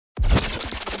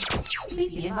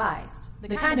Please be advised,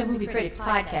 the Kind of Movie Critics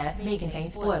podcast may contain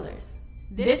spoilers.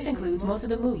 This includes most of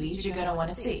the movies you're going to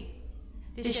want to see.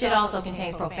 This shit also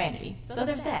contains profanity, so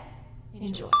there's that.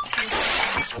 Enjoy.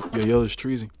 Yo, it's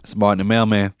Treasy. It's Martin the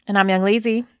Mailman. And I'm Young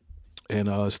Lazy. And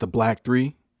it's the Black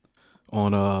 3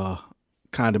 on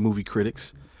Kind of Movie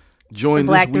Critics. Join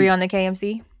the Black 3 on the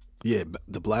KMC? Yeah,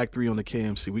 the Black 3 on the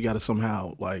KMC. We got to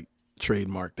somehow like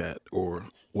trademark that or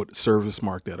what service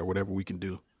mark that or whatever we can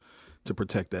do to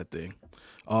protect that thing.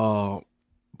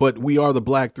 But we are the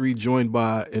Black 3 joined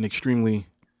by an extremely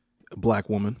black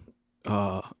woman,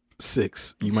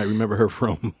 Six. You might remember her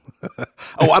from.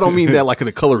 I don't mean that like in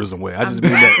a colorism way. I just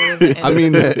mean that. I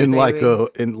mean that in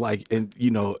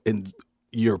in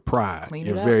your pride.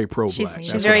 You're very pro-black.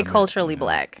 She's very culturally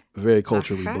black. Very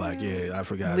culturally black. Yeah, I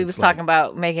forgot. We was talking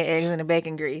about making eggs in the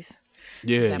bacon grease.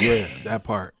 Yeah, that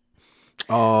part.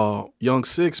 Young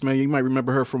Six, man, you might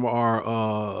remember her from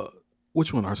our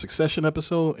which one? Our Succession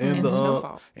episode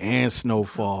and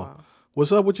Snowfall.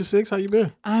 What's up with you, Six? How you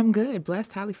been? I'm good.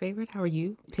 Blessed, highly favored. How are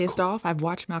you? Pissed off. I've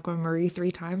watched Malcolm and Marie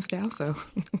 3 times now, so.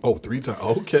 Oh, 3 times.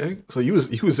 Okay. So you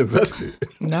was invested.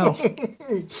 No.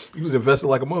 You was invested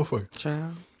like a motherfucker.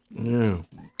 Child. Yeah.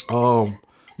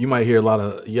 You might hear a lot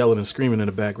of yelling and screaming in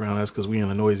the background. That's because we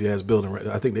in a noisy ass building right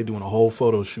now. I think they're doing a whole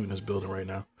photo shoot in this building right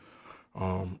now.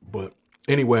 But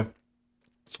anyway,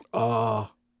 how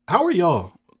are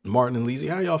y'all? Martin and Lizzie,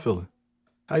 how y'all feeling?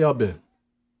 How y'all been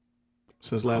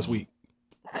since last week?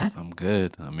 I'm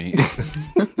good. I mean,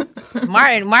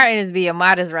 Martin is being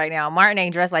modest right now. Martin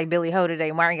ain't dressed like Billy Ho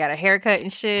today. Martin got a haircut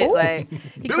and shit. Ooh, like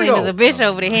he clean as a bitch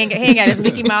over there. He ain't got his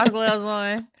Mickey Mouse gloves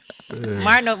on. Yeah.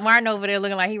 Martin over there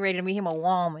looking like he ready to meet him a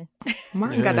woman.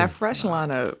 Martin got that fresh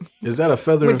lineup. Is that a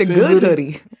feather with and the fin good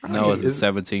hoodie? No, it's a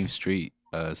 17th Street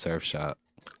surf shop.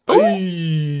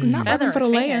 Not working for the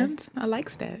land. I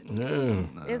likes that. Yeah.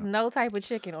 There's no type of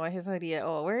chicken on his hoodie at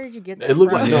all. Where did you get that? It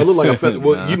looked like a feather.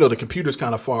 Well, you know the computer's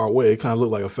kind of far away. It kind of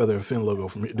looked like a Feather and Fin logo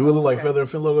from me. Do it look like a Feather and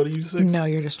Fin logo to you, Six? No,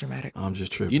 you're just dramatic. I'm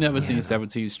just tripping. You never seen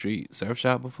 17th Street surf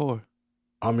shop before?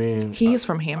 I mean, he is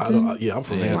from Hampton. I'm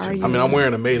from Hampton. I mean, I'm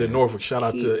wearing a Made in Norfolk. Shout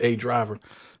out to A Driver.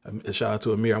 Shout out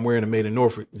to Amir. I'm wearing a Made in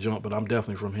Norfolk jump, but I'm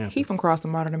definitely from Hampton. He from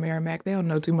Crossing Modern and Merrimack. They don't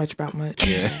know too much about much.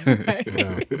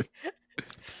 Yeah.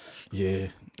 Yeah.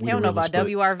 You don't know about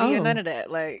WRV or none of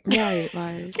that. Like, right,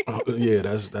 like. Yeah,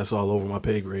 that's all over my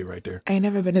pay grade right there. I ain't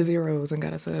never been to Zeros and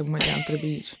got a sub and went down to the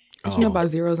beach. Did you know about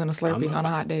Zeros and a Slurpee on a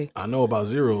hot day? I know about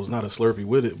Zeros, not a Slurpee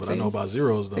with it, but See? I know about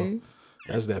Zeros though. See?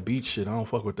 That's that beach shit. I don't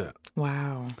fuck with that.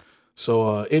 Wow.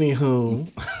 So,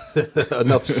 anywho,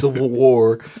 enough Civil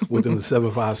War within the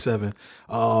 757.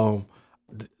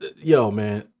 Yo,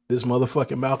 man, this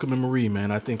motherfucking Malcolm and Marie,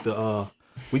 man. I think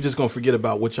we just gonna forget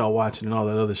about what y'all watching and all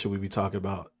that other shit we be talking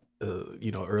about,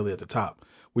 early at the top.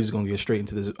 We just gonna get straight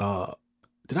into this.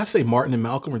 Did I say Martin and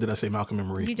Malcolm or did I say Malcolm and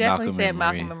Marie? You definitely said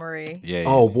Malcolm and Marie. Yeah.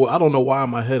 Oh boy, I don't know why in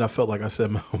my head I felt like I said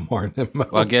Martin and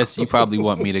Malcolm. Well, I guess you probably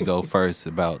want me to go first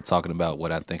about talking about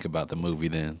what I think about the movie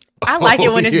then. I like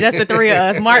it when it's just the three of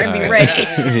us. Martin be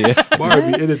ready.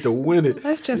 Martin be in it to win it.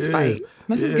 Let's just fight.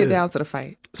 Let's just get down to the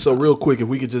fight. So real quick, if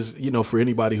we could just, for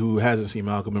anybody who hasn't seen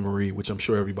Malcolm and Marie, which I'm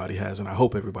sure everybody has, and I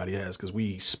hope everybody has, because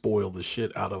we spoil the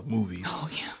shit out of movies. Oh,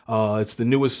 yeah. It's the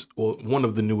newest, one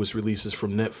of the newest releases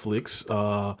from Netflix,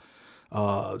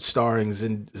 starring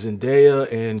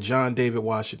Zendaya and John David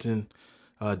Washington,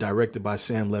 directed by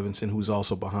Sam Levinson, who's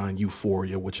also behind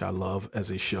Euphoria, which I love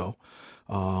as a show.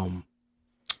 So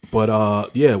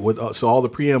all the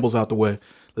preambles out the way,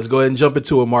 let's go ahead and jump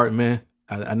into it, Martin, man.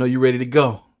 I know you're ready to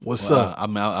go. What's up?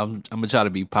 I'm gonna try to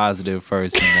be positive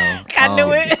first. I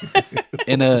knew it.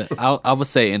 I would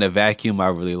say in a vacuum, I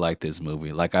really like this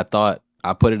movie. Like I thought,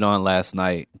 I put it on last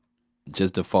night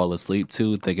just to fall asleep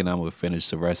to, thinking I would finish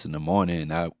the rest in the morning.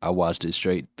 And I watched it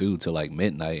straight through till like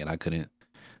midnight, and I couldn't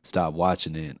stop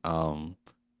watching it. And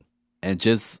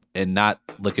not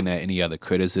looking at any other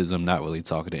criticism, not really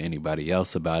talking to anybody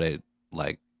else about it.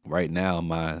 Like right now,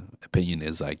 my opinion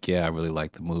is like, yeah, I really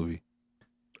like the movie.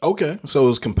 Okay, so it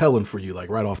was compelling for you, like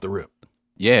right off the rip.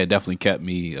 Yeah, it definitely kept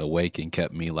me awake and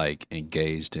kept me like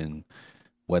engaged in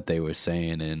what they were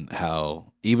saying, and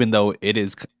how even though it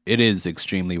is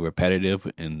extremely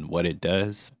repetitive in what it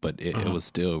does, but it was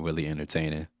still really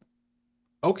entertaining.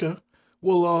 Okay.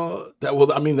 Well,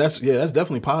 that's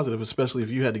definitely positive, especially if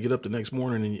you had to get up the next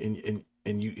morning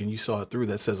and you saw it through.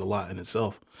 That says a lot in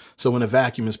itself. So in a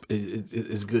vacuum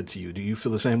is good to you. Do you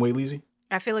feel the same way, Lizzie?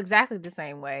 I feel exactly the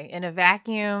same way. In a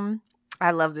vacuum,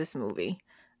 I love this movie.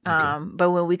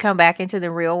 But when we come back into the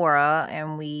real world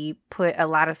and we put a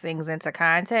lot of things into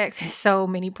context, so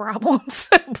many problems.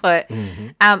 But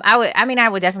I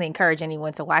would definitely encourage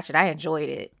anyone to watch it. I enjoyed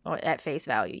it at face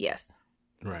value. Yes.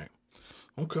 Right.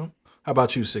 Okay. How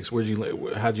about you, Six?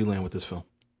 How'd you land with this film?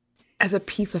 As a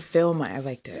piece of film, I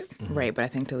liked it. Right. But I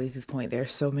think to Lisa's point,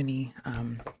 there's so many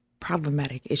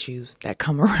problematic issues that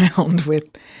come around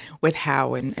with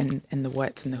how and the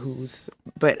whats and the who's.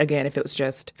 But again, if it was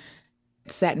just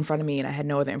sat in front of me and I had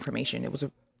no other information, it was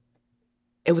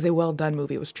a well done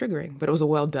movie. It was triggering, but it was a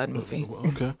well done movie.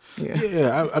 Okay.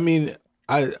 Yeah. I mean,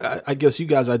 I guess you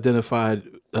guys identified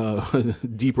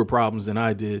deeper problems than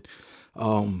I did.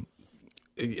 I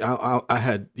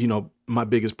had, my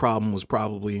biggest problem was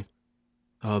probably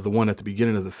the one at the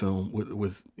beginning of the film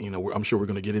with I'm sure we're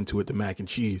going to get into it, the mac and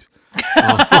cheese.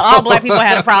 All Black people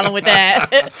had a problem with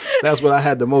that. That's what I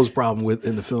had the most problem with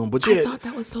in the film. But yeah, I thought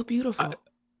that was so beautiful.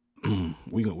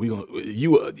 we gonna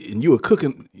you were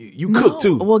cooking. You cook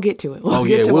too. We'll get to it. We'll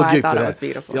get to why I that. thought it was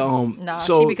beautiful. No,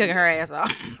 so she be cooking her ass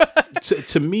off.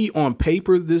 to me, on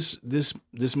paper, this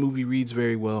movie reads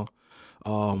very well.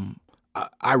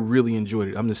 I really enjoyed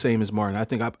it. I'm the same as Martin. I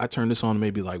think I turned this on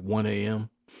maybe like 1 a.m.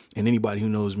 And anybody who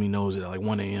knows me knows that like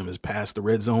 1 a.m. is past the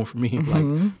red zone for me.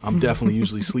 Like I'm definitely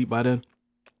usually asleep by then.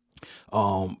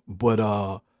 But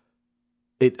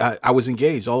I was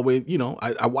engaged all the way.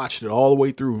 I watched it all the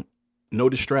way through. No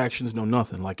distractions, no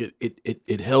nothing. Like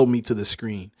it held me to the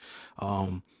screen.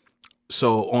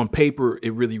 So on paper,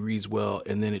 it really reads well,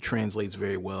 and then it translates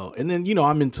very well. And then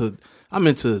I'm into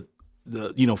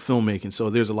the filmmaking, so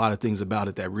there's a lot of things about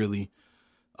it that really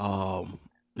hit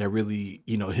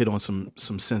on some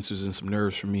sensors and some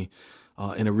nerves for me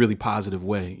in a really positive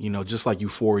way. Just like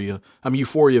Euphoria. I mean,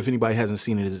 Euphoria, if anybody hasn't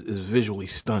seen it, is visually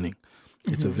stunning.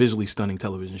 It's a visually stunning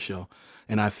television show,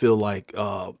 and I feel like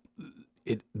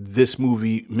this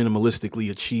movie minimalistically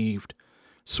achieved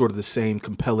sort of the same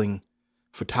compelling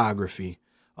photography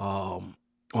on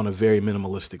a very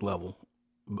minimalistic level.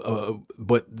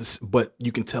 But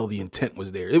you can tell the intent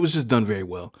was there. It was just done very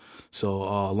well. So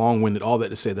long-winded, all that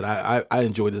to say that I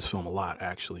enjoyed this film a lot,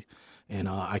 actually. And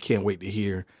I can't wait to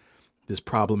hear this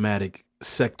problematic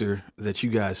sector that you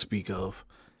guys speak of,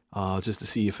 just to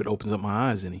see if it opens up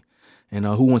my eyes any. And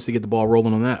who wants to get the ball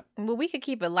rolling on that? Well, we could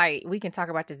keep it light. We can talk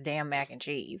about this damn mac and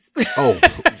cheese. Oh,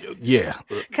 yeah.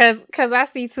 Because I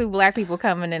see two Black people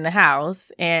coming in the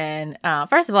house. And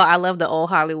first of all, I love the old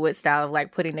Hollywood style of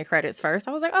like putting the credits first.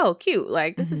 I was like, oh, cute.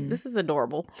 Like, this is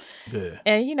adorable. Yeah.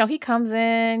 And, he comes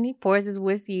in, he pours his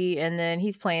whiskey, and then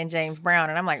he's playing James Brown.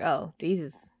 And I'm like, oh,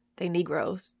 they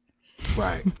Negroes.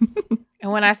 Right. And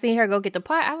when I seen her go get the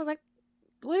pot, I was like,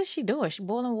 what is she doing? She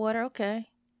boiling water? Okay.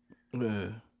 Yeah.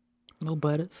 No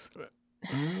butters.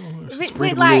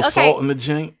 Sprinkle a little salt in the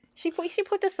jank. She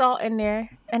put the salt in there,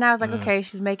 and I was like, okay,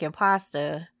 she's making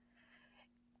pasta.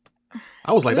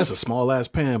 I was like, that's a small ass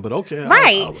pan, but okay.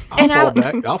 Right.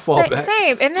 I'll fall back.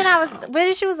 Same. And then but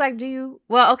then she was like,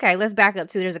 well, okay, let's back up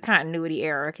too. There's a continuity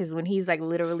error because when he's like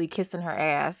literally kissing her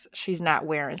ass, she's not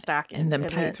wearing stockings. And them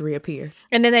tights reappear.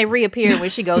 And then they reappear when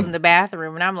she goes in the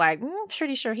bathroom. And I'm like,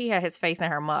 pretty sure he had his face in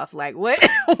her muff. Like, what?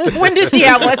 When did she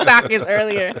have on stockings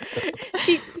earlier?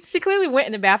 She clearly went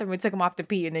in the bathroom and took them off to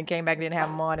pee and then came back and didn't have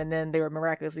them on. And then they were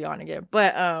miraculously on again.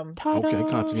 But, okay,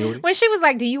 continuity. When she was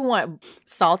like, do you want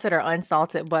salted or unsalted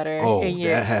butter? Oh,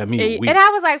 that had me weak. And I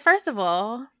was like, first of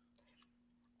all,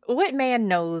 what man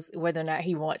knows whether or not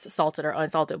he wants salted or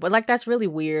unsalted? But like, that's really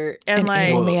weird. And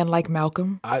like, a man like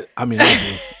Malcolm. I mean,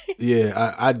 I do.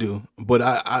 Yeah, I do. But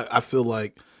I feel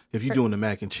like if you're doing the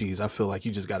mac and cheese, I feel like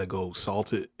you just got to go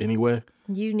salted anyway.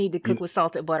 You need to cook with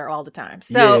salted butter all the time.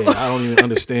 So yeah, I don't even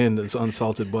understand this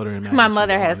unsalted butter and mac my and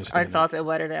mother cheese. has unsalted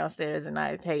butter downstairs, and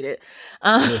I hate it.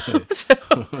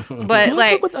 But Well,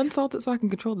 like cook with unsalted so I can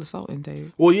control the salt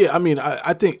intake. Well, yeah, I mean,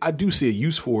 I think I do see a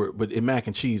use for it, but in mac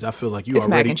and cheese, I feel like you It's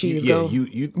already mac and cheese, you go.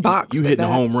 you hitting a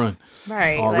home run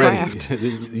right, already.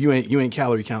 you ain't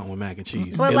calorie counting with mac and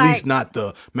cheese. But At like- least not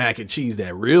the mac and cheese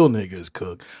that real niggas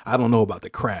cook. I don't know about the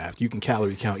Kraft. You can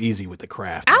calorie count easy with the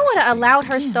Kraft. I mac would and have cheese. allowed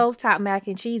her stovetop mac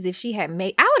and cheese if she had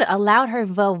made. I would have allowed her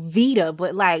Velveeta,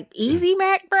 but like Easy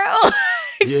Mac, bro.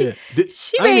 Yeah,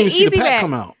 she I didn't made even see the Easy pack Mac.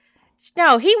 come out.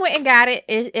 No, he went and got it.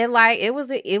 It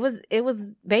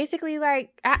was basically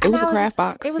like It was a Kraft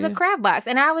box, It was a yeah. Kraft box,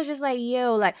 and I was just like,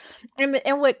 yo, like,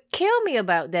 and what killed me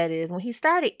about that is when he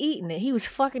started eating it, he was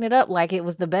fucking it up like it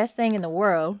was the best thing in the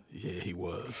world. Yeah, he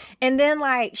was. And then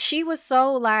like she was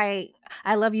so like,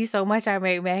 I love you so much, I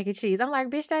made mac and cheese. I'm like,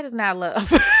 bitch, that is not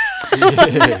love.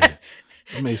 Yeah.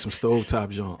 He made some stovetop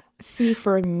junk. See,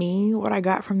 for me, what I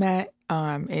got from that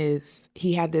is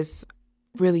he had this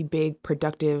really big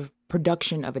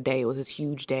production of a day. It was this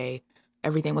huge day.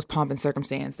 Everything was pomp and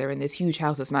circumstance. They're in this huge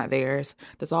house that's not theirs.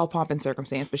 That's all pomp and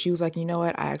circumstance. But she was like, you know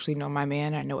what? I actually know my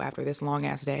man. I know after this long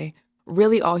ass day,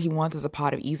 really all he wants is a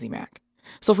pot of Easy Mac.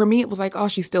 So for me, it was like, oh,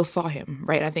 she still saw him,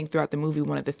 right? I think throughout the movie,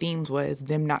 one of the themes was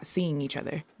them not seeing each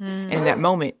other. And in that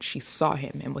moment, she saw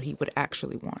him and what he would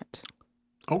actually want.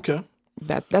 Okay.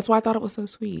 That's why I thought it was so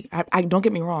sweet. I don't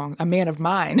get me wrong. A man of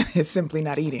mine is simply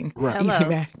not eating Easy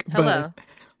Mac. Hello.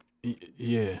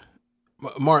 Yeah.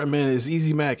 Martin, man, is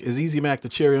Easy Mac the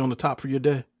cherry on the top for your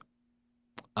day?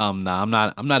 No, I'm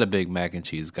not a big mac and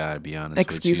cheese guy, to be honest.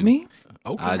 Excuse me?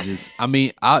 Okay.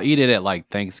 I'll eat it at like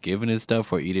Thanksgiving and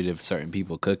stuff, or eat it if certain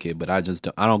people cook it, but I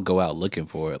don't go out looking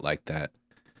for it like that.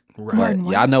 Right.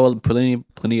 But yeah, I know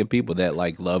plenty of people that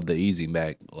like love the Easy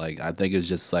Mac. Like, I think it's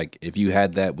just like if you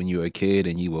had that when you were a kid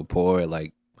and you were poor,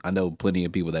 like I know plenty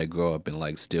of people that grow up and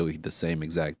like still eat the same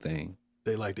exact thing.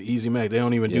 They like the Easy Mac. They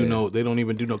don't even do no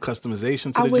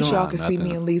customization to I the wish joint. y'all could see Nothing.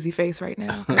 me in lazy face right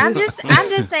now. I'm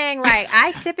just saying, like,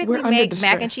 I typically We're under make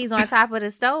mac and distress. cheese on top of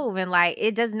the stove, and like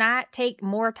it does not take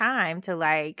more time to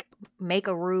like make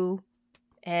a roux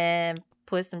and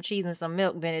put some cheese and some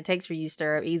milk than it takes for you to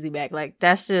stir up Easy Mac. Like,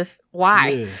 that's just why.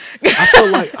 Yeah.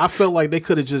 I felt like they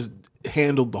could have just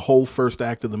handled the whole first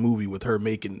act of the movie with her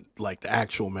making like the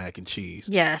actual mac and cheese.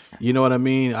 Yes. You know what I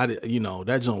mean?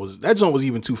 That joint was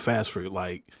even too fast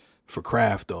for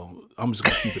Kraft though. I'm just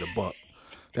gonna keep it a buck.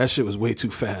 That shit was way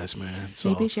too fast, man.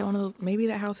 So Maybe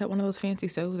that house had one of those fancy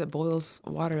stoves that boils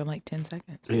water in like 10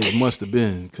 seconds. it must have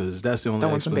been, because that's the only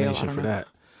Throwing some bail, I explanation don't for know. that.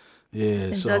 Yeah.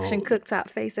 Induction cooktop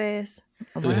face ass.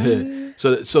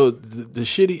 So the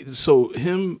shitty. So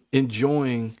him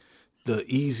enjoying the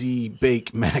easy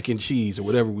bake mac and cheese or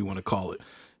whatever we want to call it,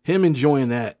 him enjoying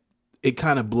that, it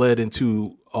kind of bled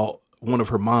into one of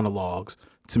her monologues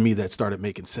to me that started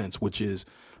making sense, which is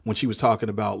when she was talking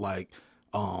about like,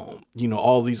 all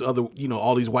these other,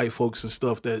 all these white folks and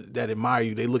stuff that admire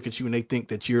you. They look at you and they think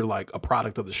that you're like a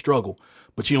product of the struggle,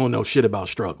 but you don't know shit about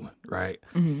struggling, right?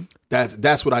 Mm-hmm.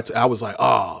 That's what I was like,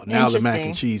 oh, now the mac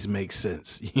and cheese makes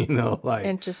sense, like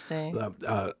Interesting.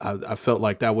 I felt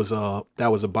like that was a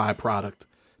byproduct.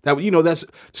 That's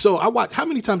so. I watched. How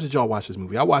many times did y'all watch this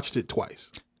movie? I watched it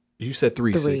twice. You said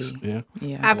three. 6. Yeah.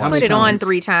 I've How put many it on times?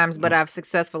 3 times, but I've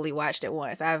successfully watched it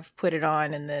once. I've put it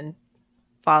on and then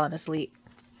fallen asleep.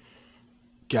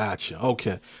 Gotcha.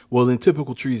 Okay. Well, in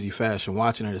typical Treasy fashion,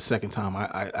 watching it a second time,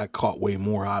 I caught way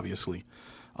more, obviously.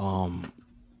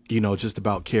 Just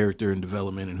about character and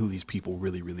development and who these people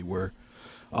really, really were.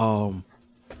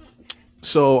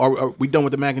 So are we done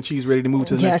with the mac and cheese? Ready to move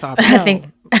to the next topic? I think.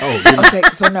 Oh, really? Okay,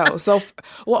 so no.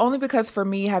 Only because for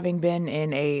me, having been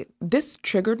this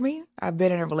triggered me. I've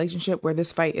been in a relationship where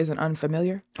this fight isn't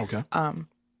unfamiliar. Okay.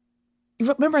 You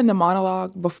remember in the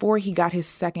monologue, before he got his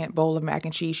second bowl of mac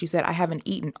and cheese, she said, I haven't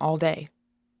eaten all day.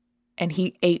 And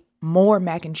he ate more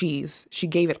mac and cheese. She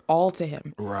gave it all to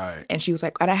him. Right. And she was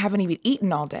like, and I haven't even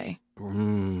eaten all day.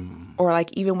 Or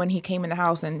like even when he came in the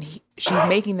house and she's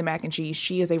making the mac and cheese,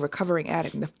 she is a recovering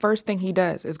addict. And the first thing he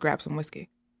does is grab some whiskey.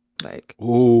 Like,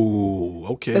 ooh,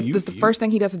 okay. That's the first thing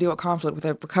he does to deal with conflict with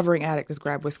a recovering addict is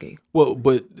grab whiskey. Well,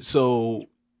 but so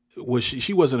was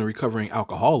she wasn't a recovering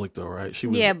alcoholic though, right? She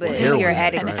was. Yeah, but a if heroin you're an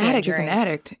addict, addict, An right? addict is an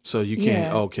addict. So you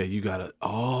can't. Yeah. Okay, you gotta.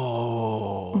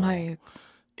 Oh, Like,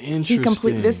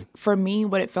 interesting. this for me,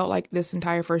 what it felt like this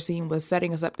entire first scene was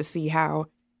setting us up to see how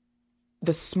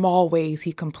the small ways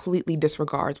he completely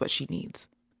disregards what she needs.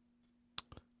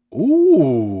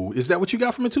 Ooh, is that what you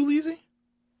got from it too, Lizzie?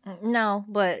 No,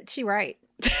 but she right.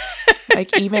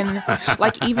 Like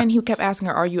even he kept asking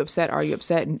her, "Are you upset? Are you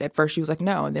upset?" And at first she was like,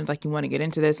 "No." And then like, "You want to get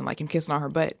into this?" And like him kissing on her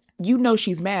butt.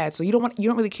 She's mad, so you don't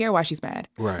really care why she's mad.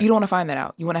 Right. You don't want to find that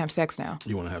out. You want to have sex now.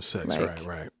 You want to have sex, Like,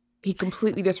 right? He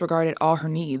completely disregarded all her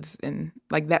needs, and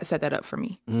like that set that up for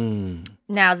me.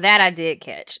 Now that I did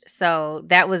catch. So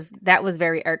that was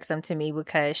very irksome to me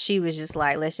because she was just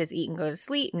like, let's just eat and go to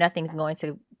sleep. Nothing's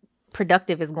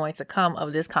productive is going to come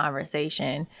of this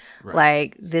conversation. Right.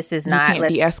 Like, this is not. You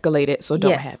can't de-escalate it, so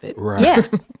don't Yeah. have it. Right. Yeah.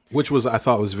 Which I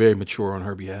thought was very mature on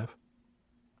her behalf.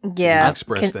 Yeah. To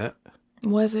express that.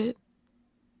 Was it?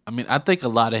 I mean, I think a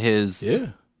lot of his Yeah.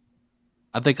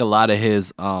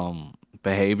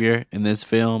 behavior in this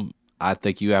film, I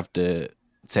think you have to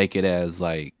take it as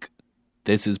like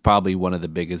this is probably one of the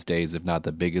biggest days, if not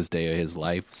the biggest day of his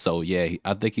life. So yeah,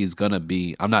 I think he's gonna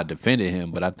be. I'm not defending him,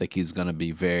 but I think he's gonna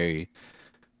be very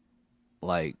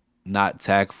like not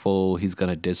tactful. He's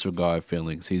gonna disregard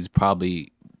feelings. He's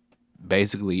probably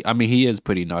basically. I mean, he is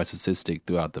pretty narcissistic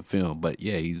throughout the film, but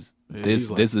yeah, he's he's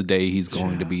like- this is a day he's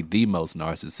going to be the most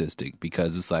narcissistic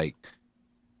because it's like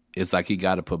it's like he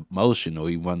got a promotion or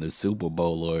he won the Super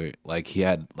Bowl or like he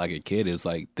had like a kid. It's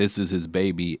like this is his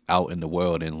baby out in the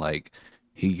world, and like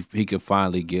he could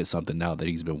finally get something now that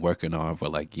he's been working on for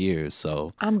like years.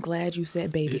 So I'm glad you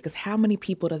said baby, because how many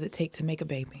people does it take to make a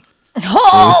baby?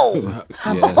 Oh,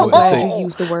 I'm Yeah. so Well, glad it you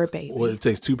used the word baby. Well, it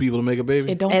takes 2 people to make a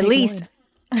baby. It don't at take least.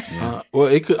 one. Well,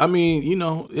 it could. I mean, you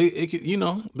know, it could. You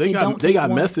know, they It got don't take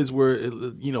one. methods where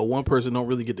you know one person don't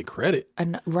really get the credit.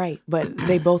 Right, but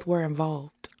they both were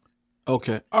involved.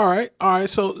 Okay. All right.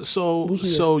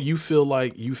 So you feel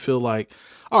like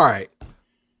all right.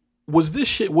 Was this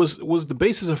shit was the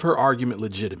basis of her argument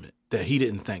legitimate that he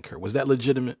didn't thank her? Was that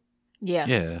legitimate? yeah.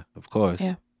 yeah, of course.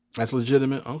 Yeah. That's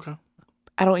legitimate. Okay.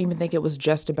 I don't even think it was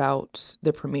just about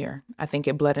the premiere. I think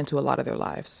it bled into a lot of their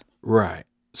lives. Right.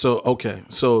 So okay.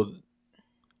 So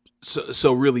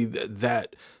really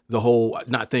that the whole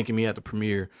not thanking me at the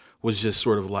premiere was just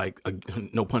sort of like a,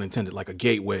 no pun intended, like a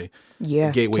gateway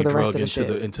Yeah, gateway to the rest drug of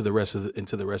the into the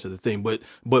rest of the thing. But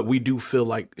we do feel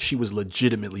like she was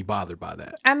legitimately bothered by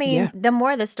that. I mean, Yeah. the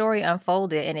more the story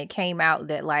unfolded and it came out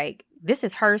that like this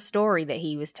is her story that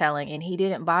he was telling, and he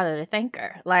didn't bother to thank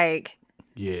her. Like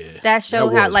Yeah. that showed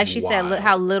how, was like she said, wild.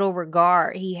 how little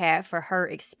regard he had for her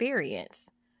experience.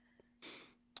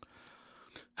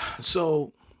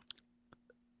 So,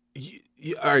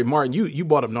 all right, Martin, you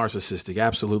brought up narcissistic.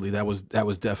 Absolutely, that was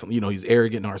definitely, you know, he's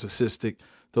arrogant, narcissistic.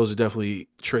 Those are definitely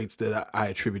traits that I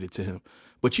attributed to him.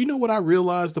 But you know what I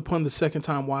realized upon the second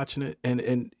time watching it,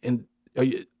 and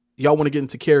y'all want to get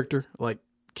into character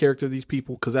of these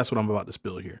people, because that's what I'm about to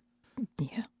spill here.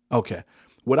 Yeah. Okay,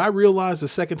 what I realized the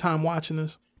second time watching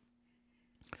this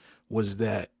was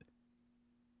that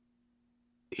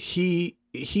he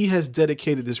has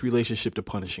dedicated this relationship to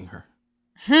punishing her.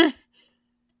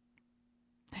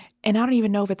 And I don't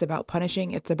even know if it's about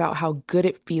punishing. It's about how good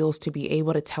it feels to be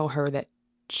able to tell her that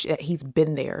that he's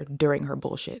been there during her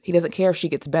bullshit. He doesn't care if she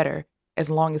gets better as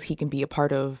long as he can be a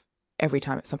part of every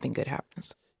time something good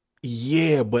happens.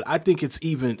 Yeah, but I think it's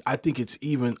even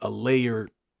a layer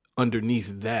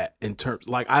underneath that in terms,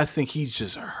 like, I think he's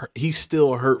just he's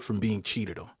still hurt from being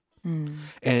cheated on.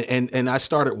 And I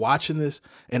started watching this,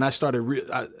 and I started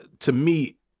to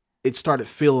me it started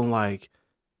feeling like,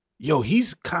 yo,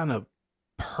 he's kind of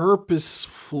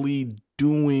purposefully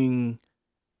doing,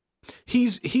 he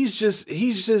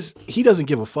doesn't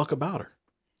give a fuck about her.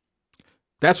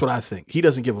 That's what I think. He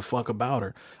doesn't give a fuck about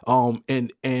her.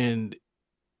 And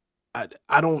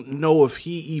I don't know if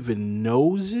he even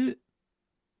knows it.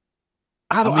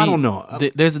 I don't know.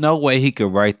 There's no way he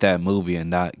could write that movie and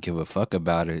not give a fuck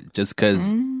about it, just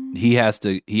because he has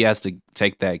to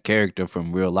take that character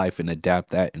from real life and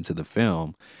adapt that into the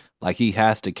film. Like, he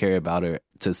has to care about her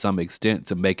to some extent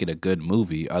to make it a good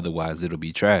movie. Otherwise, it'll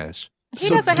be trash. He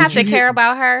So doesn't did have to you care hear-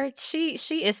 about her. She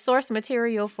is source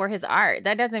material for his art.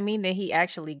 That doesn't mean that he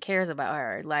actually cares about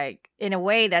her. Like, in a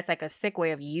way, that's like a sick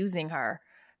way of using her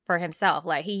for himself.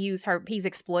 Like, he's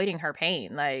exploiting her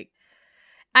pain. Like,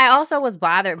 I also was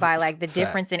bothered by like the Fact.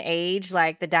 difference in age,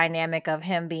 like the dynamic of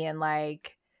him being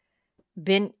like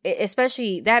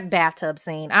especially that bathtub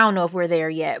scene. I don't know if we're there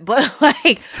yet, but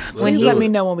like when Please he let me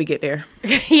know when we get there.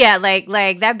 yeah, like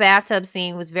that bathtub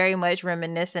scene was very much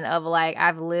reminiscent of like,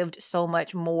 I've lived so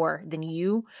much more than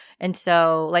you, and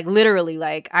so like literally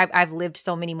like I've lived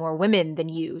so many more women than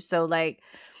you. So like,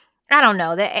 I don't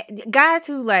know, that guys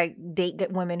who like date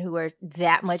women who are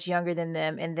that much younger than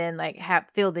them and then like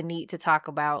feel the need to talk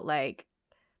about like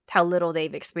how little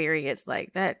they've experienced,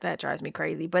 like that drives me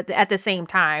crazy. But at the same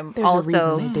time, There's a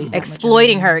also reason they date that much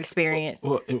exploiting younger. her experience.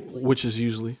 Well, which is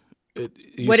usually.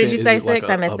 What did you say, Six?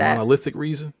 I missed that. Monolithic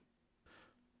reason.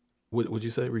 What would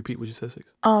you say? Repeat what you said,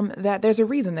 Six. That there's a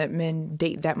reason that men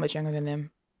date that much younger than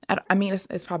them. I mean,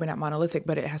 it's probably not monolithic,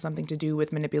 but it has something to do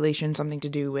with manipulation, something to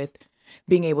do with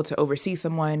being able to oversee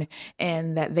someone,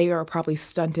 and that they are probably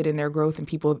stunted in their growth, and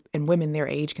people and women their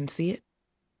age can see it.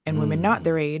 And women not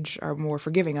their age are more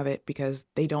forgiving of it because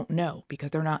they don't know, because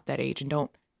they're not that age and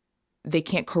they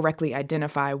can't correctly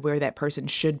identify where that person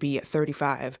should be at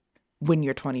 35 when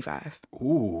you're 25.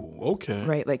 Ooh, okay.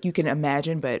 Right? Like, you can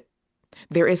imagine, but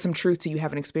there is some truth to you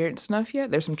haven't experienced enough yet.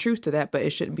 There's some truth to that, but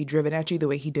it shouldn't be driven at you the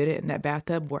way he did it in that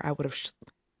bathtub, where I would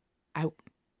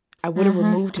have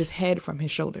removed his head from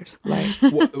his shoulders. Like,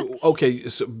 Well, okay,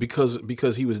 so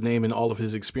because he was naming all of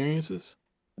his experiences.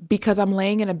 because I'm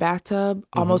laying in a bathtub,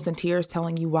 almost in tears,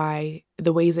 telling you why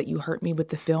the ways that you hurt me with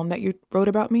the film that you wrote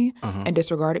about me and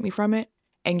disregarded me from it.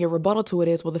 And your rebuttal to it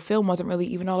is, well, the film wasn't really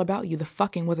even all about you. The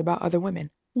fucking was about other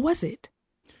women. Was it?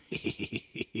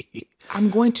 I'm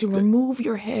going to remove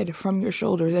your head from your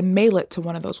shoulders and mail it to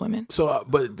one of those women. So,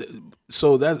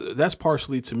 so that's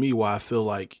partially to me why I feel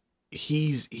like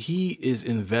he is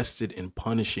invested in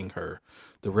punishing her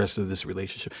the rest of this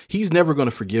relationship. He's never going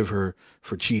to forgive her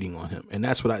for cheating on him, and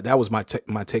that's what that was my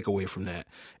takeaway from that.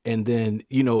 And then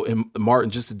and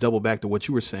Martin, just to double back to what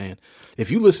you were saying,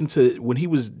 if you listen to when he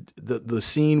was the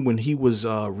scene when he was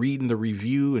reading the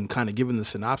review and kind of giving the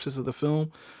synopsis of the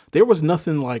film, there was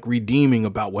nothing like redeeming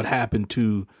about what happened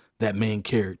to that main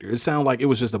character. It sounded like it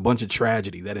was just a bunch of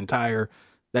tragedy. That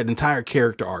entire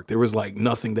character arc, there was like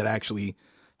nothing that actually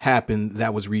happened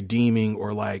that was redeeming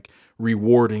or like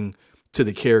rewarding to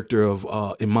the character of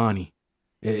Imani.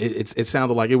 It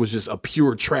sounded like it was just a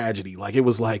pure tragedy. Like it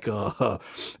was like what's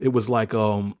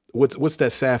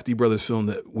that Safdie brothers film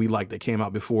that we like that came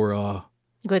out before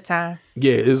Good Time.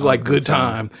 Yeah, it's like Good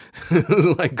Time.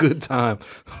 Like Good Time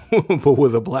but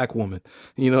with a black woman.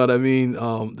 You know what I mean?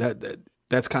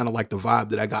 That's kind of like the vibe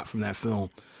that I got from that film.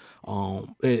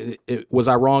 Was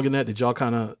I wrong in that? Did y'all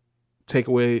kind of take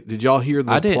away? Did y'all hear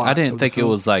the? I didn't think it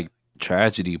was like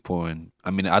tragedy porn. I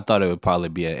mean, I thought it would probably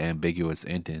be an ambiguous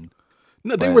ending.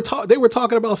 No, they were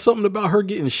talking about something about her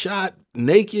getting shot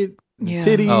naked,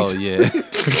 titties. Oh yeah.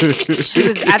 She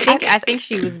was. I think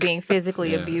she was being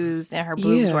physically abused, and her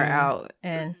boobs were out.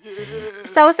 And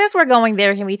so, since we're going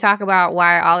there, can we talk about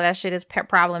why all that shit is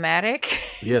problematic?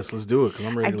 Yes, let's do it. 'Cause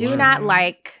I'm ready. I do not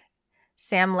like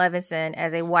Sam Levinson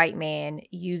as a white man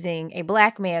using a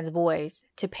black man's voice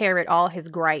to parrot all his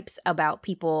gripes about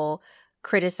people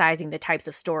criticizing the types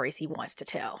of stories he wants to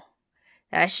tell.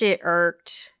 That shit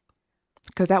irked.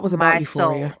 Because that was about my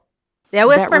Euphoria. Soul. That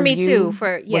was that for me too.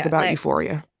 Was about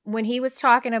Euphoria. When he was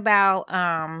talking about,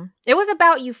 it was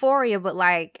about Euphoria, but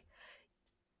like,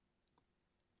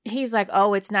 he's like,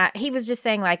 oh, it's not. He was just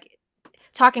saying like,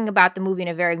 talking about the movie in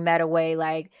a very meta way,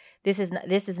 like this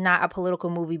is not a political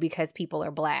movie because people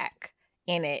are black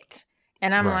in it,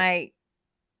 and I'm like,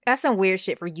 that's some weird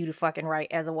shit for you to fucking write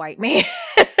as a white man,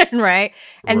 right?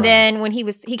 And then when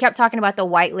he kept talking about the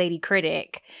white lady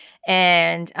critic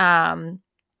and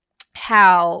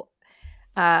how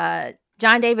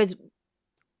John David's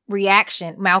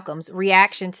Malcolm's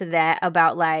reaction to that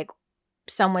about like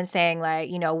someone saying like,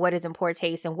 what is in poor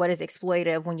taste and what is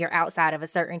exploitive when you're outside of a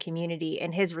certain community,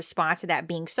 and his response to that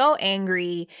being so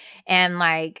angry and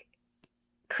like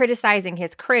criticizing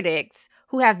his critics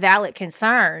who have valid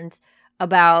concerns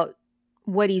about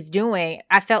what he's doing.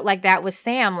 I felt like that was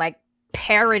Sam like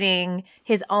parroting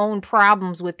his own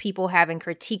problems with people having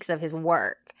critiques of his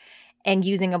work and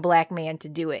using a black man to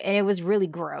do it. And it was really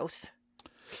gross.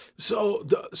 So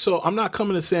I'm not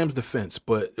coming to Sam's defense,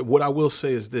 but what I will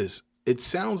say is this. It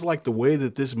sounds like the way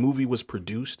that this movie was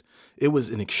produced, it was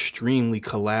an extremely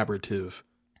collaborative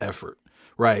effort,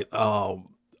 right? I've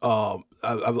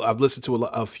listened to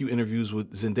a few interviews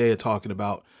with Zendaya talking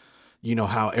about,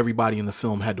 how everybody in the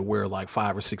film had to wear like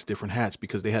 5 or 6 different hats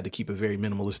because they had to keep a very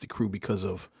minimalistic crew because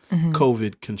of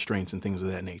COVID constraints and things of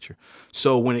that nature.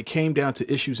 So when it came down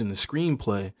to issues in the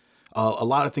screenplay, a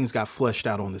lot of things got fleshed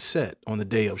out on the set on the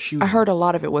day of shooting. I heard a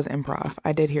lot of it was improv.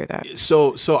 I did hear that.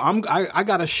 So I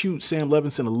gotta shoot Sam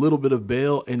Levinson a little bit of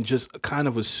bail and just kind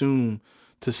of assume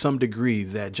to some degree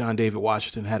that John David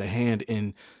Washington had a hand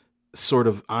in sort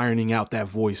of ironing out that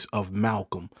voice of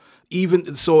Malcolm.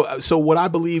 Even so what I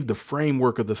believe the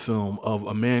framework of the film of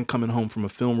a man coming home from a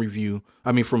film review,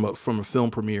 from a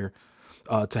film premiere,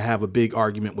 to have a big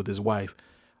argument with his wife.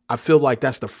 I feel like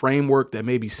that's the framework that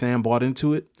maybe Sam bought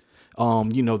into it.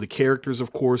 The characters,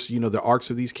 of course, the arcs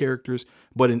of these characters,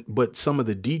 but some of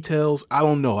the details, I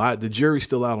don't know. The jury's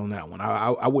still out on that one.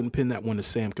 I wouldn't pin that one to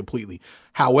Sam completely.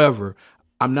 However,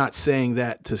 I'm not saying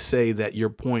that to say that your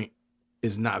point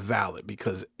is not valid,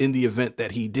 because in the event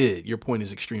that he did, your point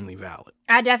is extremely valid.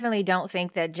 I definitely don't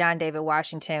think that John David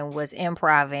Washington was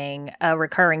improving a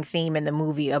recurring theme in the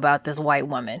movie about this white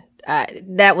woman.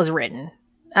 That was written.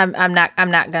 I'm not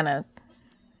gonna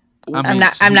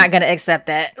accept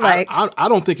that. Like, I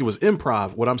don't think it was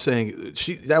improv. What I'm saying,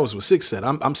 that was what Six said.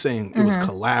 I'm saying it was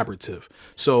collaborative.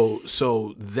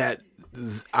 So that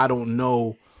I don't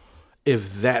know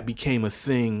if that became a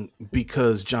thing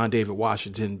because John David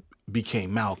Washington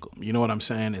became Malcolm. You know what I'm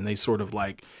saying? And they sort of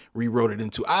like rewrote it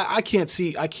into. I can't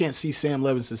see Sam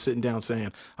Levinson sitting down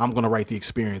saying, I'm going to write the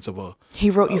experience of a. He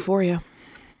wrote Euphoria.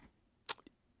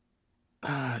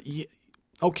 Yeah,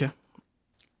 okay.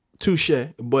 Touche,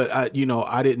 but I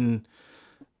didn't.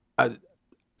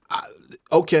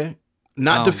 Okay,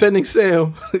 not defending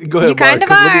Sam. Go ahead, you kind of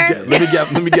are.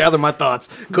 Let me gather my thoughts.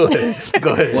 Go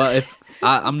ahead. Well, if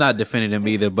I'm not defending him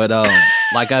either, but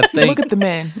like I think look at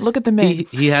the man.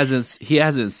 He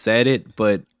hasn't said it,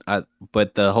 but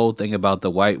the whole thing about the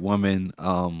white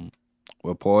woman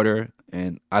reporter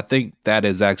And I think that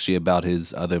is actually about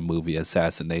his other movie,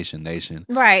 Assassination Nation.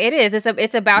 Right, it is.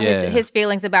 It's about Yeah. his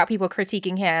feelings about people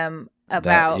critiquing him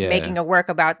about yeah. making a work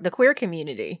about the queer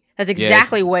community. That's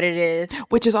exactly what it is.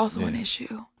 Which is also an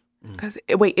issue. Because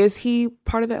wait, is he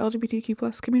part of the LGBTQ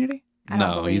plus community? I don't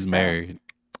No, believe he's so. married.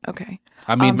 Okay.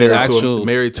 I mean, Married the to a- actual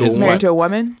married to a his woman? Married to a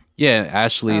woman? Yeah,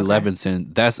 Ashley Okay.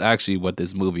 Levinson. That's actually what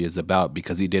this movie is about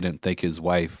because he didn't thank his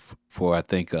wife for, I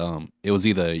think it was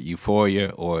either Euphoria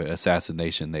or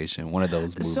Assassination Nation, one of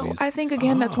those movies. So I think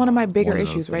again that's one of my bigger one of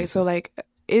those issues, right? things. So like,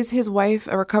 is his wife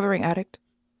a recovering addict?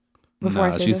 Before I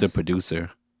Nah, say she's this? a producer.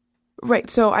 Right.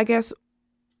 So I guess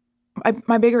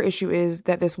my bigger issue is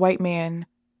that this white man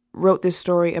wrote this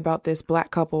story about this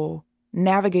black couple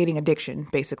navigating addiction,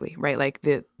 basically, right? Like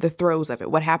the throes of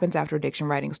it, what happens after addiction,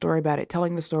 writing a story about it,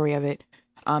 telling the story of it,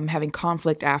 having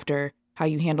conflict after, how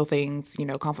you handle things,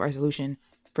 conflict resolution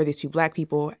for these two black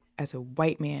people as a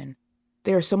white man.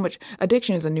 There's so much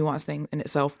addiction is a nuanced thing in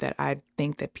itself that I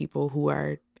think that people who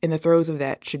are in the throes of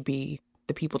that should be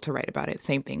the people to write about it.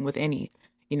 Same thing with any,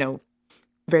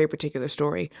 very particular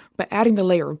story. But adding the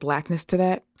layer of blackness to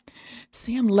that,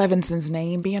 Sam Levinson's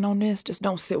name being on this just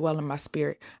don't sit well in my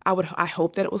spirit. I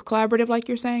hope that it was collaborative, like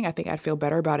you're saying. I think I'd feel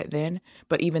better about it then.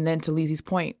 But even then, to Lizzy's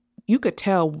point, you could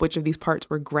tell which of these parts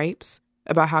were gripes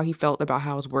about how he felt about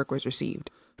how his work was received.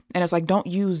 And it's like, don't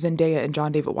use Zendaya and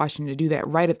John David Washington to do that.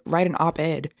 Write an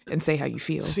op-ed and say how you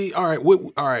feel. See, all right,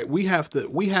 we have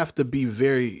to be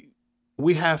very.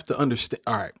 We have to understand.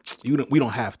 All right, we don't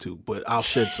have to, but I'll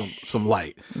shed some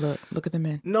light. Look at the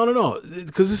men. No,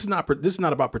 because this is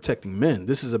not about protecting men.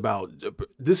 This is about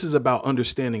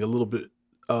understanding a little bit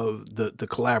of the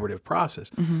collaborative process.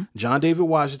 Mm-hmm. John David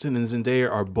Washington and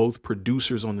Zendaya are both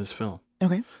producers on this film.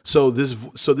 Okay. So this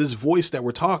voice that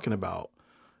we're talking about,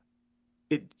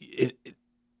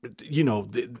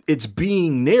 it's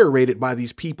being narrated by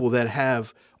these people that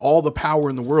have all the power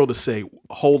in the world to say,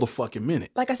 hold a fucking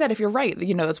minute. Like I said, if you're right,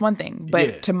 that's one thing. But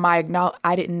Yeah. to my acknowledge,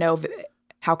 I didn't know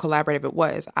how collaborative it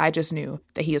was. I just knew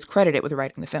that he is credited with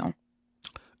writing the film.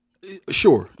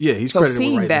 Sure. Yeah, he's So credited with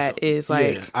seeing writing that the film. is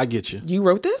like, Yeah, I get you. you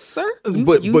wrote this, sir? You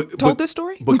But told this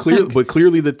story? But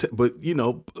clearly,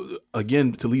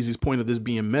 again, to Lizzy's point of this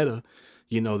being meta,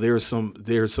 there's some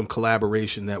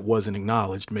collaboration that wasn't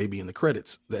acknowledged, maybe in the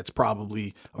credits. That's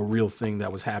probably a real thing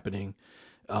that was happening,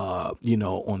 on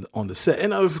the set.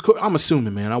 And of course, I'm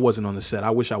assuming, man, I wasn't on the set.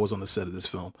 I wish I was on the set of this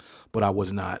film, but I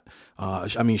was not.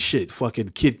 Fucking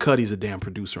Kid Cudi's a damn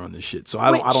producer on this shit. So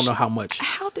I don't know how much.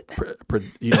 How did that?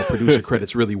 Producer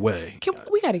credits really weigh.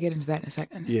 We got to get into that in a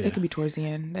second. Yeah. It could be towards the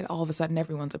end that all of a sudden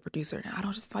everyone's a producer now. I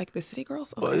don't just like the City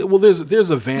Girls. Okay. Well, there's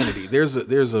a vanity. There's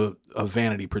a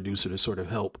vanity producer to sort of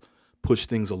help push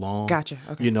things along. Gotcha.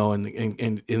 Okay.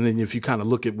 And then if you kind of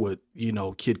look at what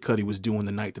Kid Cudi was doing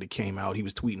the night that it came out, he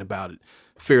was tweeting about it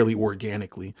fairly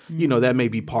organically. Mm-hmm. That may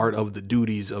be part of the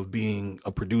duties of being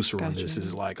a producer on this.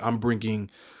 Is like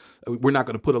we're not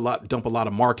going to dump a lot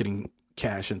of marketing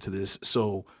cash into this,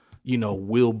 so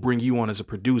we'll bring you on as a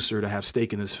producer to have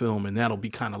stake in this film, and that'll be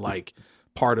kind of like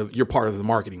part of the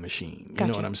marketing machine. You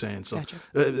know what I'm saying? So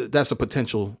that's a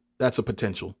potential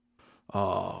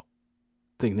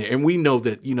thing there, and we know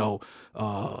that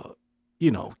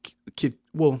Kid.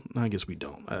 Well, I guess we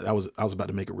don't. I was about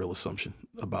to make a real assumption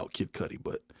about Kid Cudi,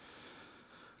 but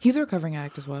He's a recovering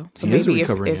addict as well. So He is a maybe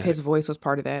recovering if his voice was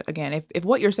part of that, again, if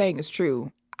what you're saying is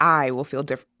true, I will feel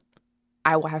different.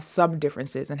 I will have some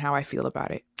differences in how I feel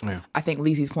about it. Yeah. I think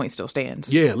Lizzy's point still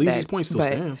stands. Yeah, Lizzy's point still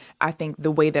but stands. I think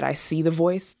the way that I see the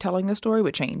voice telling the story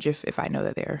would change if I know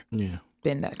that there Yeah.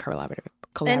 been that collaborative.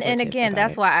 And again, about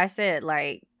that's it. why I said,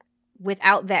 like,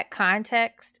 without that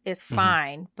context, it's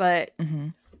fine. But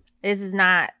Mhm. this is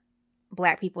not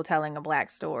Black people telling a Black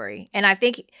story. And I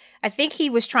think he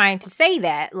was trying to say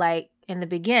that, like, in the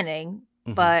beginning,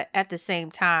 Mhm. but at the same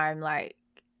time, like,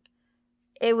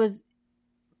 it was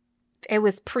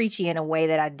preachy in a way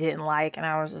that I didn't like, and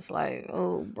I was just like,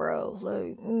 oh, bro,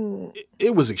 like,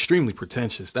 It was extremely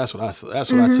pretentious. That's what I thought.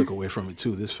 That's what I took away from it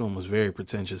too. This film was very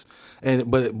pretentious,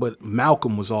 but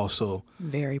Malcolm was also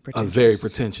very pretentious. very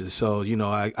pretentious. So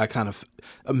I kind of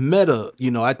a meta.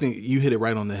 I think you hit it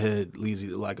right on the head, Lizzy.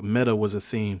 Like meta was a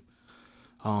theme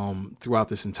throughout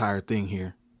this entire thing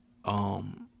here. All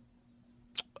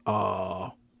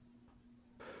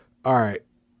right.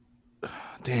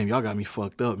 Damn, y'all got me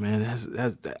fucked up, man. That's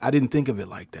I didn't think of it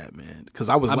like that, man. Because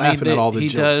I was laughing at all the he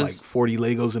jokes, does- like 40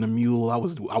 Legos and a mule. I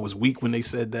was weak when they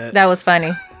said that. that was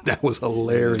funny. That was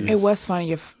hilarious. It was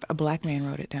funny if a Black man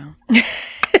wrote it down. Yo,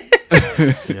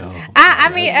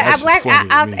 I mean, that's just funny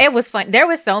to me. it was fun. There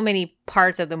was so many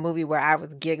parts of the movie where I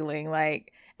was giggling,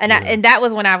 like, and that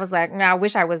was when I was like, I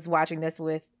wish I was watching this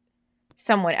with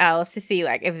someone else to see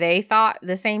like if they thought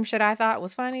the same shit I thought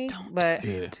was funny. But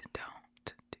Yeah.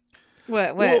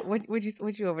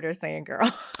 what you over there saying,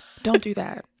 girl? Don't do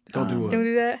that. Don't do what? Don't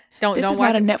do that. Don't This don't is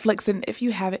watch not a it. Netflix, and if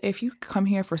you come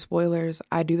here for spoilers,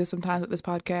 I do this sometimes with this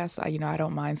podcast. I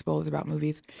don't mind spoilers about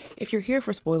movies. If you're here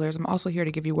for spoilers, I'm also here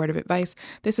to give you a word of advice.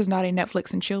 This is not a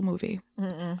Netflix and chill movie.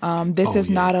 This is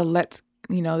not a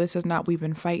this is not we've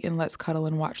been fighting, let's cuddle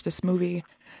and watch this movie.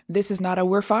 This is not a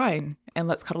we're fine and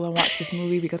let's cuddle and watch this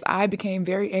movie, because I became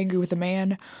very angry with a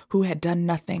man who had done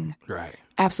nothing. Right.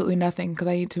 Absolutely nothing, because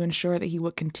I need to ensure that he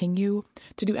would continue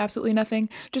to do absolutely nothing.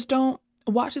 Just don't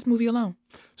watch this movie alone.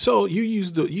 So you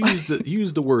used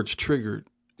the words triggered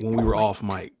when we were off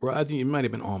mic. Well, I think it might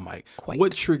have been on mic. Quite.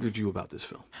 What triggered you about this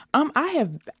film?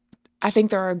 I think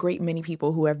there are a great many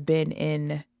people who have been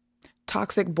in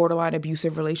toxic, borderline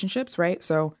abusive relationships, right?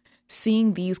 So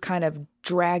seeing these kind of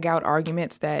drag out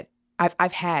arguments that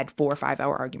I've had 4 or 5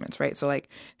 hour arguments, right? So like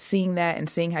seeing that and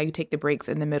seeing how you take the breaks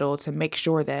in the middle to make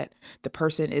sure that the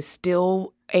person is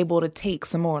still able to take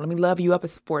some more. Let me love you up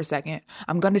for a second.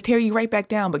 I'm going to tear you right back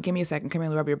down, but give me a second. Come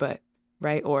here and rub your butt,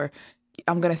 right? Or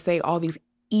I'm going to say all these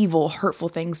evil, hurtful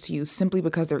things to you simply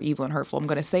because they're evil and hurtful. I'm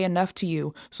going to say enough to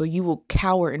you so you will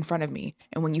cower in front of me.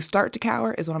 And when you start to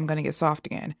cower is when I'm going to get soft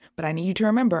again. But I need you to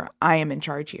remember, I am in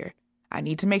charge here. I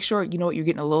need to make sure, you know what, you're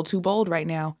getting a little too bold right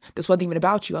now. This wasn't even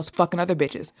about you. I was fucking other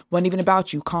bitches. Wasn't even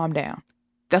about you. Calm down.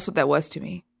 That's what that was to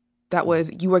me. That was,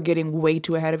 you are getting way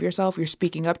too ahead of yourself. You're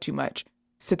speaking up too much.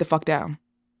 Sit the fuck down.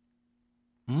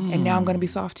 And now I'm going to be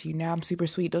soft to you. Now I'm super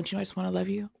sweet. Don't you know I just want to love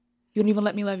you? You don't even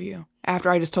let me love you. After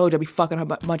I just told you I'd be fucking a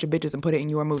bunch of bitches and put it in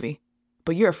your movie.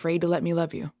 But you're afraid to let me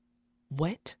love you.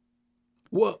 What?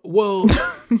 Well,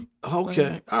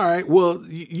 okay, all right. Well,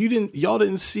 y'all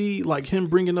didn't see like him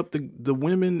bringing up the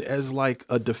women as like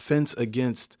a defense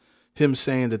against him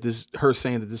saying that this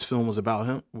film was about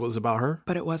her.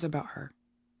 But it was about her.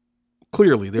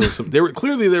 Clearly, there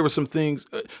were some things.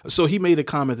 So he made a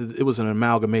comment that it was an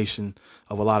amalgamation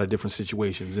of a lot of different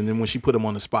situations, and then when she put him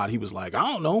on the spot, he was like, "I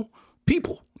don't know,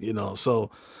 people," you know.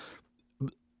 So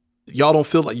y'all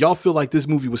feel like this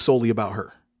movie was solely about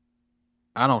her.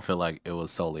 I don't feel like it was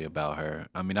solely about her.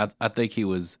 I mean, I think he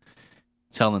was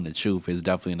telling the truth. It's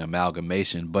definitely an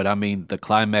amalgamation. But I mean, the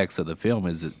climax of the film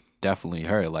is definitely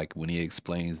her. Like when he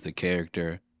explains the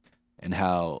character and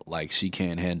how like she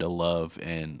can't handle love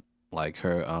and like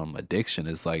her addiction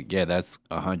is like, yeah, that's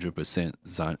 100%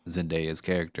 Zendaya's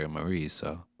character, Marie.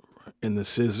 So. And the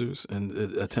scissors and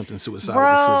attempting suicide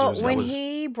Bro, with the scissors. when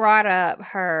he brought up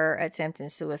her attempting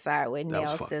suicide with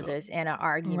nail scissors in an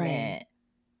argument.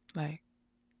 Right. Like.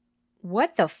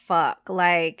 What the fuck?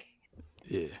 Like,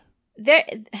 yeah, there,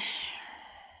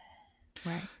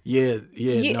 right? Yeah.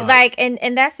 No. Like,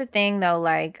 and that's the thing though.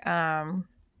 Like,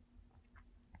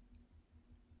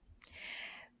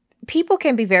 people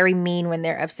can be very mean when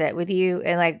they're upset with you,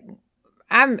 and like,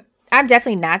 I'm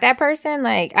definitely not that person.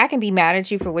 Like, I can be mad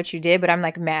at you for what you did, but I'm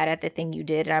like mad at the thing you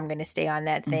did, and I'm gonna stay on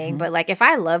that thing. But like, if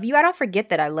I love you, I don't forget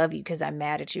that I love you because I'm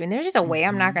mad at you. And there's just a way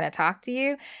I'm not gonna talk to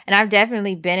you. And I've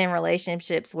definitely been in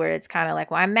relationships where it's kind of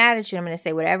like, well, I'm mad at you. I'm gonna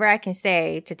say whatever I can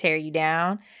say to tear you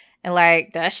down. And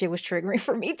like, that shit was triggering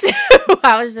for me too.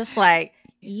 I was just like,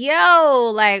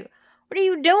 yo, like, what are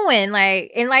you doing?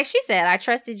 Like, and like she said, I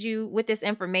trusted you with this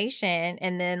information,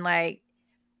 and then like,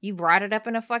 you brought it up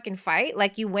in a fucking fight?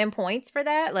 Like, you win points for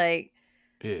that? Like,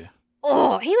 yeah.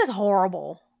 Oh, he was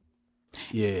horrible.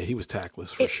 Yeah, he was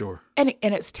tactless for sure. And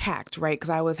it's tact, right? Because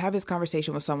I was having this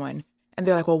conversation with someone, and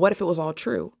they're like, well, what if it was all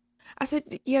true? I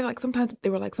said, yeah, like sometimes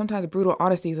brutal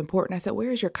honesty is important. I said,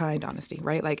 where is your kind honesty,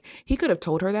 right? Like, he could have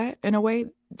told her that in a way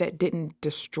that didn't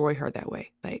destroy her that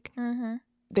way. Like,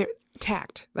 they're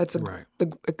tact. That's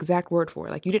the exact word for it.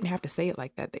 Like, you didn't have to say it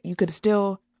like that. That you could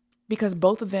still... Because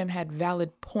both of them had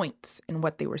valid points in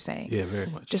what they were saying. Yeah, very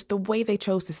much. Just the way they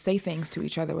chose to say things to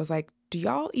each other was like, do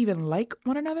y'all even like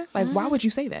one another? Like, why would you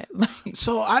say that?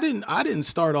 So I didn't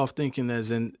start off thinking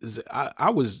I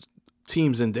was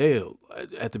Team Zendaya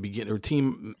at the beginning, or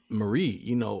Team Marie.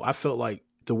 You know, I felt like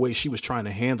the way she was trying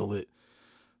to handle it,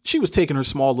 she was taking her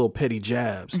small little petty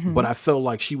jabs, but I felt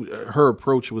like her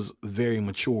approach was very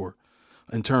mature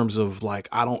in terms of like,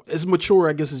 as mature,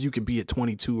 I guess, as you could be at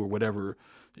 22 or whatever.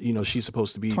 You know, she's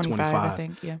supposed to be 25. I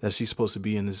think, yeah. That she's supposed to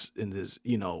be in this,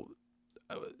 you know,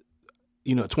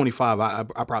 25. I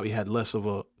probably had less of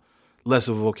a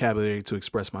vocabulary to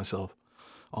express myself,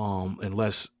 and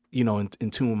less, you know,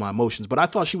 in tune with my emotions. But I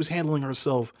thought she was handling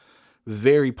herself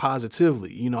very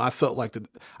positively. You know, I felt like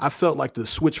the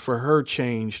switch for her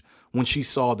changed when she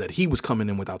saw that he was coming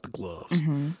in without the gloves.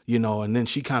 You know, and then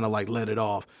she kind of like let it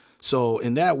off. So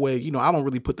in that way, you know, I don't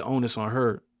really put the onus on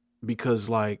her, because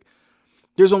like,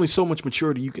 there's only so much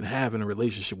maturity you can have in a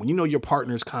relationship when you know your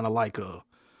partner's kind of like a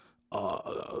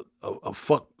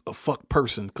fuck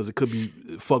person, because it could be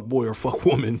fuck boy or fuck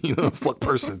woman, fuck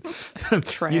person,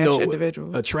 Trash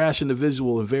individual, a trash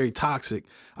individual and very toxic.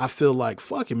 I feel like,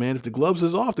 fuck it, man. If the gloves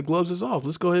is off, the gloves is off.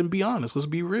 Let's go ahead and be honest. Let's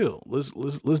be real. Let's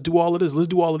do all of this. Let's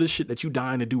do all of this shit that you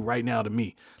dying to do right now to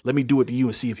me. Let me do it to you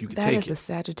and see if you can take it. That is the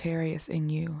Sagittarius in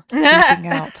you seeping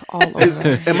out all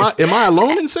over. Am I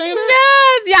alone in saying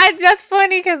that? Yes, yeah, that's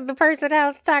funny because the person I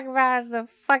was talking about is a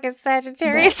fucking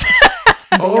Sagittarius.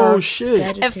 Oh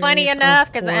shit! And funny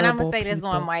enough, and I'm gonna say this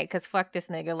on mic, because fuck this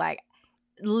nigga. Like,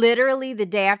 literally the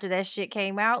day after that shit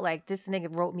came out, like, this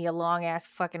nigga wrote me a long ass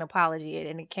fucking apology,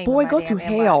 and it came. Boy, go to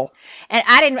hell. And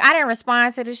I didn't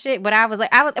respond to the shit, but I was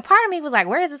part of me was like,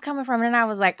 where is this coming from? And I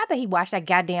was like, I bet he watched that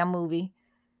goddamn movie.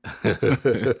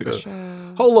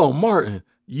 Hold on, Martin.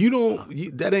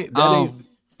 That ain't.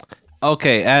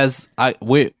 Okay,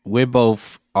 we're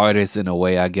both artists in a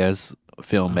way, I guess.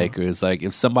 Filmmakers, like,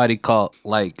 if somebody called,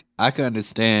 like, I can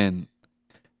understand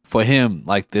for him,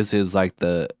 like, this is like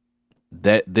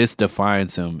this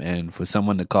defines him, and for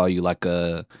someone to call you like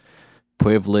a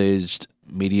privileged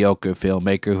mediocre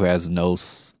filmmaker who has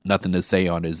nothing to say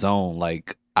on his own,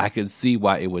 like, I can see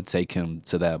why it would take him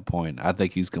to that point. I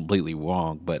think he's completely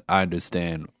wrong, but I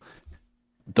understand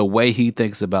the way he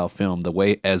thinks about film, the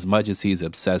way, as much as he's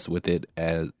obsessed with it,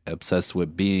 as obsessed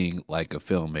with being like a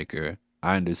filmmaker,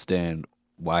 I understand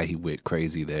why he went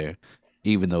crazy there,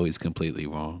 even though he's completely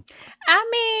wrong. I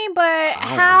mean, but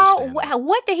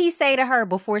what did he say to her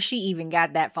before she even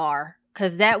got that far?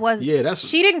 Because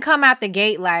she didn't come out the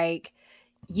gate like,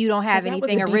 you don't have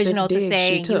anything original to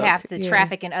say. You have to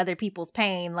traffic in other people's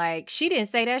pain. Like, she didn't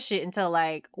say that shit until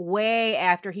like way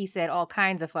after he said all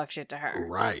kinds of fuck shit to her.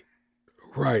 Right.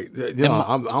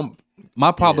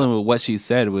 My problem with what she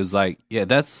said was like, yeah,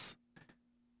 that's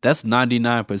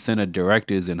 99% of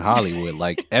directors in Hollywood.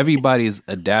 Like, everybody's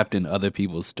adapting other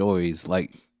people's stories. Like,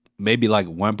 maybe like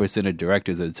 1% of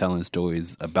directors are telling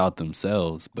stories about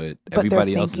themselves, but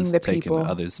everybody else is taking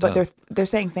other stuff. But they're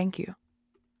saying thank you.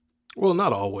 Well,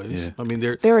 not always. Yeah. I mean,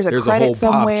 there's a credit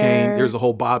somewhere. There's a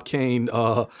whole Bob Kane.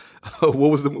 What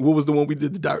was the one we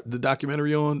did the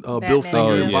documentary on? Bill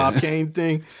Finger and Bob Kane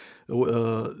thing.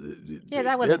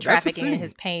 That wasn't trafficking in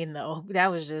his pain, though. That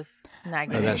was just not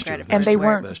getting credit for it. And they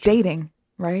weren't dating,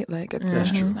 right? Like,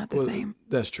 it's not the same.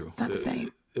 That's true. It's not the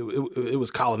same. It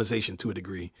was colonization to a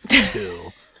degree,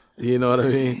 still. You know what I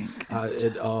mean?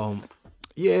 Martin,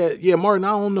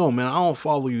 I don't know, man. I don't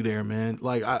follow you there, man.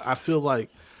 Like, I feel like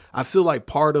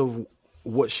part of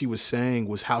what she was saying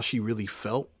was how she really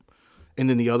felt. And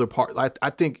then the other part, I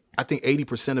think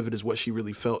 80% of it is what she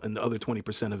really felt, and the other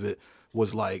 20% of it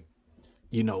was like,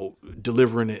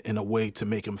 delivering it in a way to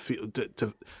make him feel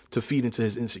to feed into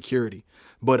his insecurity.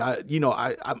 But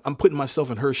I'm putting myself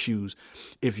in her shoes.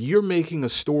 If you're making a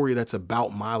story that's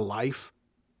about my life,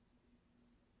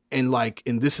 and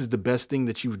this is the best thing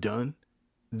that you've done,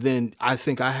 then I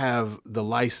think I have the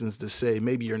license to say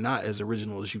maybe you're not as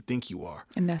original as you think you are.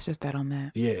 And that's just that on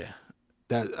that. Yeah,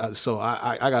 that. So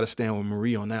I got to stand with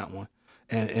Marie on that one,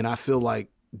 and I feel like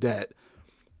that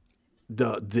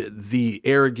the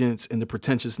arrogance and the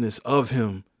pretentiousness of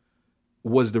him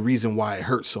was the reason why it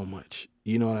hurt so much.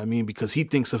 You know what I mean? Because he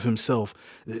thinks of himself,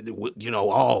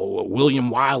 William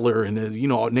Wyler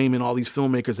and naming all these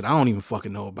filmmakers that I don't even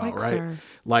fucking know about, right? Sir.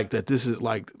 Like that. This is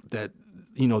like that.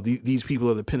 These people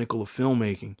are the pinnacle of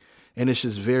filmmaking, and it's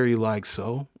just very like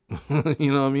so.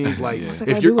 You know what I mean? It's like,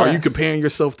 are you comparing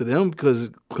yourself to them? Because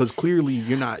clearly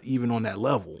you're not even on that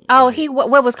level. Oh,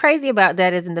 what was crazy about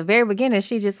that is in the very beginning,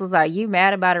 she just was like, you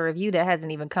mad about a review that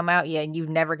hasn't even come out yet, and you've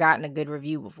never gotten a good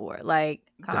review before. Like,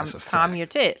 calm your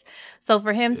tits. So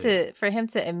for him to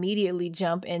immediately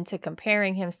jump into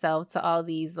comparing himself to all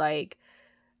these like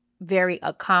very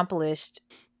accomplished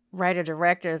writer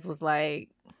directors was like.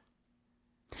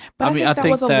 But I think that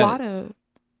was a lot of.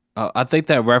 I think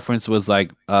that reference was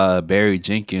like Barry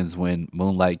Jenkins when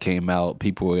Moonlight came out.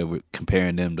 People were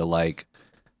comparing them to like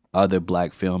other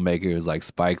black filmmakers like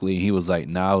Spike Lee. He was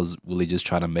like, I was really just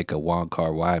trying to make a Wong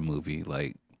Kar-wai movie.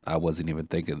 Like, I wasn't even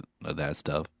thinking of that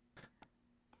stuff.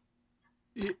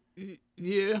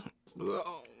 Yeah.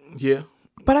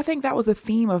 But I think that was a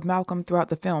theme of Malcolm throughout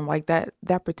the film, like that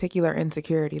particular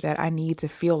insecurity that I need to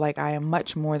feel like I am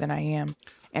much more than I am.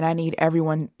 And I need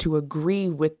everyone to agree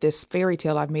with this fairy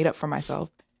tale I've made up for myself.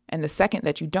 And the second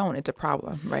that you don't, it's a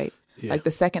problem, right? Yeah. Like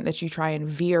the second that you try and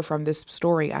veer from this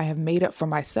story I have made up for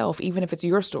myself, even if it's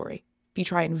your story, if you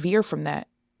try and veer from that,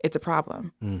 it's a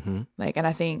problem. Mm-hmm. Like, and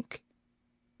I think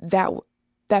that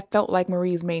that felt like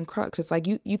Marie's main crux. It's like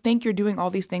you think you're doing all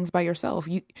these things by yourself.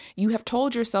 You have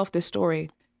told yourself this story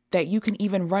that you can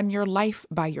even run your life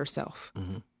by yourself.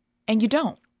 And you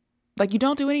don't. Like, you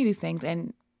don't do any of these things.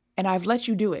 And I've let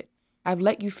you do it. I've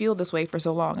let you feel this way for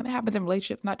so long. And it happens in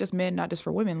relationships, not just men, not just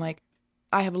for women. Like,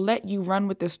 I have let you run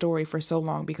with this story for so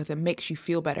long because it makes you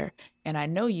feel better. And I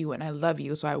know you and I love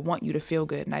you. So I want you to feel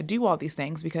good. And I do all these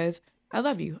things because I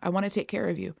love you. I want to take care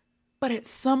of you. But at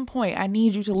some point, I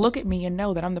need you to look at me and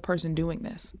know that I'm the person doing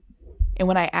this. And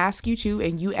when I ask you to,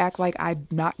 and you act like I'm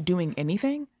not doing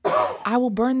anything, I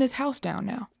will burn this house down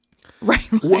now. Right?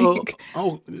 Well,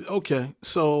 okay.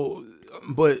 So,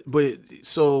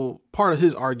 so part of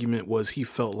his argument was he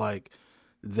felt like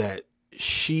that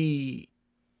she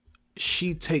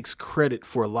takes credit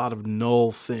for a lot of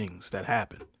null things that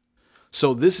happen.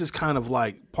 So this is kind of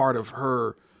like part of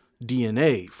her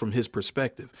DNA from his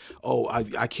perspective. Oh,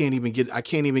 I can't even get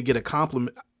a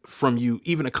compliment from you.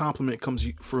 Even a compliment comes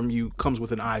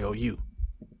with an IOU.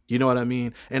 You know what I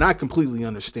mean? And I completely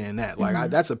understand that.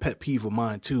 Like, that's a pet peeve of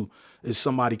mine too, is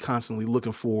somebody constantly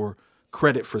looking for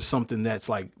credit for something that's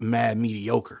like mad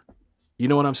mediocre. You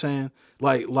know what I'm saying?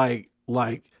 Like,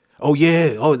 oh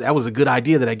yeah, that was a good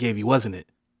idea that I gave you, wasn't it?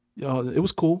 It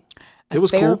was cool. It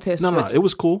was cool. No, it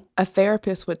was cool. A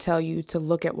therapist would tell you to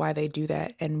look at why they do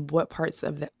that and what parts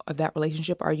of that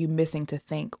relationship are you missing to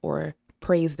thank or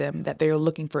praise them that they're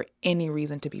looking for any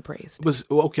reason to be praised. But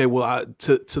okay, well,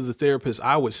 to the therapist,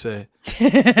 I would say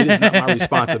it is not my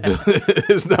responsibility.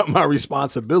 It's not my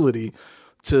responsibility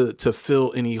to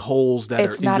fill any holes that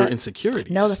are in your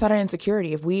insecurities. No, that's not an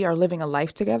insecurity. If we are living a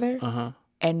life together,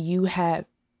 and you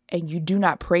do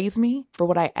not praise me for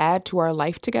what I add to our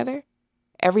life together,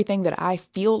 everything that I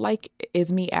feel like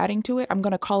is me adding to it, I'm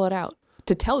going to call it out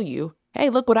to tell you, hey,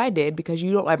 look what I did, because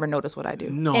you don't ever notice what I do.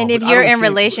 No, and if you're in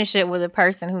relationship with a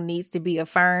person who needs to be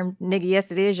affirmed, nigga,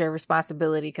 yes, it is your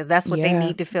responsibility, because that's what they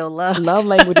need to feel loved. Love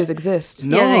languages exist.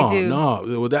 No, yeah, they do.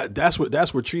 No. Well, that's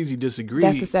where Treasy disagrees.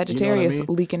 That's the Sagittarius, you know what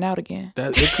I mean? leaking out again.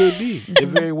 That it could be. It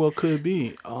very well could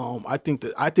be. I think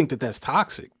that that's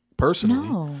toxic. Personally,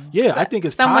 no. Yeah, I think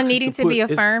it's someone toxic needing to be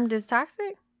affirmed is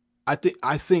toxic. I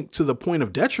think to the point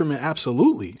of detriment,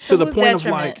 absolutely. To the point of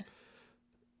like.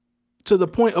 To the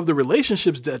point of the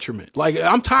relationship's detriment. Like,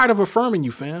 I'm tired of affirming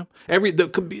you, fam.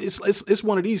 It's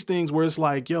one of these things where it's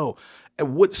like, yo,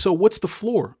 what's the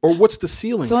floor or what's the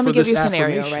ceiling? So let me give you a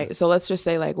scenario, affirmation? right? So let's just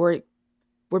say like we're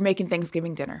making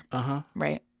Thanksgiving dinner,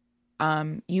 right?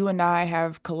 You and I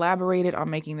have collaborated on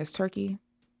making this turkey.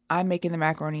 I'm making the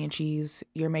macaroni and cheese.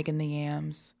 You're making the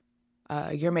yams.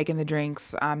 You're making the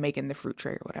drinks. I'm making the fruit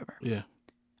tray or whatever. Yeah.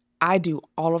 I do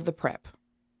all of the prep.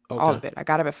 Okay. All of it. I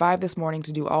got up at 5 this morning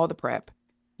to do all the prep.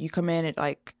 You come in at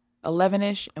like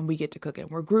 11-ish and we get to cooking.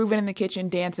 We're grooving in the kitchen,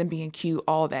 dancing, being cute,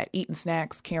 all that, eating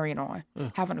snacks, carrying on,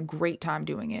 having a great time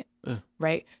doing it,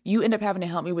 right? You end up having to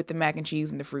help me with the mac and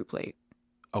cheese and the fruit plate.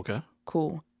 Okay.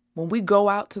 Cool. When we go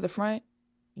out to the front,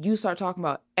 you start talking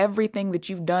about everything that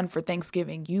you've done for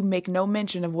Thanksgiving. You make no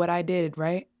mention of what I did,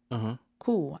 right?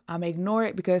 Cool. I'm ignore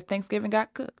it because Thanksgiving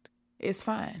got cooked. It's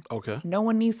fine. Okay. No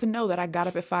one needs to know that I got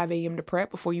up at 5 a.m. to prep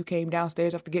before you came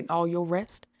downstairs after getting all your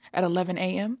rest at 11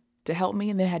 a.m. to help me,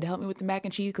 and then had to help me with the mac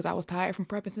and cheese because I was tired from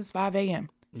prepping since 5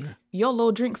 a.m. Yeah. Your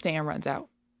little drink stand runs out,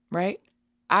 right?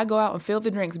 I go out and fill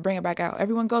the drinks, bring it back out.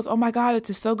 Everyone goes, oh my God,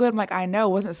 it's so good. I'm like, I know,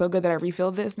 it wasn't so good that I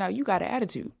refilled this. Now you got an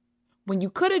attitude. When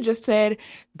you could have just said,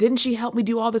 didn't she help me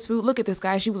do all this food? Look at this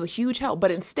guy. She was a huge help.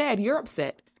 But instead, you're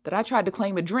upset that I tried to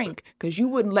claim a drink because you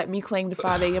wouldn't let me claim the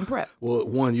 5 a.m. prep. Well,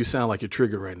 one, you sound like you're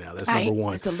triggered right now. That's number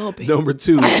one. Just a little bit. Number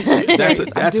two,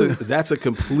 that's a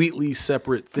completely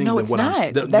separate thing than what I'm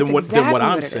saying.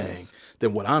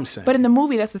 But in the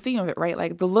movie, that's the theme of it, right?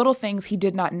 Like the little things he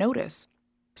did not notice.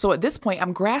 So at this point,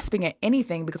 I'm grasping at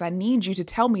anything because I need you to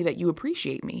tell me that you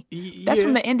appreciate me. That's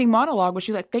from the ending monologue where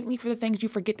she's like, thank me for the things you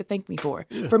forget to thank me for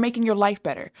making your life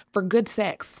better, for good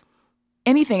sex.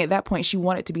 Anything at that point she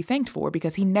wanted to be thanked for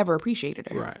because he never appreciated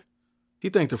her. Right. He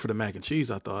thanked her for the mac and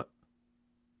cheese, I thought.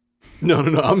 No.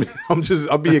 I'm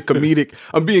being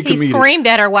comedic. He screamed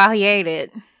at her while he ate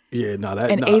it. Yeah,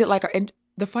 ate it like her. And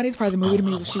the funniest part of the movie to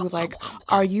me was she was like,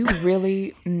 are you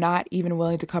really not even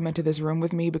willing to come into this room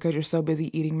with me because you're so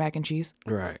busy eating mac and cheese?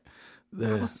 Right.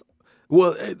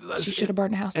 She should have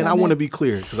burned the house down. And I want to be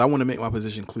clear because I want to make my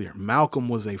position clear. Malcolm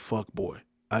was a fuck boy.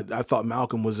 I thought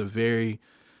Malcolm was a very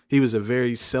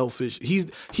selfish.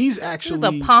 He's actually he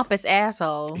was a pompous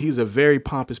asshole. He's a very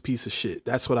pompous piece of shit.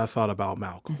 That's what I thought about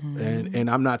Malcolm. And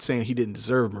I'm not saying he didn't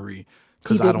deserve Marie.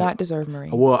 He did not deserve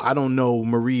Marie. Well, I don't know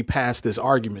Marie past this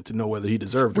argument to know whether he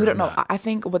deserved her. We don't know. I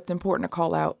think what's important to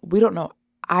call out, we don't know.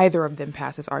 either of them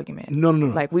pass this argument. No.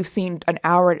 Like we've seen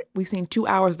 2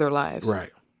 hours of their lives.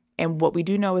 Right. And what we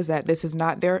do know is that this is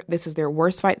their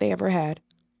worst fight they ever had,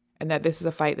 and that this is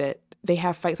a fight that they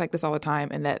have fights like this all the time,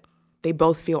 and that they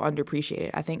both feel underappreciated.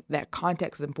 I think that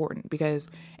context is important because,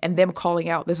 and them calling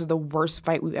out, this is the worst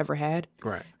fight we've ever had.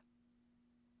 Right.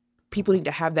 People need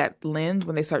to have that lens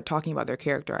when they start talking about their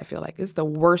character. I feel like it's the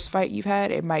worst fight you've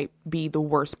had. It might be the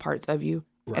worst parts of you,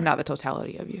 and not the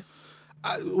totality of you.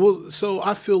 So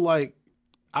I feel like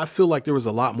there was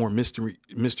a lot more mystery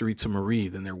to Marie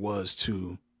than there was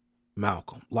to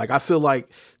Malcolm. Like I feel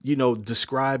like,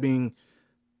 describing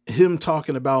him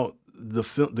talking about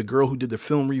the girl who did the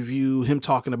film review, him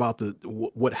talking about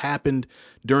what happened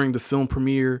during the film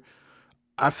premiere.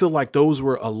 I feel like those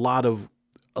were a lot of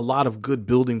good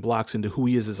building blocks into who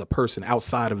he is as a person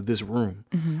outside of this room.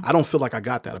 Mm-hmm. I don't feel like I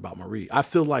got that about Marie. I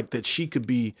feel like that she could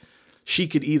be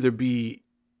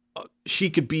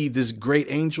this great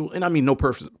angel. And I mean, no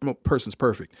person's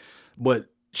perfect, but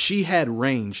she had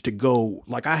range to go.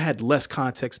 Like I had less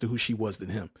context to who she was than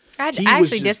him. I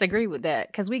actually disagree with that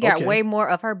because we got way more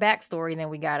of her backstory than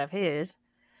we got of his.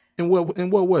 In what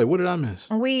way? What did I miss?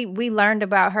 We learned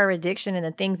about her addiction and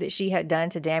the things that she had done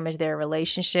to damage their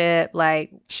relationship.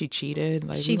 Like she cheated.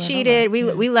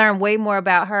 We learned way more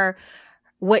about her,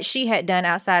 what she had done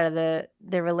outside of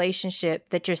the relationship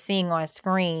that you're seeing on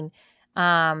screen,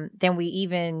 than we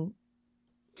even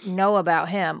know about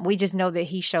him. We just know that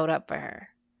he showed up for her.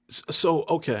 So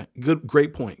okay,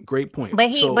 great point.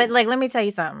 But let me tell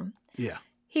you something. Yeah.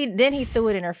 He threw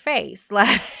it in her face,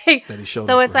 like. That he showed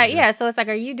so up it's for like, her, yeah. So it's like,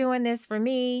 are you doing this for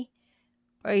me,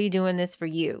 or are you doing this for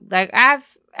you? Like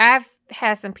I've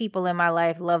had some people in my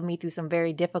life love me through some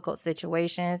very difficult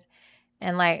situations,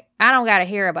 and like I don't got to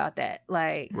hear about that.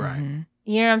 Like, right.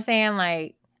 You know what I'm saying?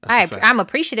 Like I'm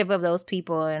appreciative of those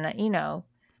people, and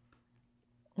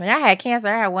when I had cancer,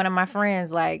 I had one of my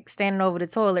friends like standing over the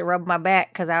toilet, rubbing my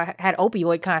back because I had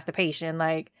opioid constipation.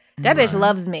 Like that bitch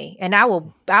loves me, and I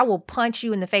will punch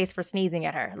you in the face for sneezing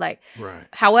at her. Like, right.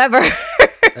 However,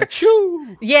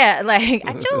 achoo. Yeah, like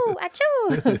achoo.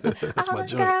 That's all my the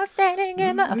joke. girls standing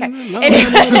in the That's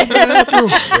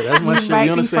my shit. Might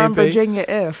You on be the same from page? Virginia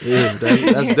if. Yeah,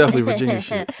 that's definitely Virginia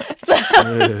shit. So,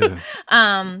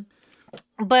 Yeah.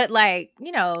 but like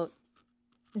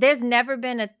there's never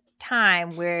been a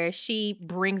time where she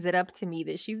brings it up to me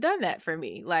that she's done that for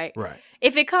me. Like, right.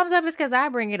 If it comes up, it's because I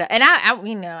bring it up, and I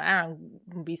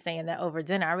don't be saying that over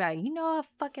dinner. I'm like, I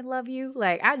fucking love you.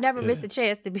 Like, I never miss a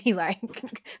chance to be like,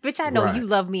 bitch, I know you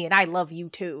love me, and I love you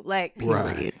too. Like,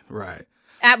 period. Right.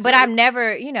 But I'm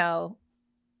never,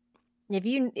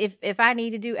 if I need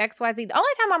to do X, Y, Z, the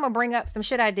only time I'm gonna bring up some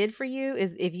shit I did for you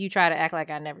is if you try to act like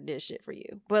I never did shit for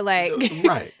you. But like,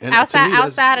 right. And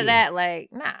outside of that,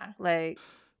 like, nah, like.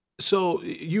 So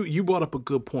you brought up a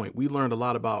good point. We learned a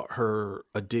lot about her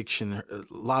addiction, a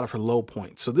lot of her low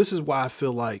points. So this is why I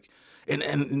feel like,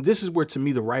 and this is where to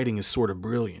me the writing is sort of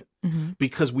brilliant,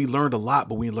 because we learned a lot,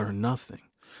 but we learned nothing.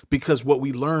 Because what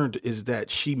we learned is that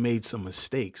she made some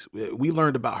mistakes. We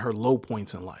learned about her low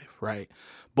points in life, right?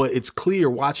 But it's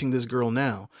clear watching this girl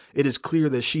now, it is clear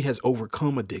that she has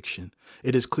overcome addiction.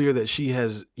 It is clear that she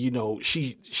has,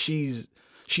 she's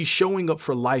showing up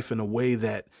for life in a way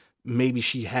that maybe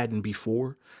she hadn't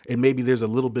before. And maybe there's a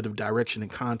little bit of direction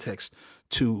and context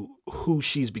to who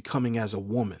she's becoming as a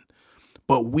woman.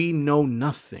 But we know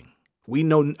nothing.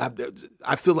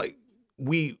 I feel like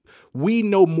we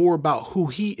know more about who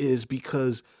he is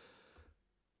because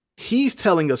he's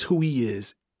telling us who he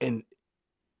is,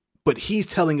 but he's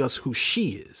telling us who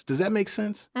she is. Does that make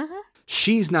sense? Mm-hmm.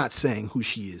 She's not saying who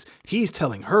she is. He's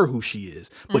telling her who she is.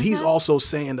 But he's also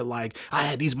saying that, like, I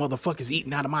had these motherfuckers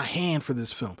eating out of my hand for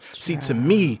this film. Yeah. See, to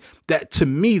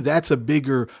me, that's a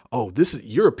bigger,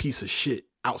 you're a piece of shit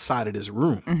outside of this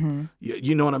room. Mm-hmm.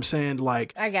 You know what I'm saying?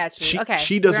 Like, I got you.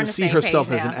 She doesn't see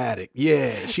herself as an addict.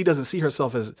 Yeah, she doesn't see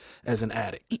herself as an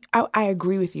addict. I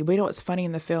agree with you. But what's funny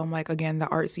in the film, like, again, the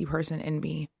artsy person in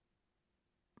me,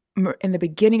 in the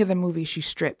beginning of the movie, she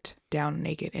stripped down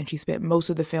naked, and she spent most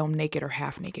of the film naked or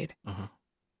half naked. Uh-huh.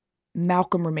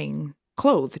 Malcolm remained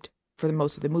clothed for the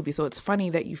most of the movie. So it's funny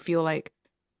that you feel like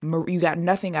you got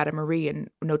nothing out of Marie and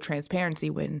no transparency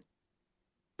when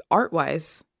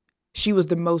art-wise, she was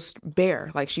the most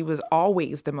bare. Like, she was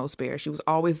always the most bare. She was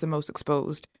always the most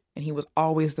exposed, and he was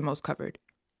always the most covered.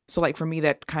 So, like, for me,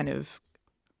 that kind of,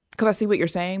 because I see what you're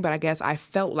saying, but I guess I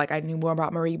felt like I knew more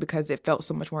about Marie because it felt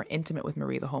so much more intimate with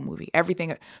Marie the whole movie.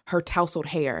 Everything, her tousled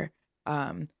hair,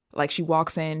 like she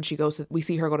walks in, we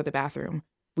see her go to the bathroom.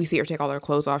 We see her take all her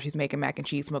clothes off. She's making mac and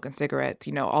cheese, smoking cigarettes,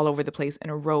 all over the place in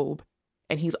a robe.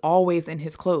 and he's always in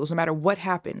his clothes, no matter what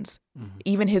happens.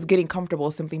 Even his getting comfortable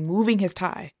is simply moving his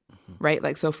tie, right?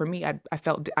 Like, so for me,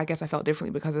 I guess I felt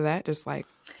differently because of that. Just like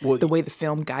the way the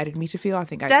film guided me to feel. I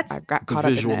think I got The caught up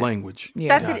in visual that. language.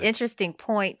 Yeah. That's an interesting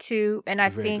point too, and I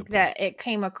Very think good that it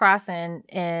came across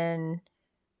in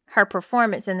her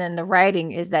performance, and then the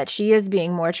writing is that she is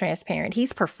being more transparent.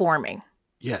 He's performing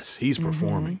Yes, he's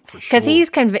performing for sure. because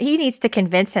he needs to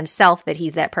convince himself that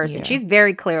he's that person. Yeah. She's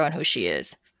very clear on who she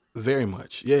is. Very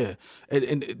much, yeah,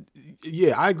 and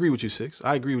yeah, I agree with you, Six.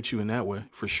 I agree with you in that way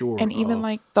for sure. And even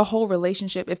like the whole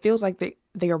relationship, it feels like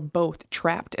they are both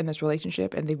trapped in this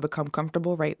relationship and they've become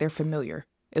comfortable, right? They're familiar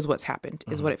is what's happened,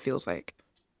 is what it feels like.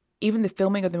 Even the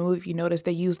filming of the movie, if you notice,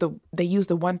 they use the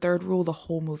 1/3 rule the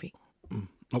whole movie.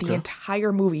 okay. The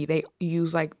entire movie, they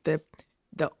use like the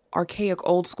archaic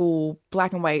old school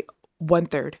black and white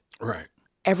 1/3. Right.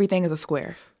 Everything is a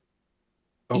square.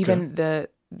 Okay. Even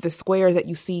the squares that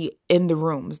you see in the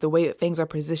rooms, the way that things are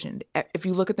positioned. If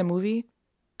you look at the movie,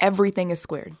 everything is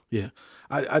squared. Yeah,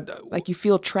 I Like you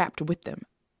feel trapped with them.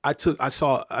 I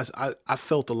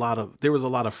felt there was a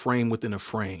lot of frame within a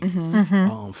frame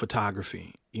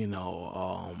photography,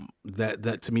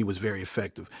 that to me was very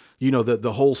effective.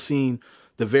 The whole scene,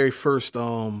 the very first,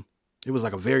 it was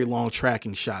like a very long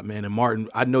tracking shot, man. And Martin,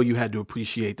 I know you had to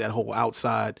appreciate that whole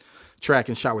outside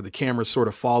tracking shot where the camera's sort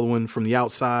of following from the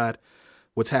outside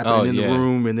what's happening in the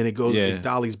room, and then it goes, it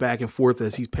dollies back and forth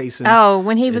as he's pacing. Oh,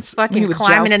 when he was fucking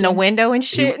climbing in the window and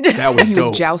shit. That was He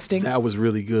dope. was jousting. That was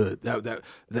really good.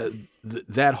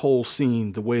 That whole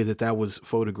scene, the way that was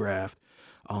photographed,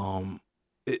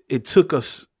 it took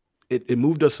us, it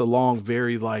moved us along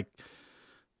very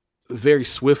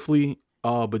swiftly,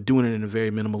 but doing it in a very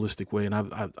minimalistic way. And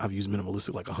I've used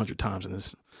minimalistic like 100 times in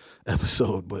this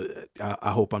episode, but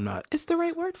I hope I'm not. It's the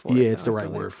right word for it. Yeah, it's the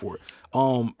right word for it.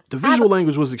 The visual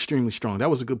language was extremely strong. That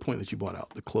was a good point that you brought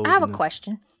out. The clothes. I have a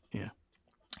question. Yeah.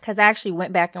 Because I actually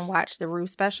went back and watched the Rue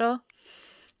special.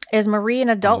 Is Marie an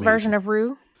adult version of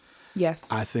Rue?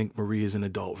 Yes. I think Marie is an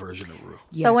adult version of Rue.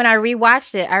 Yes. So when I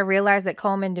rewatched it, I realized that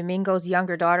Coleman Domingo's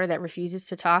younger daughter that refuses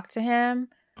to talk to him,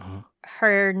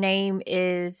 her name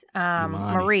is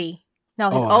Marie. No,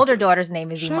 his older daughter's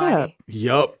name is Shut Imani. up.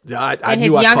 Yup. And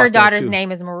his younger daughter's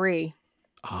name is Marie.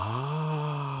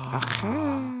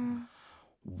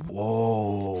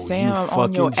 Whoa. Sam, you I'm on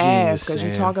fucking your genius, ass because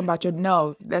you're Sam. talking about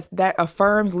that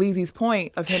affirms Leezy's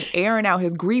point of him airing out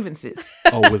his grievances.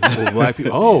 With black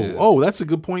people. Oh, that's a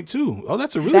good point too. Oh,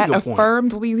 that's a really That good point.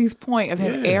 affirms Leezy's point of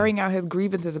him Yeah. airing out his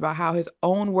grievances about how his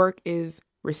own work is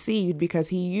received because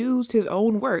he used his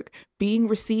own work being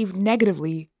received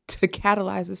negatively to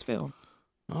catalyze this film.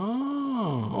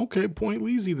 Oh, okay. Point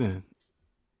Leezy then.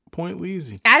 Point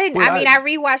Leezy. I Well,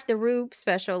 rewatched the Rube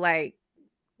special like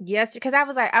yesterday because I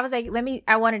was like,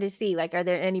 I wanted to see like, are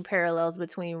there any parallels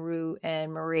between Rue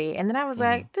and Marie? And then I was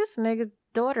like, this nigga's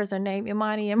daughters are named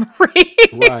Imani and Marie.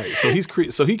 Right. So he's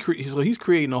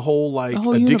creating a whole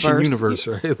addiction universe,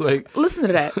 right? Like, Listen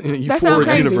to that. Euphoric That sounds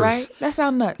crazy, universe. right? That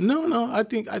sounds nuts. No. I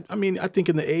think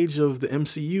in the age of the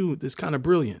MCU, it's kind of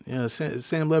brilliant. Yeah,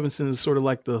 Sam Levinson is sort of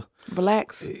like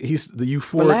Relax. he's the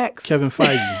euphoric Relax. Kevin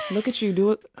Feige. Look at you.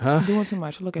 Doing too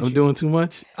much. Look at I'm you. doing too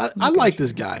much. I like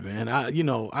this guy, man.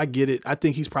 I get it. I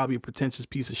think he's probably a pretentious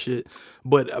piece of shit,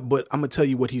 but I'm gonna tell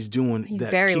you what he's doing. He's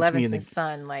that Barry keeps me in Levinson's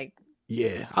son, like.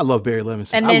 Yeah, I love Barry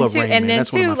Levinson. And I then love too, Rain and Man. then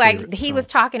That's one too, of my like favorite he films. was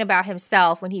talking about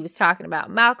himself when he was talking about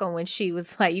Malcolm. When she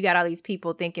was like, "You got all these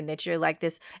people thinking that you're like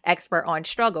this expert on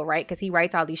struggle, right?" Because he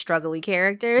writes all these struggly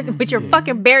characters, but you're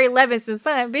fucking Barry Levinson's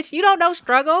son, bitch. You don't know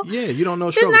struggle. Yeah, you don't know.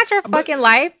 This struggle. is not your fucking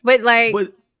life. But like,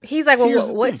 but he's like, here's well,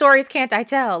 the what thing. stories can't I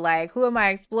tell? Like, who am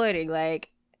I exploiting? Like,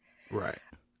 Right.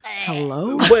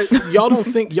 Hello? But y'all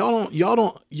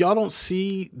don't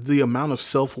see the amount of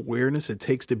self-awareness it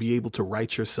takes to be able to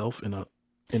write yourself in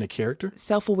a character.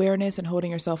 Self-awareness and holding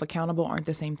yourself accountable aren't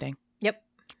the same thing. yep.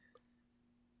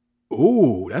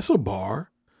 Ooh, that's a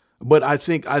bar. But I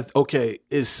think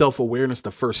is self-awareness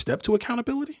the first step to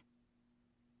accountability?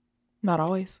 Not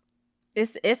always.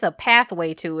 It's a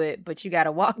pathway to it, but you got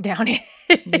to walk down it.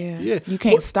 Yeah. Yeah. You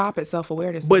can't stop at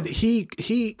self-awareness. But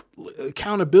he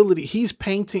accountability, he's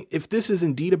painting, if this is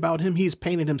indeed about him, he's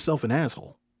painted himself an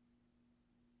asshole.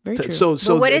 Very true. So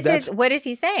But what is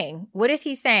he saying? What is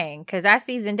he saying? Because I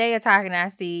see Zendaya talking, and I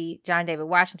see John David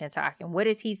Washington talking. What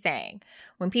is he saying?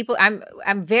 When people, I'm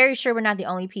very sure we're not the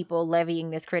only people levying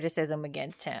this criticism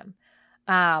against him.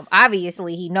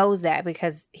 Obviously, he knows that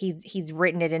because he's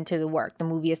written it into the work. The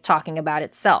movie is talking about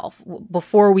itself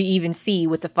before we even see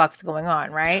what the fuck's going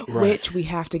on, right? Which we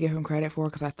have to give him credit for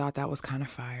because I thought that was kind of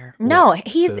fire. No, Say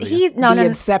he's that he's The no no.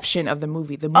 inception of the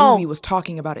movie. The movie was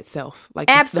talking about itself. Like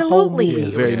the whole Absolutely. movie Yeah,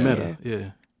 it's was- very meta.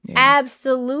 Yeah. Yeah.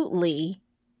 Absolutely.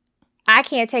 I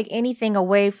can't take anything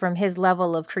away from his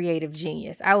level of creative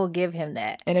genius. I will give him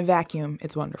that. In a vacuum,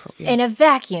 it's wonderful. Yeah. In a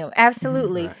vacuum,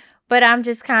 absolutely. Right. But I'm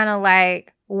just kind of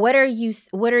like, what are you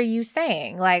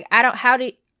saying? Like, I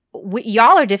don't,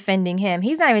 y'all are defending him.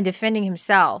 He's not even defending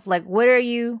himself. Like, what are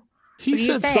you? He What are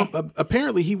you said saying?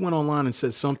 apparently he went online and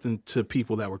said something to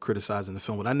people that were criticizing the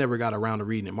film, but I never got around to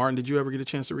reading it. Martin, did you ever get a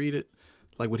chance to read it?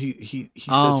 Like when he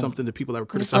said something to people that were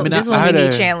criticizing. This I one we heard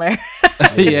need a- Chandler.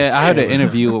 Yeah, I heard an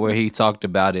interview where he talked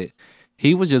about it.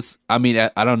 He was just, I mean,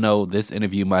 I don't know. This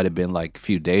interview might have been like a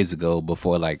few days ago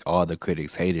before like all the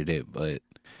critics hated it, but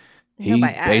he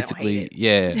Nobody- I don't basically, hate it.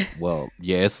 yeah, well,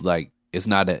 yeah, it's like it's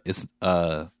not it's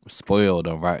spoiled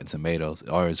on Rotten Tomatoes,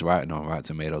 or it's rotten on Rotten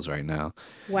Tomatoes right now.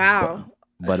 Wow.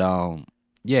 But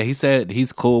yeah, he said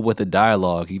he's cool with the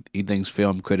dialogue. He thinks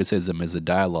film criticism is a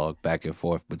dialogue back and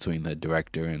forth between the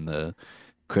director and the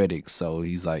critics. So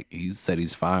he said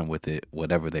he's fine with it,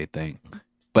 whatever they think.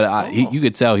 But you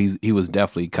could tell he was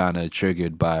definitely kind of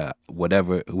triggered by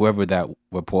whoever that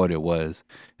reporter was,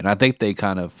 and I think they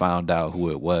kind of found out who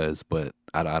it was, but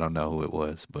I don't know who it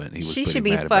was. But he was She pretty should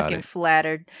be mad about fucking it.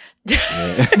 flattered Yeah.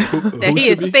 that Who he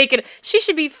should is be? thinking. She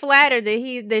should be flattered that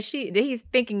he's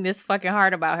thinking this fucking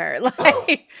hard about her.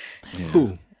 Like,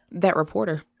 Who? that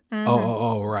reporter.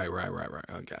 Oh, right.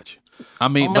 I got you. I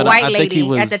mean, the but white I think he lady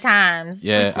was at the Times.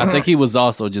 Yeah, I think he was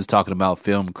also just talking about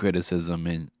film criticism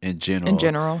in general. In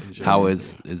general. How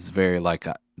it's very like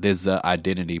there's a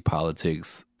identity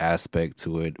politics aspect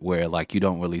to it where like you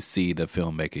don't really see the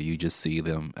filmmaker, you just see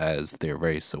them as their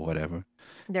race or whatever.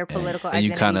 Their political And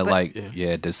you identity. kind of but-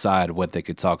 like decide what they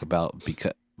could talk about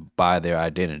because by their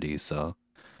identity. So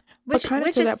which kinda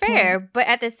which to is that fair, but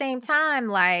at the same time,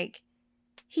 like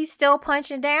he's still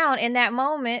punching down in that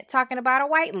moment, talking about a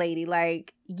white lady.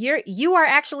 Like you are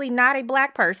actually not a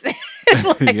black person.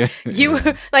 Like, Yeah. you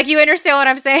like you understand what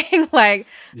I'm saying? Like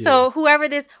so whoever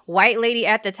this white lady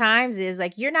at the Times is,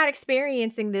 like you're not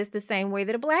experiencing this the same way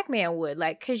that a black man would,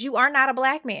 like because you are not a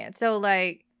black man. So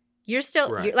like you're still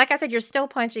Right. like I said, you're still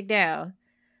punching down.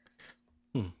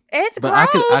 It's But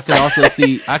gross.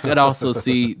 I could also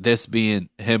see this being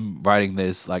him writing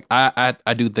this. Like I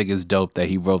do think it's dope that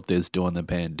he wrote this during the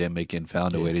pandemic and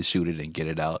found a way to shoot it and get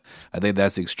it out. I think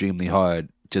that's extremely hard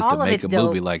just All to of make it's a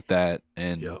movie dope. like that.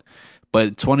 And Yep.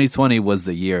 but 2020 was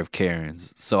the year of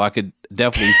Karens, so I could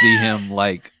definitely see him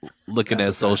like looking That's at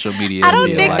a fact. social media. I and don't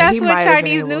being think like, that's He what might have been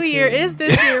Chinese able New to. Year is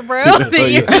this year, bro. The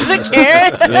year of the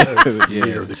Karen.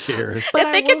 Year of the Karen. But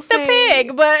I think will it's the say,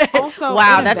 pig, but also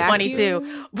wow, in a that's funny vacuum,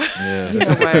 too. yeah, You know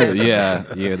what?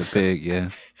 yeah, the pig, yeah.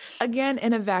 Again,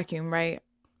 in a vacuum, right?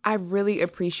 I really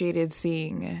appreciated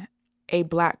seeing a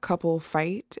black couple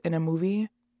fight in a movie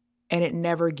and it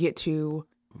never get to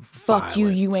fuck you,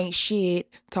 you ain't shit,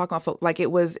 talking about folk. Like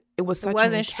it was such It an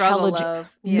wasn't struggle intelligent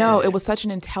love. No, Yeah. it was such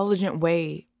an intelligent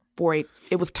way for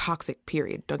it was toxic,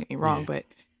 period. Don't get me wrong, Yeah. but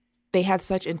they had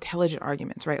such intelligent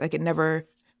arguments, right? Like it never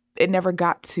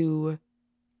got to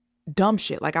dumb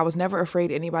shit. Like I was never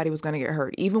afraid anybody was gonna get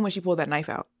hurt. Even when she pulled that knife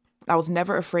out. I was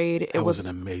never afraid That was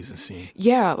an amazing scene.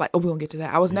 yeah, like we won't get to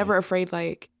that. I was never afraid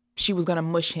like she was gonna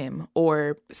mush him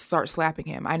or start slapping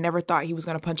him. I never thought he was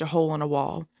gonna punch a hole in a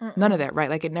wall. None of that, right?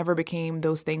 Like it never became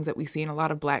those things that we see in a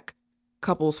lot of black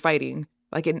couples fighting.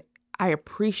 Like I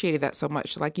appreciated that so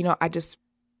much. Like, you know,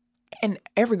 and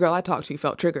every girl I talked to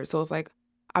felt triggered. So it's like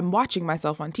I'm watching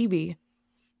myself on TV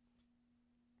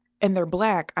and they're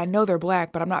black. I know they're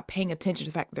black, but I'm not paying attention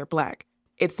to the fact that they're black.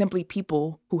 It's simply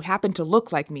people who happen to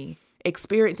look like me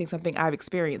experiencing something I've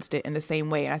experienced it in the same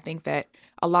way. And I think that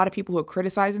a lot of people who are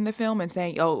criticizing the film and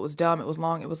saying, oh, it was dumb, it was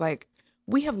long, it was like,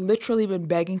 we have literally been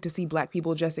begging to see black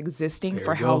people just existing There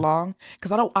for you how go. long?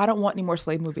 Because I don't want any more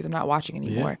slave movies. I'm not watching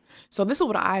anymore. So this is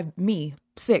what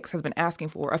Six, has been asking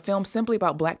for, a film simply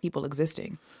about black people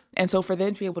existing. And so for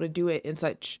them to be able to do it in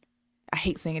such, I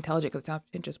hate saying intelligent because it's not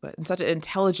interest, but in such an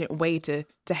intelligent way to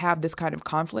have this kind of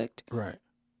conflict, Right.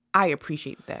 I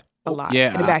appreciate that a lot.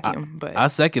 Yeah, in a vacuum. But I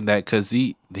second that because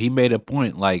he made a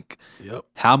point. Like, Yep.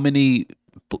 how many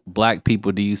black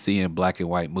people do you see in black and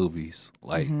white movies?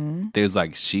 Like, there's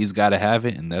like She's Gotta Have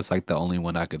It, and that's like the only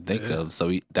one I could think of.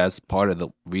 So that's part of the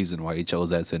reason why he chose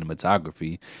that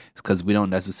cinematography, is because we don't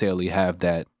necessarily have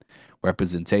that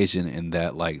representation in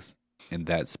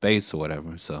that space or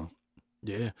whatever. So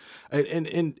Yeah,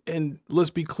 and let's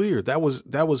be clear. That was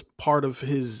part of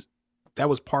his that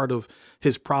was part of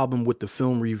his problem with the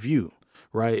film review,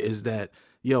 right? Is that,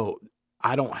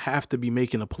 I don't have to be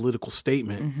making a political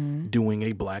statement doing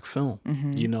a black film,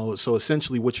 So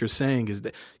essentially what you're saying is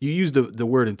that you use the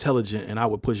word intelligent, and I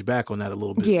would push back on that a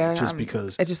little bit, just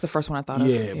because it's just the first one I thought of.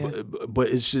 Yeah, but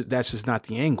that's just not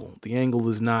the angle. The angle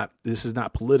is not. This is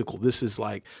not political. This is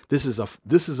a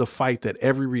fight that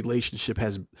every relationship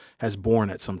has born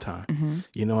at some time.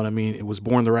 You know what I mean? It was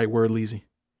born the right word, Lizzie.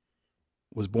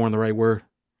 Was born the right word?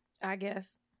 I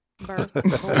guess. Birth. Bore.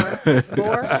 Is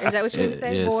that what you would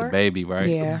say? Yeah, it's a baby, right?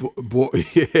 Yeah. Birth.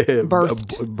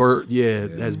 Yeah,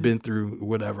 has been through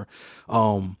whatever.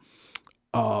 So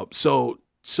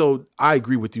I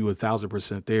agree with you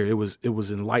 1,000% there. It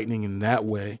was enlightening in that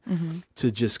way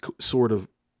to just sort of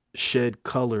shed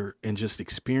color and just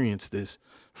experience this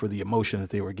for the emotion that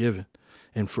they were given,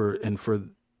 and for the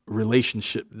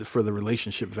relationship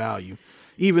value,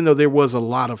 even though there was a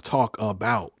lot of talk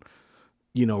about,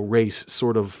 race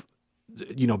sort of,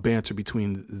 banter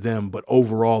between them, but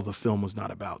overall the film was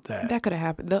not about that. That could have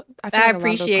happened. I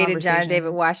appreciated John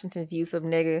David Washington's use of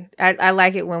nigga. I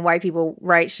like it when white people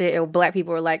write shit and black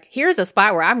people are like, here's a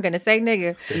spot where I'm going to say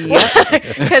nigga.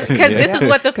 Because this is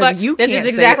what the fuck, this is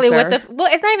exactly what the, well,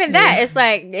 it's not even that. It's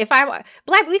like, if I'm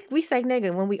black, we say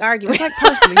nigga when we argue. It's like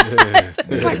parsley.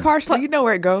 It's like parsley. You know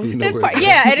where it goes. And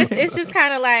it's just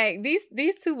kind of like,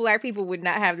 these two black people would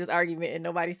not have this argument and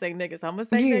nobody say nigga, so I'm going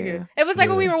to say nigga. It was like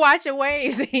when we were watching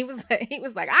Waves, he was like,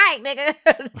 all right, nigga.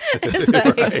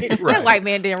 That white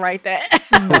man didn't write that.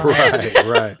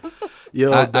 Right.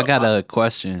 Yo, I got a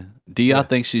question. Do y'all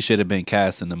think she should have been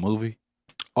cast in the movie?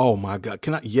 Oh my God.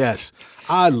 Yes.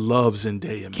 I love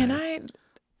Zendaya, man.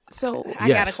 I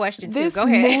got a question too. Go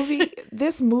ahead.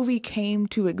 This movie came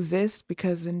to exist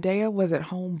because Zendaya was at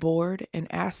home bored and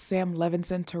asked Sam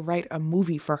Levinson to write a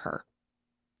movie for her.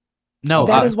 No,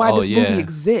 that is why this movie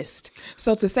exists.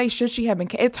 So to say, should she have been?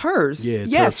 It's hers. Yeah,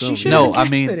 it's yes, her she film. should have been No, I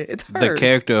cast mean in it. It's hers. the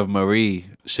character of Marie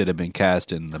should have been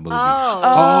cast in the movie.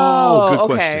 Oh, good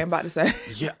okay. question. I'm about to say.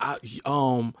 Yeah,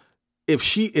 if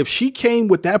she came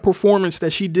with that performance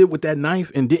that she did with that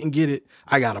knife and didn't get it,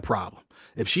 I got a problem.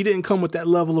 If she didn't come with that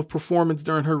level of performance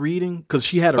during her reading, because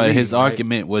she had a reading, his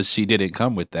argument was she didn't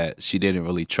come with that. She didn't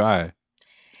really try.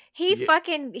 He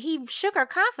shook her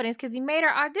confidence because he made her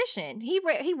audition. He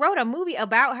wrote a movie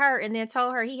about her and then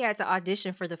told her he had to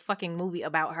audition for the fucking movie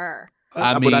about her.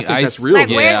 I think that's real. Like,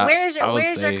 where's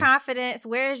your confidence?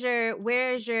 Where's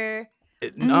your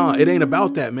No, it ain't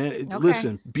about that, man. Okay.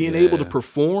 Listen, being able to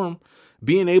perform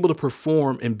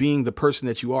and being the person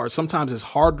that you are, sometimes it's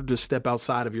harder to step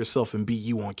outside of yourself and be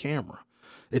you on camera.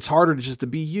 It's harder just to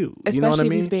be you. Especially you know what I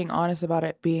mean? if he's being honest about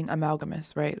it being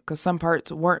amalgamous, right? Because some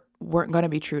parts weren't going to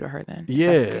be true to her then.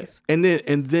 Yeah, and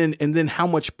then how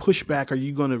much pushback are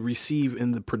you going to receive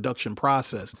in the production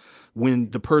process when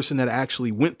the person that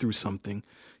actually went through something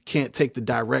can't take the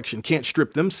direction, can't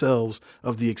strip themselves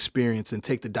of the experience and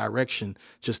take the direction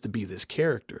just to be this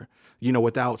character,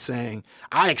 without saying,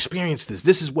 I experienced this.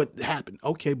 This is what happened.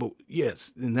 Okay, but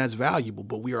yes, and that's valuable,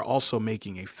 but we are also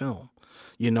making a film.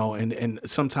 And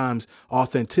sometimes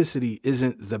authenticity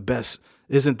isn't the best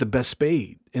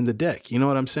spade in the deck. You know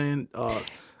what I'm saying?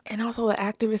 And also the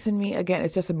activist in me, again,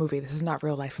 it's just a movie. This is not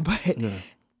real life. But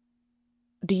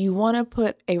do you want to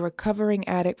put a recovering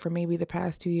addict for maybe the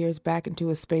past 2 years back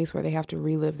into a space where they have to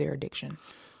relive their addiction?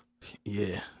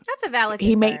 Yeah. That's a valid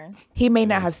concern. He may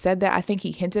not have said that. I think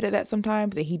he hinted at that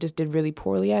sometimes, that he just did really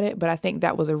poorly at it. But I think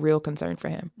that was a real concern for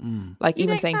him. Like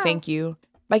even saying thank you.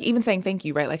 Like even saying thank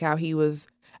you, right? Like how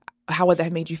would that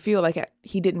have made you feel? Like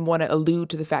he didn't want to allude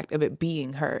to the fact of it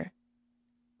being her,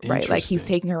 right? Like he's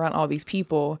taking her on all these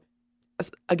people.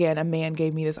 Again, a man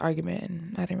gave me this argument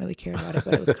and I didn't really care about it,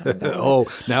 but it was kind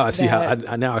of now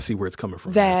I see where it's coming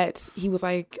from. That he was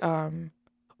like,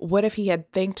 what if he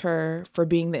had thanked her for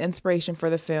being the inspiration for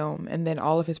the film and then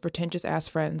all of his pretentious ass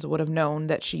friends would have known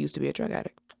that she used to be a drug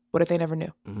addict? What if they never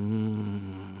knew?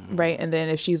 Right? And then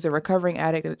if she's a recovering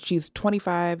addict, she's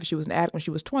 25, she was an addict when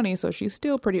she was 20, so she's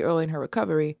still pretty early in her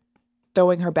recovery,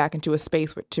 throwing her back into a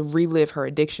space to relive her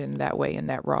addiction that way and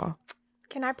that raw.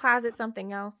 Can I posit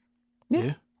something else?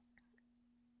 Yeah.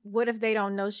 What if they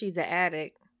don't know she's an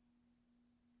addict?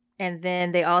 And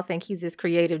then they all think he's this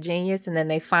creative genius, and then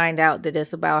they find out that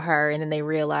it's about her, and then they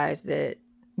realize that.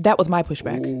 That was my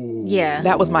pushback. Ooh, yeah.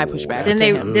 That was my pushback.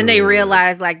 Then they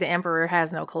realize like the emperor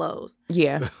has no clothes.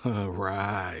 Yeah.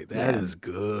 Right. That is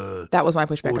good. That was my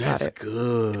pushback about that's it. That's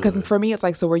good. Because for me, it's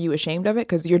like, so were you ashamed of it?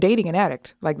 Because you're dating an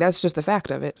addict. Like, that's just the fact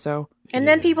of it. So. And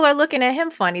then people are looking at him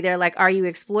funny. They're like, are you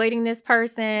exploiting this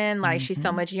person? Like, she's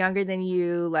so much younger than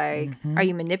you. Like, are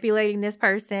you manipulating this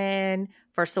person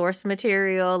for source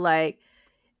material? Like,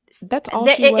 That's all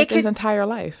that she it was could- his entire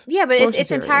life. Yeah, but Source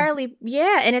it's material. entirely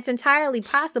and it's entirely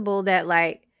possible that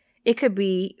like it could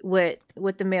be what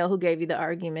the male who gave you the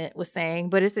argument was saying,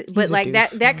 but He's a like doof.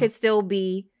 that could still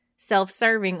be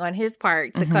self-serving on his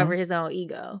part to cover his own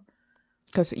ego.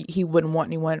 Because he wouldn't want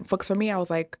anyone. Because for me, I was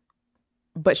like,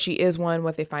 but she is one.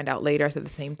 What they find out later, I said the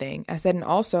same thing. I said, and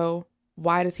also,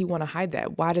 why does he want to hide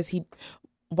that? Why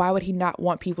would he not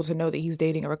want people to know that he's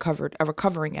dating a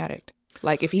recovering addict?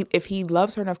 Like if he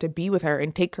loves her enough to be with her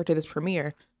and take her to this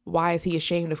premiere, why is he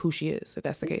ashamed of who she is? If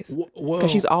that's the case,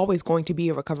 because she's always going to be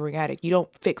a recovering addict. You don't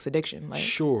fix addiction. Like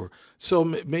Sure. So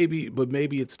maybe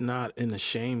it's not an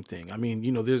ashamed thing. I mean,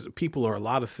 there's people are a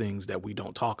lot of things that we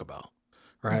don't talk about.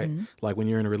 Right. Like when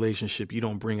you're in a relationship, you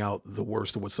don't bring out the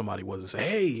worst of what somebody was and say,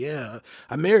 hey, yeah,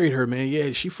 I married her, man.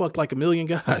 Yeah, she fucked like a million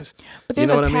guys. But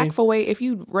there's a tactful way. If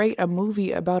you rate a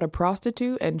movie about a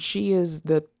prostitute and she is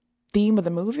the theme of the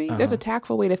movie, there's a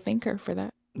tactful way to thank her for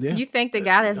that. Yeah. You think the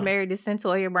guy that's married to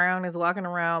Centoya Brown is walking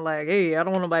around like, hey, I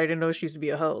don't want nobody to know she used to be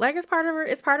a hoe. Like it's part of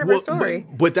her story.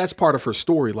 But that's part of her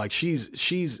story. Like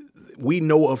we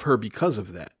know of her because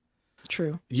of that.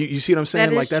 True. You see what I'm saying?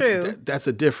 That Like is true. that's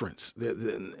a difference.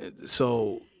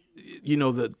 So,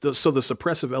 the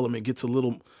suppressive element gets a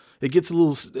little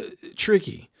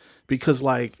tricky because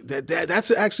like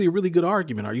that's actually a really good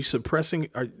argument. Are you suppressing?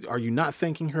 Are you not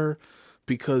thanking her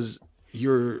because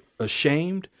you're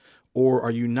ashamed, or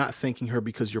are you not thanking her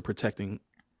because you're protecting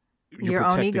Your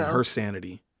own ego. her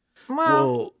sanity?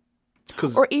 Well,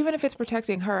 because Or even if it's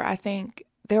protecting her, I think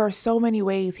there are so many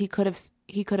ways he could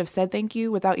have said thank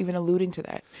you without even alluding to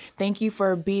that. Thank you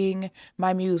for being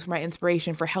my muse, for my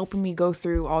inspiration, for helping me go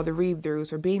through all the read-throughs,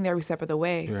 for being there every step of the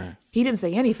way. Right. He didn't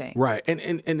say anything. Right.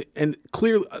 And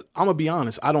clearly, I'm gonna be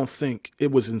honest, I don't think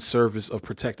it was in service of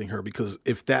protecting her, because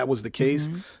if that was the case,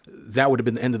 that would have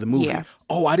been the end of the movie. Yeah.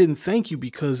 Oh, I didn't thank you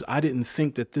because I didn't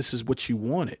think that this is what you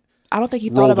wanted. I don't think he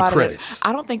Roll thought the about credits. it.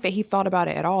 I don't think that he thought about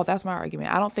it at all. That's my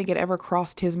argument. I don't think it ever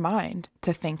crossed his mind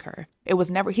to thank her. It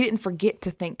was never. He didn't forget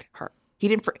to thank her.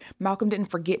 Malcolm didn't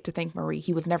forget to thank Marie.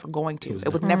 He was never going to.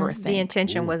 It was never a thing. the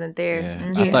intention wasn't there. Yeah.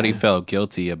 Mhm. I thought he felt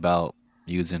guilty about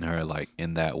using her like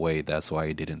in that way. That's why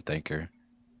he didn't thank her.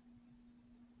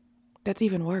 That's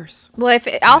even worse. Well,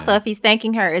 if he's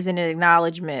thanking her, isn't an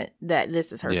acknowledgement that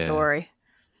this is her Yeah. story.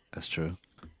 That's true.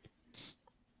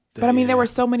 But I mean, there were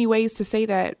so many ways to say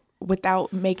that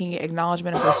without making an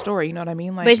acknowledgement of her story. You know what I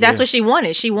mean? Like, But that's what she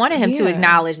wanted. She wanted him to Yeah.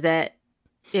 acknowledge that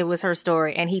it was her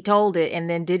story, and he told it, and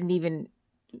then didn't even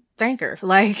thank her.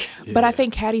 Like, But I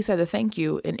think had he said the thank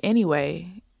you in any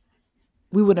way,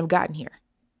 we wouldn't have gotten here.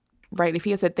 Right? If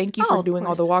he had said thank you Oh, for of doing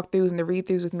all course. the walkthroughs and the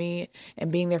read-throughs with me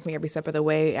and being there for me every step of the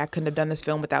way, I couldn't have done this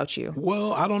film without you.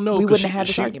 Well, I don't know. We 'cause wouldn't have had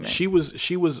this argument. She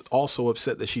was also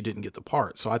upset that she didn't get the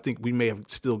part. So I think we may have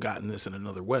still gotten this in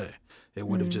another way. It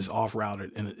would have just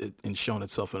off-routed and shown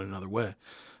itself in another way.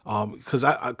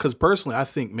 Because personally, I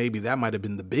think maybe that might have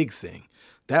been the big thing.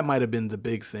 That might have been the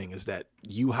big thing, is that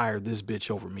you hired this bitch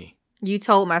over me. you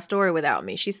told my story without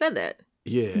me. She said that.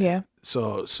 Yeah. Yeah.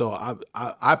 So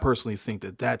I personally think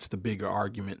that that's the bigger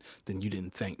argument than you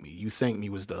didn't thank me. You thanked me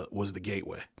was the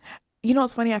gateway. You know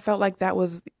what's funny? I felt like that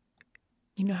was,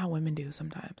 you know how women do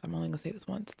sometimes. I'm only going to say this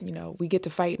once. You know, we get to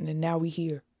fighting and now we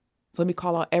here. So let me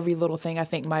call out every little thing I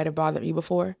think might have bothered me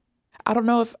before. I don't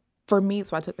know if, for me,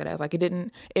 so I took that as like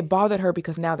it bothered her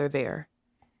because now they're there.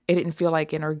 It didn't feel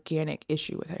like an organic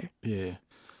issue with her. Yeah.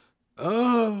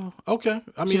 Okay.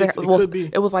 I mean, She's like, it well, could be.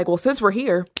 it was like, well, since we're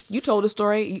here, you told the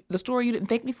story you didn't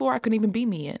thank me for, I couldn't even be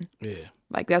me in. Yeah.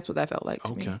 Like, that's what that felt like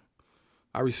to me. Okay.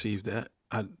 I received that.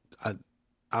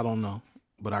 I don't know,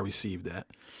 but I received that.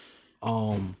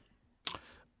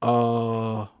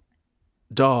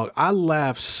 Dog, I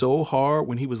laughed so hard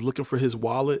when he was looking for his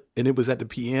wallet and it was at the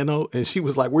piano and she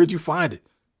was like, "Where'd you find it?"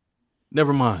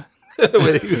 Never mind.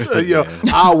 Yo,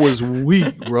 I was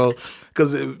weak, bro.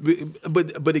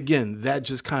 But again, that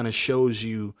just kind of shows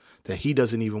you that he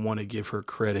doesn't even want to give her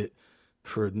credit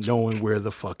for knowing where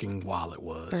the fucking wallet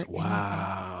was.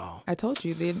 Wow. I told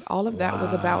you, all of that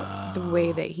was about the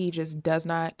way that he just does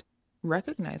not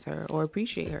recognize her or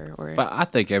appreciate her, or But I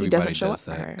think he everybody doesn't show up does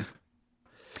for that. her.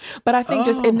 But I think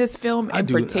just in this film I in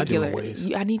do in particular,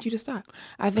 ways. I need you to stop.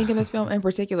 I think in this film in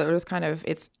particular, it was kind of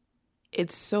it's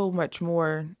so much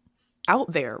more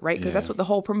out there, right? Because that's what the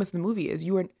whole premise of the movie is.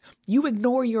 You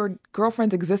ignore your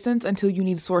girlfriend's existence until you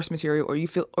need source material, or you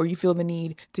feel the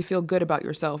need to feel good about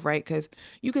yourself, right? Because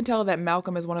you can tell that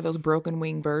Malcolm is one of those broken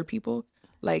wing bird people.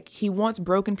 Like, he wants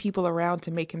broken people around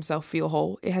to make himself feel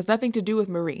whole. It has nothing to do with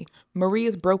Marie. Marie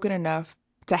is broken enough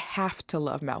to have to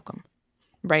love Malcolm,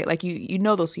 right? Like, you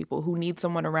know those people who need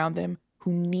someone around them,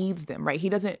 who needs them, right?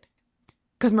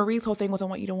 Because Marie's whole thing was, I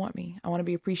want you to want me. I want to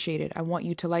be appreciated. I want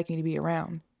you to like me, to be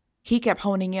around. He kept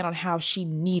honing in on how she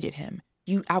needed him.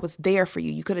 I was there for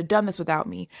you. You could have done this without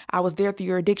me. I was there through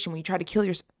your addiction when you tried to kill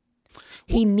yourself.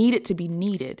 He needed to be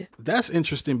needed. That's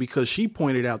interesting because she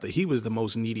pointed out that he was the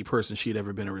most needy person she'd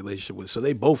ever been in a relationship with. So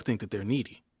they both think that they're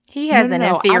needy. He has an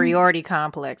inferiority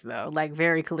complex, though, like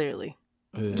very clearly.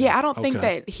 Yeah, I don't think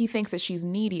that he thinks that she's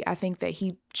needy. I think that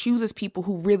he chooses people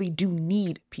who really do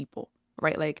need people,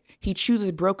 right? Like he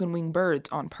chooses broken winged birds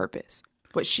on purpose.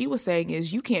 What she was saying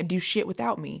is, you can't do shit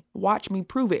without me. Watch me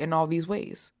prove it in all these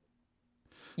ways.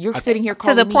 You're sitting here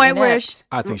calling to the point where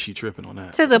I think she's tripping on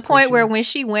that. To the point where when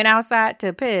she went outside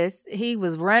to piss, he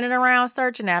was running around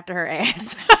searching after her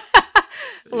ass.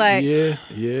 Like,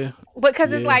 yeah.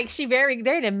 Because it's like they're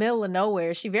in the middle of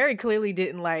nowhere. She very clearly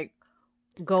didn't like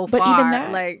go but far. Even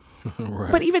that, like,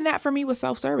 right. But even that for me was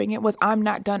self-serving. It was, I'm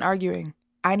not done arguing.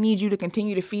 I need you to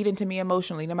continue to feed into me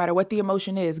emotionally, no matter what the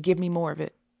emotion is. Give me more of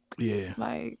it. Yeah.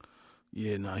 Like.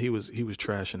 Yeah, no, he was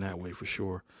trash in that way for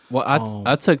sure. Well,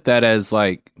 I took that as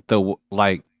I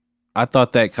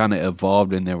thought that kind of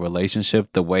evolved in their relationship.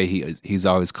 The way he's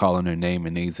always calling her name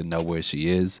and needs to know where she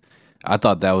is. I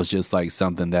thought that was just like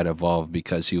something that evolved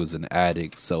because she was an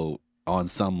addict. So on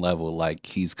some level, like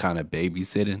he's kind of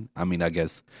babysitting. I mean, I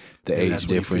guess the age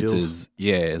difference is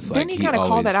it's Didn't like he kind of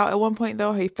call that out at one point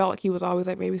though? He felt like he was always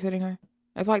like babysitting her.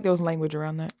 I feel like there was language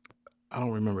around that. I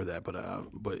don't remember that,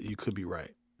 but you could be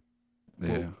right.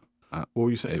 Yeah. What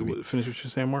were you saying? Finish what you're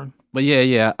saying, Martin? But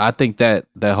yeah. I think that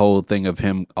whole thing of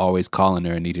him always calling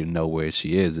her and needing to know where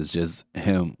she is just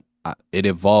him. It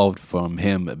evolved from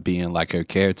him being like her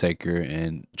caretaker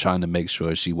and trying to make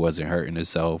sure she wasn't hurting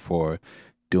herself or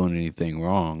doing anything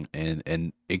wrong.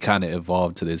 And it kind of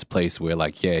evolved to this place where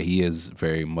he is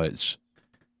very much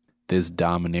this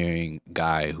domineering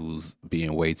guy who's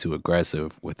being way too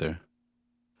aggressive with her.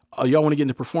 Y'all want to get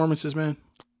into performances, man?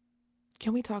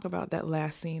 Can we talk about that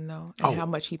last scene, though, and how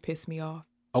much he pissed me off?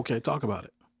 Okay, talk about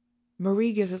it.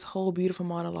 Marie gives this whole beautiful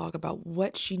monologue about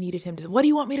what she needed him to say. What do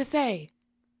you want me to say?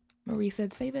 Marie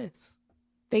said, say this.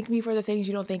 Thank me for the things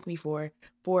you don't thank me for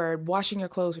washing your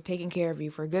clothes, for taking care of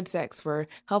you, for good sex, for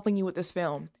helping you with this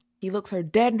film. He looks her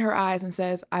dead in her eyes and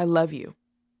says, I love you.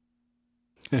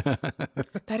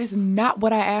 That is not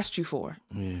what I asked you for.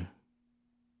 Yeah.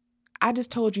 I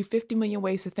just told you 50 million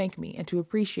ways to thank me and to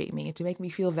appreciate me and to make me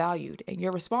feel valued. And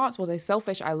your response was a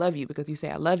selfish I love you because you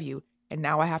say I love you. And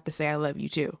now I have to say I love you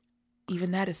too. Even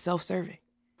that is self-serving.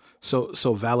 So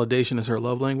validation is her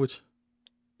love language?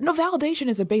 No, validation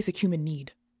is a basic human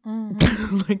need.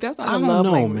 mm-hmm. Like that's not a love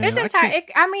language. It's entire.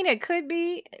 It could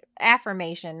be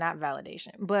affirmation, not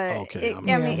validation. But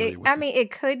it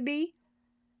could be.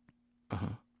 Uh-huh.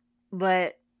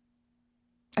 But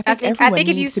I think everyone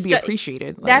needs to be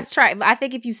appreciated. That's right. I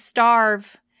think if you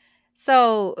starve.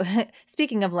 So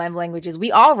speaking of love languages,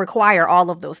 we all require all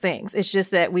of those things. It's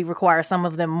just that we require some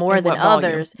of them more than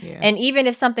others. Yeah. And even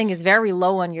if something is very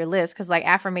low on your list, because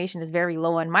affirmation is very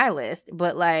low on my list,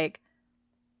 but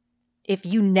if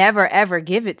you never ever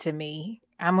give it to me,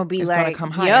 I'm gonna be gonna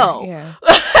come higher. Yo. Yeah.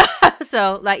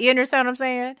 So you understand what I'm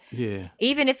saying? Yeah.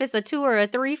 Even if it's a 2 or a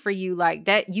 3 for you,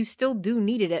 that you still do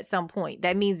need it at some point.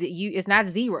 That means that it's not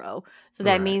 0. So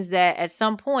that means that at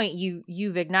some point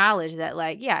you've acknowledged that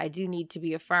I do need to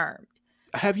be affirmed.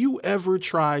 Have you ever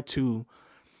tried to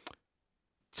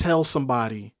tell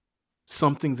somebody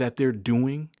something that they're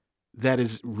doing that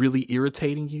is really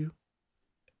irritating you?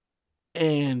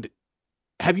 And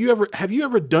have you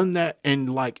ever done that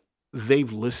and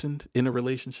they've listened in a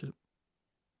relationship?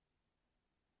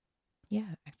 Yeah.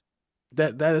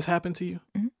 That has happened to you?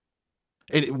 Mm-hmm.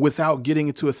 And without getting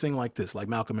into a thing like this, like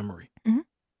Malcolm and Marie. Mm-hmm.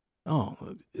 Oh,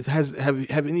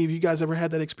 have any of you guys ever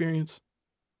had that experience?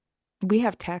 We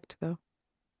have tact though.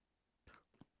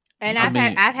 And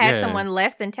I've had someone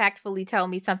less than tactfully tell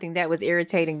me something that was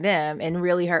irritating them and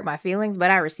really hurt my feelings,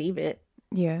 but I receive it.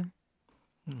 Yeah.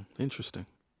 Interesting.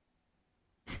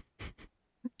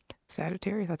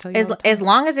 Sagittarius, I'll tell you. As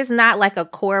long as it's not a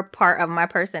core part of my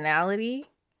personality.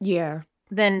 Yeah.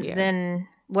 Then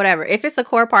whatever. If it's a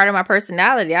core part of my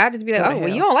personality, I'll just be like, well,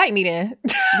 you don't like me then.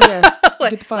 Yeah.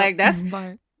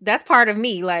 That's part of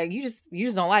me. You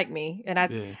just don't like me. And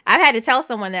I've had to tell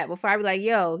someone that before. I'd be like,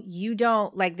 yo, you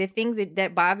don't the things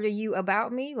that bother you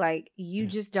about me, you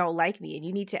just don't like me. And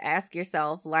you need to ask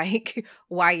yourself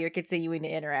why you're continuing to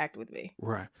interact with me.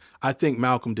 Right. I think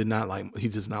Malcolm does not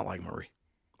like Marie.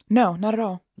 No, not at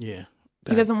all. Yeah.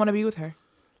 He doesn't want to be with her.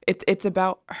 It's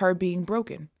about her being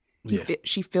broken.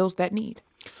 She feels that need.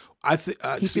 I think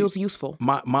he feels useful.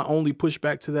 My only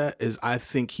pushback to that is I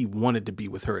think he wanted to be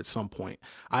with her at some point.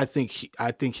 I think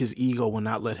his ego will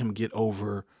not let him get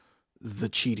over the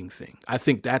cheating thing. I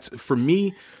think that's, for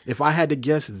me, if I had to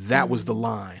guess, that was the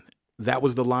line. That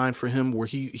was the line for him where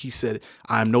he said,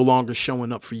 I'm no longer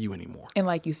showing up for you anymore. And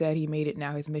like you said, he made it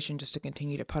now his mission just to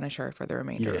continue to punish her for the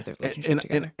remainder of the relationship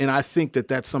together. And I think that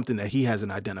that's something that he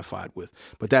hasn't identified with.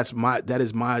 But that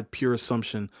is my pure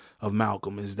assumption of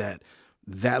Malcolm, is that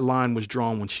line was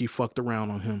drawn when she fucked around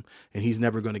on him, and he's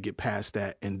never going to get past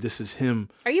that. And this is him.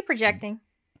 Are you projecting?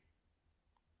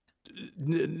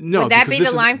 No, would that be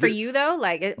the line for you though?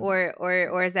 Like,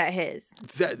 or is that his?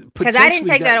 Because I didn't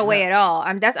take that away at all.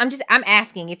 I'm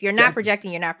asking. If you're not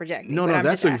projecting, you're not projecting. No,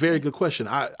 that's a very good question.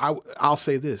 I'll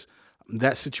say this: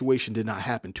 that situation did not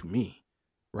happen to me,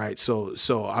 right? So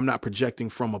I'm not projecting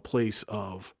from a place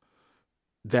of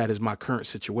that is my current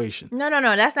situation. No.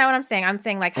 That's not what I'm saying. I'm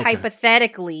saying like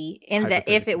hypothetically, that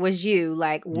if it was you,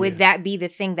 like, would that be the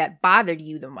thing that bothered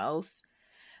you the most?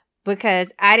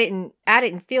 Because I didn't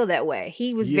feel that way.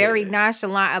 He was very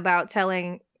nonchalant about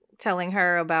telling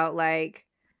her about like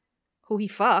who he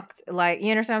fucked, like,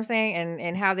 you know what I'm saying,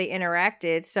 and how they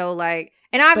interacted. So like,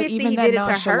 and obviously he did it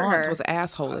to hurt her. Was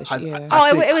assholeish.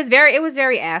 It was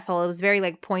very asshole. It was very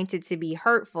like pointed to be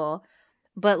hurtful,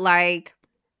 but like.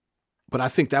 But I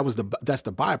think that's the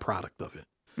byproduct of it.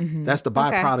 Mm-hmm. That's the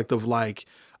byproduct of like.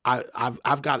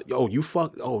 I've got you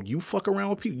fuck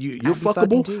around with people. You're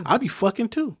fuckable. I'll be fucking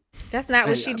too. That's not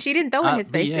what she didn't throw in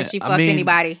his face that she fucked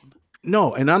anybody.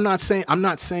 No, and I'm not saying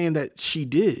that she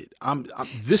did.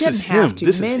 This is him.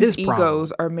 This is his problem.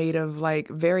 Egos are made of like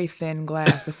very thin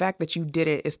glass. The fact that you did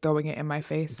it is throwing it in my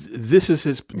face. This is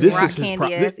his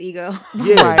problem. Ego.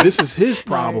 Yeah, right. This is his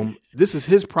problem. Right. This is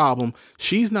his problem.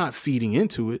 She's not feeding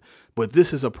into it, but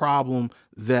this is a problem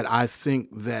that I think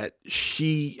that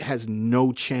she has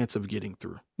no chance of getting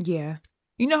through. Yeah.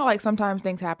 You know how like sometimes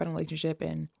things happen in a relationship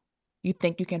and you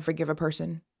think you can forgive a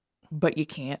person, but you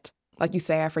can't. Like you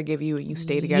say, I forgive you, and you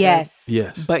stay together. Yes.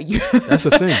 But you. That's a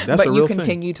thing. That's a real thing. But you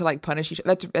continue to like punish each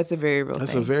other. That's a very real thing.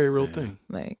 That's a very real thing.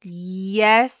 Like.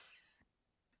 Yes.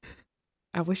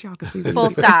 I wish y'all could see this. Full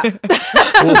stop.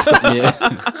 Full stop.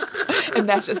 Yeah. And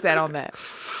that's just that on that.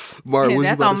 Mark,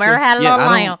 that's on Murr had a little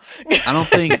lion. I don't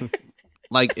think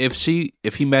like if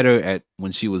he met her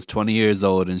when she was 20 years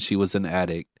old and she was an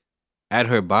addict, at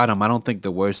her bottom, I don't think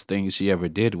the worst thing she ever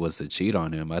did was to cheat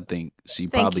on him. I think she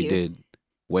probably did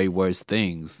way worse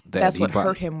things that's what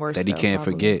hurt him worse that he can't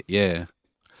forget. Yeah.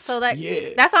 So like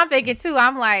that's what I'm thinking too.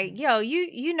 I'm like, yo,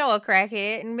 you know a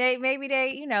crackhead, and maybe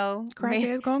they, you know,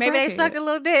 maybe they sucked a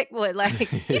little dick, but like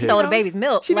he stole the baby's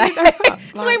milk. Like,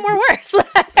 it's way more worse.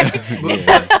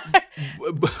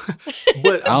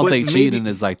 But I don't think cheating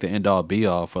is like the end all be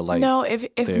all for like. No, if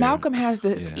Malcolm has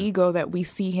this ego that we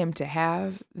see him to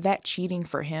have, that cheating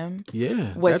for him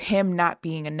was him not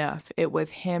being enough. It was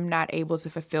him not able to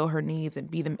fulfill her needs and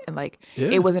be them, and like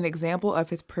it was an example of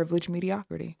his privileged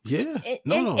mediocrity. Yeah.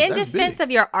 In defense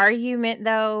of your argument,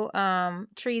 though,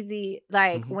 Treasy,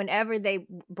 like whenever they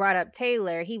brought up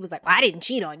Taylor, he was like, well, "I didn't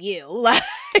cheat on you," like,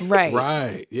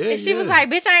 right, yeah. And she was like,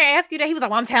 "Bitch, I ain't asked you that." He was like,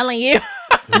 "Well, I'm telling you."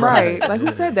 Right, like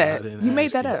who said that? You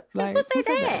made that up. Like who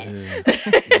said that? Who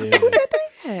said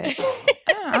that?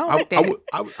 I don't think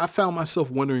that. I found myself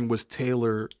wondering, was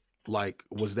Taylor like?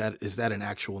 Is that an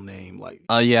actual name? Like,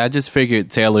 yeah, I just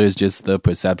figured Taylor is just the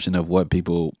perception of what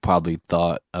people probably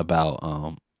thought about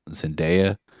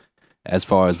Zendaya, as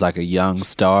far as like a young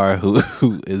star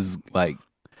who is like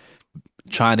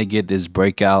trying to get this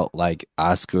breakout like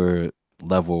Oscar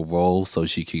level role so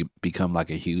she could become like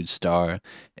a huge star,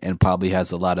 and probably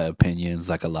has a lot of opinions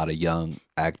like a lot of young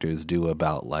actors do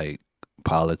about like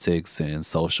politics and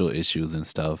social issues and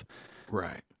stuff.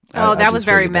 Right. That was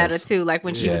very meta too, like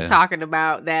when she was talking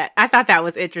about that. I thought that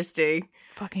was interesting.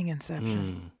 Fucking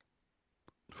Inception.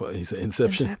 He said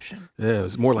Inception. Yeah, it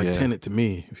was more like Tenet to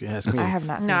me, if you ask me. I have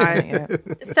not seen it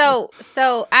yet.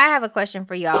 So I have a question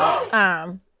for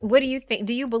y'all. What do you think?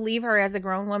 Do you believe her as a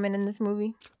grown woman in this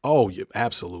movie? Oh, yeah,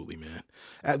 absolutely, man.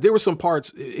 There were some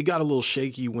parts, it got a little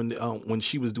shaky when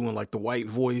she was doing like the white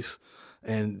voice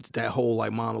and that whole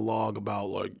like monologue about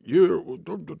like,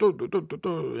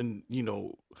 and you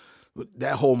know,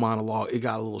 that whole monologue, it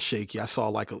got a little shaky. I saw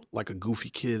like a goofy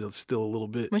kid still a little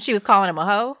bit. When she was calling him a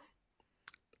hoe?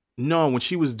 No, when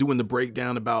she was doing the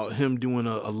breakdown about him doing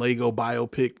a Lego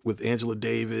biopic with Angela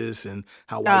Davis and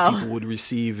how white people would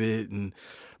receive it, and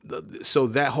so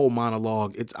that whole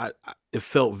monologue, it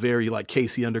felt very like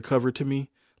Casey Undercover to me,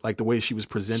 like the way she was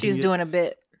presenting. She was doing a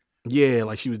bit. Yeah,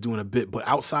 like she was doing a bit, but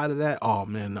outside of that, oh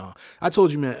man, no. I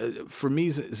told you, man. For me,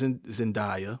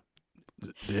 Zendaya.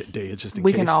 Just in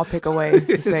we case. can all pick a way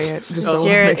to say it. Just so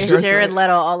it's Jared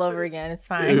Leto all over again. It's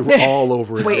fine. All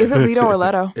over it. Wait, is it Leto or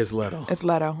Leto? It's Leto. It's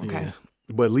Leto. Okay.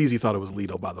 But Lizzie thought it was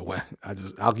Leto, by the way.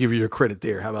 I'll give you your credit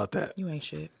there. How about that? You ain't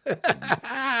shit,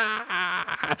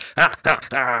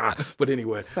 But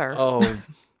anyway, sir.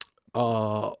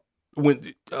 I've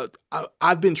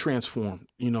been transformed.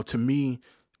 To me,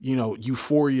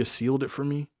 Euphoria sealed it for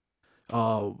me.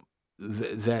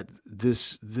 That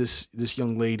this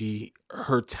young lady,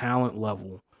 her talent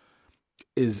level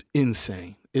is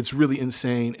insane. It's really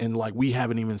insane, and like we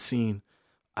haven't even seen,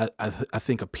 I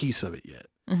think, a piece of it yet.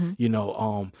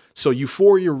 Mm-hmm. So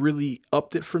Euphoria really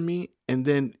upped it for me, and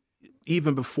then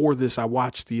even before this, I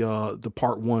watched the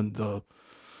part one, the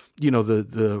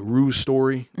Ruse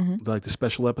story, like the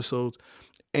special episodes,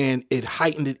 and it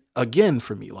heightened it again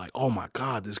for me. Like, oh my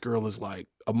God, this girl is like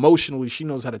emotionally, she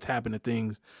knows how to tap into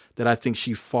things that I think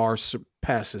she far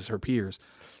surpasses her peers.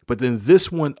 But then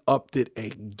this one upped it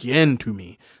again to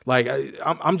me. Like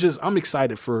I'm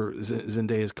excited for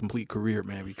Zendaya's complete career,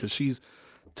 man, because she's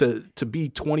to be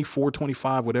 24,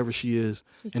 25, whatever she is,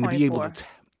 She's and to be able 24.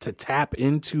 to tap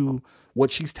into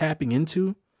what she's tapping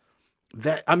into.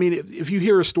 That, I mean, if you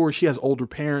hear her story, she has older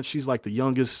parents. She's like the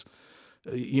youngest,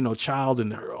 child,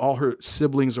 and all her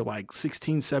siblings are like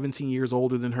 16, 17 years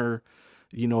older than her,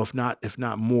 if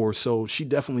not more. So she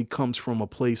definitely comes from a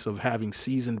place of having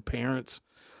seasoned parents.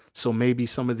 So maybe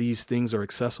some of these things are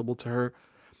accessible to her,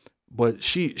 but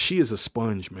she is a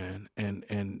sponge, man.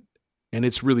 And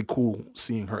it's really cool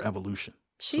seeing her evolution.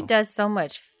 She does so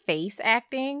much face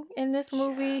acting in this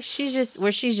movie. She's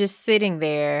just sitting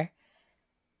there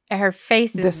and her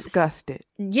face is Disgusted.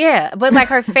 Yeah, but like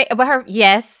her face,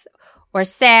 yes, or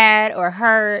sad or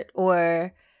hurt,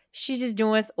 or she's just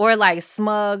doing, or like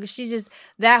smug. She just,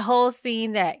 that whole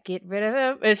scene, that get rid of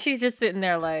him, and she's just sitting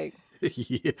there like.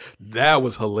 Yeah, that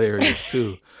was hilarious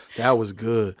too. That was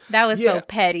good. That was so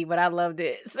petty, but I loved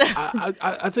it.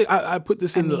 I think I put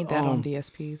this in need that on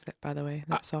DSPs, by the way,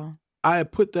 that song. I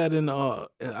put that in I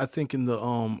think in the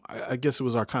I guess it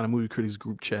was our kind of movie critics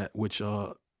group chat, which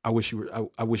I wish you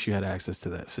had access to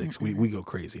that. Six. We go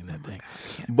crazy in that thing.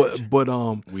 God,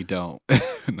 but we don't. I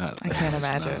can't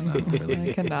imagine. Really,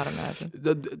 I cannot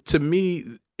imagine. To me,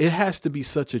 it has to be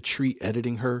such a treat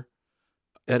editing her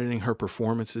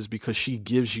performances, because she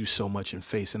gives you so much in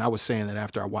face. And I was saying that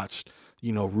after I watched,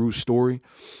 Rue's story,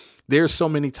 there's so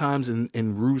many times in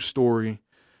Rue's story,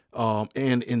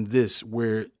 and in this,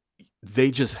 where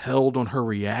they just held on her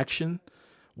reaction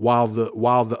while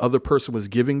the other person was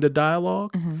giving the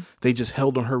dialogue. Mm-hmm. They just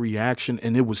held on her reaction,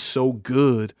 and it was so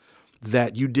good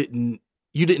that you didn't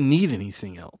need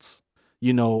anything else.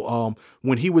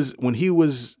 When he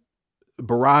was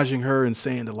barraging her and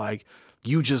saying that, like,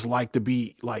 you just like to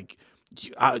be like,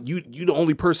 you the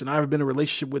only person I've ever been in a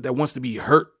relationship with that wants to be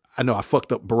hurt. I know I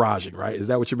fucked up barraging, right? Is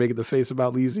that what you're making the face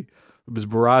about, Lizzie? It was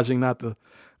barraging, not the.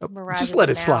 Just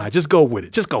let it slide. Just go with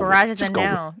it. Just go Barrage with it. is Just a go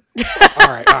noun. with it.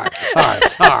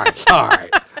 All right.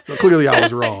 So clearly I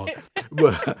was wrong.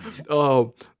 But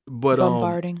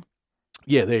Bombarding.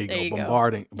 Yeah, there you There go. you go.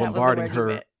 Bombarding That was the her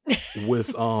word you meant.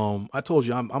 with I told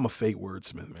you I'm a fake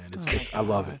wordsmith, man. It's I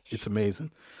love it. It's amazing.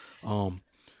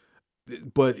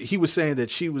 But he was saying that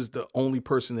she was the only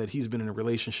person that he's been in a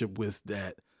relationship with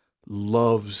that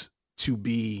loves to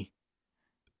be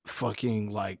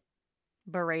fucking like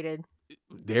Berated.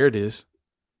 there it is.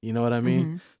 You know what I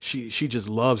mean? Mm-hmm. She just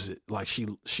loves it. Like she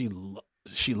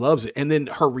loves it. And then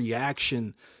her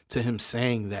reaction to him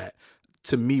saying that,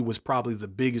 to me, was probably the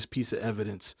biggest piece of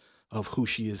evidence of who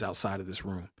she is outside of this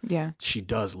room. Yeah. She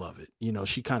does love it.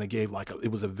 She kind of gave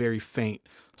it was a very faint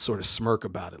sort of smirk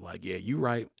about it. Like, yeah, you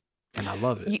right. And I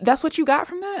love it. That's what you got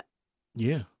from that?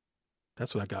 Yeah.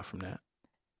 That's what I got from that.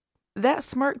 That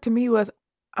smirk to me was,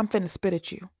 I'm finna spit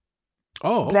at you.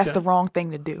 Oh, okay. That's the wrong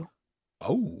thing to do.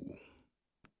 Oh.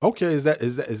 Okay. Is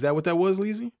that what that was,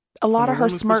 Lizzie? A lot From of a her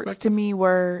woman's smirks perspective? to me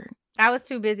were, I was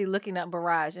too busy looking up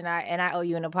barrage, and I owe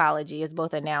you an apology. It's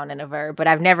both a noun and a verb, but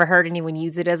I've never heard anyone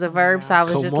use it as a verb, so I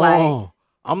was Come just on.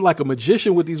 I'm like a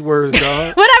magician with these words,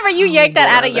 dog. whatever, you yanked that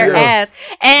out of your Yeah. ass.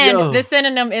 And Yeah. the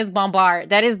synonym is bombard.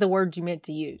 That is the word you meant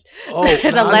to use. Oh, It's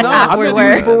a nah, less nah, awkward I meant to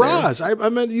use word. barrage. I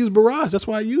meant to use barrage. That's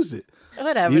why I used it.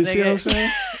 Whatever. You see what I'm nigga.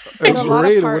 saying? in a lot of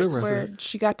Parade or parts whatever I where said.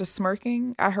 she got to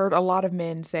smirking, I heard a lot of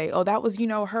men say, oh, that was,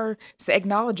 her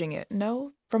acknowledging it.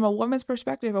 No, from a woman's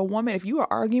perspective, a woman, if you are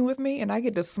arguing with me and I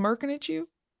get to smirking at you,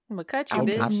 I'm gonna cut you,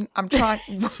 bitch. I'm trying,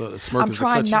 So the smirk I'm is the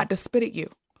trying cut not you? to spit at you.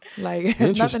 Like, it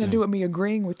has nothing to Interesting. do with me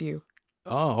agreeing with you.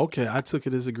 Oh, okay. I took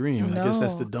it as agreeing. I guess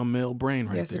that's the No. dumb male brain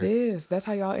right Yes, there. it is. That's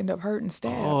how y'all end up hurting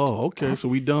stabbed. Oh, okay. So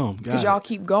we dumb. Got Because it. y'all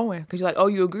keep going. Because you're like, oh,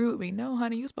 you agree with me. No,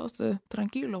 honey, you're supposed to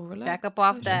tranquilo, relax. Back up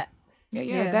off that. Yeah.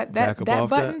 Yeah. That Back up that off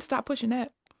button, that. stop pushing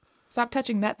that. Stop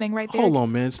touching that thing right there. Hold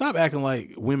on, man. Stop acting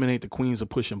like women ain't the queens of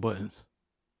pushing buttons.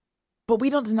 But we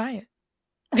don't deny it.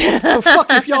 The fuck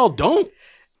if y'all don't?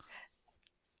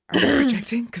 Are you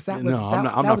projecting? Because that was I'm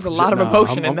that not was a lot of nah,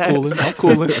 emotion in that. I'm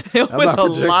cooling. It I'm was not a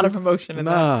projecting. lot of emotion in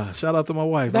that. Nah, shout out to my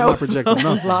wife. That I'm not was projecting a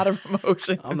nothing. lot of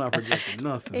emotion. I'm not projecting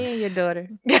nothing. And your daughter.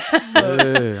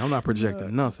 Yeah, I'm not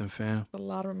projecting nothing, fam. A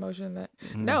lot of emotion in that.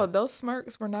 No, those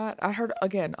smirks were not. I heard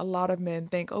again. A lot of men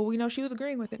think, "Oh, she was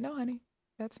agreeing with it." No, honey,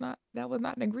 that was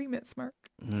not an agreement smirk.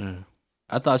 Yeah.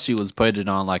 I thought she was putting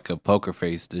on like a poker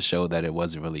face to show that it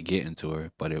wasn't really getting to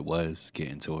her, but it was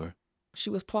getting to her. She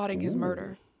was plotting his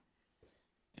murder.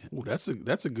 Ooh, that's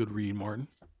a good read, Martin.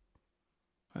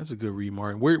 That's a good read,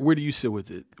 Martin. Where do you sit with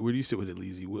it? Where do you sit with it,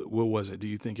 Leezy? What was it? Do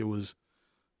you think it was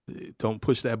don't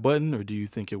push that button, or do you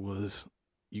think it was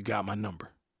you got my number?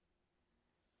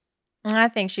 I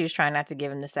think she was trying not to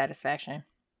give him the satisfaction.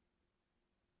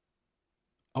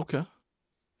 Okay.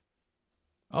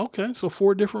 So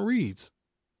 4 different reads.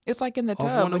 It's like in the Of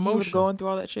tub one when he was emotion. going through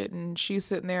all that shit, and she's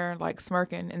sitting there like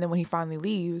smirking, and then when he finally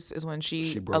leaves, is when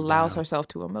she broke allows down. herself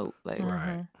to emote. Like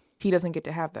Right. he doesn't get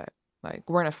to have that. Like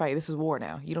we're in a fight. This is war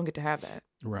now. You don't get to have that.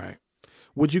 Right.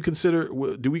 Would you consider?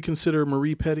 Do we consider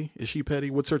Marie petty? Is she petty?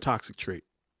 What's her toxic trait?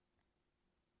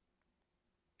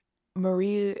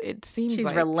 Marie, it seems She's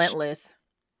like relentless.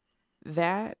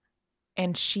 that,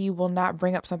 and she will not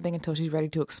bring up something until she's ready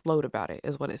to explode about it,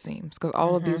 is what it seems. Because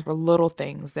all of these were little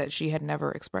things that she had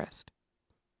never expressed.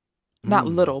 Not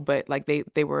little, but like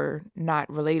they were not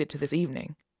related to this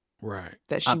evening Right.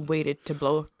 that she waited to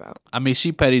blow up about. I mean,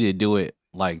 she petty to do it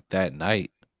like that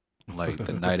night, like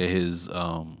the night of his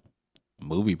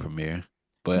movie premiere.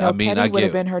 But No, I mean, petty I would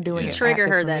have get been her doing yeah. it. Trigger at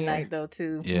the her that premiere. night though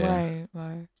too. Yeah. Right,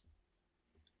 right.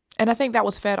 And I think that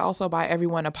was fed also by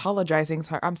everyone apologizing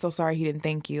to her. I'm so sorry he didn't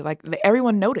thank you. Like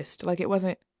everyone noticed. Like it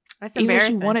wasn't. That's Even if she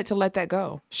embarrassing. wanted to let that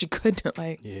go, she couldn't.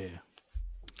 Like Yeah.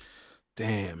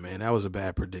 Damn, man, that was a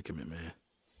bad predicament, man.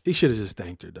 He should have just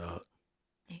thanked her, dog.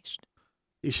 he should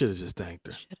He should have just thanked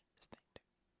her. have just thanked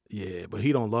Yeah, but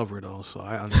he don't love her though, so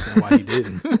I understand why he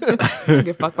didn't. her.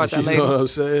 Give a fuck about that You later. know what I'm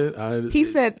saying? He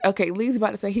said, "Okay." Lee's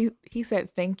about to say he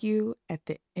said thank you at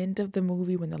the end of the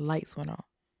movie when the lights went off.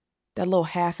 That little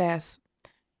half-ass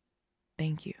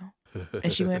thank you,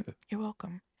 and she went, "You're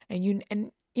welcome." And you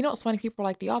know what's funny? People are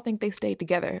like, "Do y'all think they stayed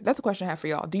together?" That's a question I have for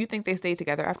y'all. Do you think they stayed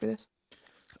together after this?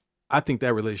 I think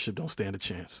that relationship don't stand a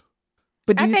chance.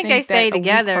 But do I you think think they stayed that a week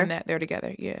together. from that they're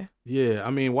together? Yeah. Yeah,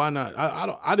 I mean, why not?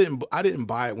 I didn't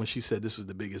buy it when she said this was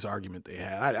the biggest argument they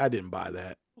had. I didn't buy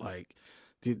that. Like,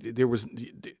 there was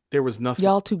nothing.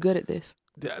 Y'all too good at this.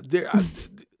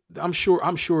 I'm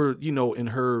sure, you know, in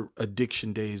her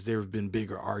addiction days, there have been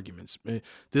bigger arguments.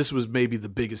 This was maybe the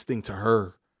biggest thing to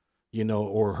her, you know,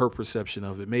 or her perception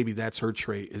of it. Maybe that's her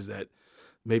trait,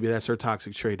 maybe that's her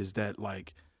toxic trait, is that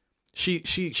like she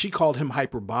called him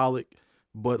hyperbolic,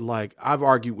 but like I've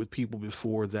argued with people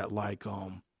before that like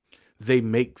they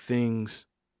make things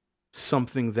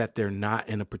something that they're not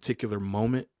in a particular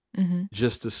moment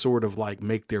just to sort of like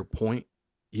make their point.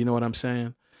 You know what I'm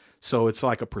saying? So it's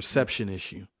like a perception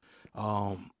issue.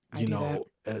 I'm guilty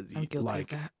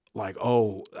Like of that. like,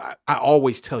 oh, I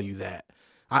always tell you that.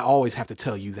 I always have to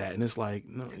tell you that. And it's like,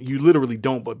 no, you literally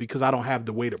don't, but because I don't have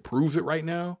the way to prove it right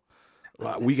now,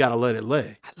 we got to let it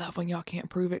lay. I love when y'all can't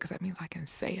prove it because that means I can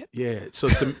say it. Yeah.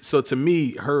 So to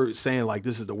me, her saying like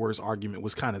this is the worst argument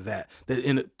was kind of that.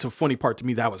 To funny part to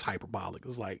me, that was hyperbolic.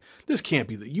 It's like, this can't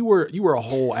be you were a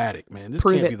whole addict, man. This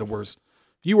Prove can't it. be the worst.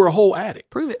 You were a whole addict.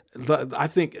 Prove it. I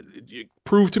think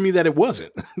prove to me that it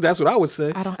wasn't. That's what I would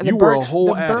say. I don't. You were a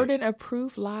whole The addict. burden of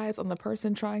proof lies on the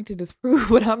person trying to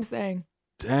disprove what I'm saying.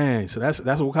 Dang. So that's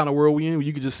what kind of world we in.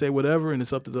 You could just say whatever, and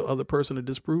it's up to the other person to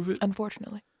disprove it.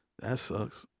 Unfortunately, That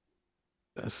sucks.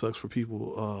 That sucks for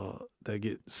people that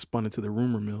get spun into the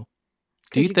rumor mill.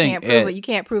 Do you you think can't prove it. You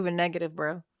can't prove a negative,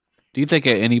 bro. Do you think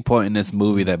at any point in this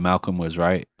movie that Malcolm was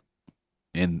right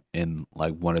in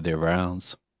like one of their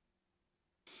rounds?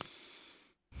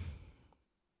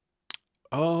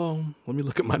 Let me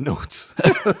look at my notes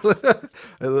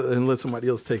and let somebody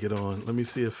else take it on. Let me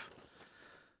see if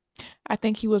I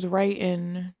think he was right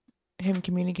in him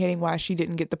communicating why she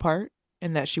didn't get the part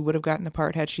and that she would have gotten the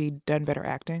part had she done better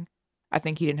acting. I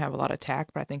think he didn't have a lot of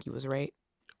tact, but I think he was right.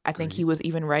 I think he was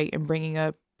even right in bringing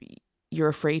up you're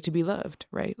afraid to be loved,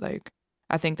 right? Like,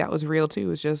 I think that was real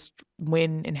too. It's just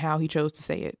when and how he chose to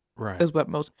say it right. is what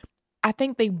most. I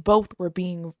think they both were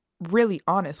being really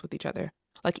honest with each other.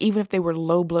 Like, even if they were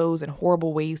low blows and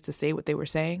horrible ways to say what they were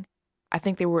saying, I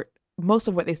think most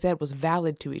of what they said was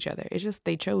valid to each other. It's just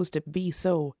they chose to be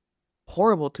so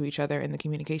horrible to each other in the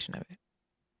communication of it.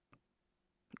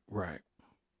 Right.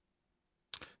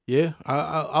 Yeah,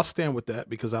 I'll stand with that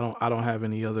because I don't have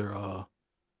any other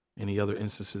any other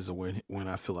instances of when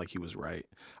I feel like he was right.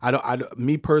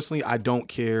 Me personally, I don't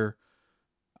care.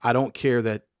 I don't care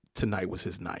that tonight was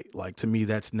his night. Like, to me,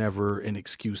 that's never an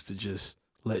excuse to just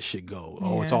let shit go.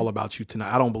 Oh, it's all about you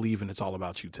tonight. I don't believe in it's all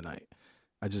about you tonight.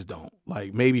 I just don't.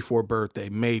 Like, maybe for a birthday,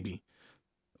 maybe,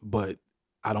 but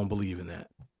I don't believe in that.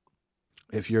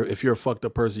 If you're a fucked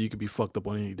up person, you could be fucked up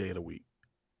on any day of the week.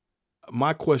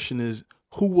 My question is,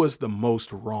 who was the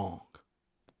most wrong?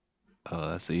 Oh,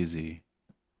 that's easy.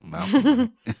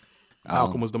 Malcolm.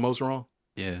 Malcolm was the most wrong?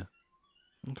 Yeah.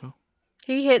 Okay.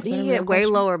 He hit way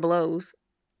lower blows.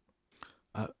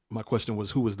 My question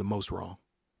was, who was the most wrong?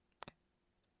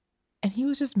 And he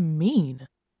was just mean.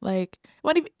 Like,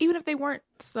 even if they weren't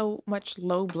so much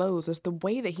low blows, it's the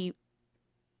way that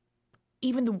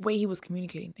even the way he was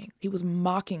communicating things. He was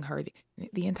mocking her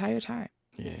the entire time.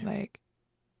 Yeah. Like,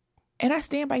 and I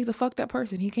stand by, he's a fucked up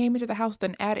person. He came into the house with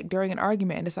an addict during an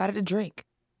argument and decided to drink.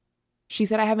 She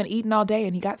said, I haven't eaten all day,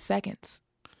 and he got seconds.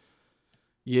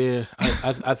 Yeah,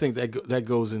 I think that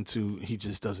goes into he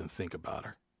just doesn't think about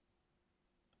her.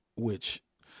 Which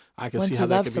I can see how that could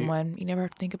be. Once you love someone, you never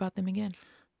have to think about them again.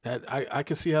 That I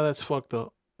can see how that's fucked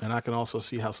up, and I can also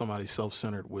see how somebody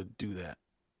self-centered would do that.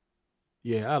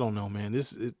 Yeah, I don't know, man.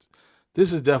 This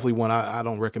is definitely one I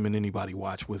don't recommend anybody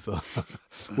watch with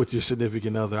with your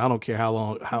significant other. I don't care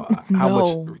how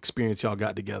much experience y'all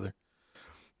got together.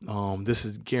 This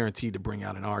is guaranteed to bring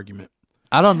out an argument.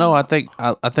 I don't know. I think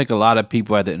a lot of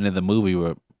people at the end of the movie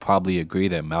would probably agree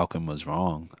that Malcolm was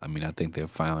wrong. I mean, I think they'll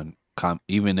find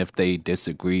even if they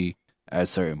disagree at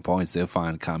certain points, they'll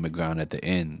find common ground at the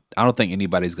end. I don't think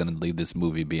anybody's gonna leave this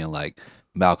movie being like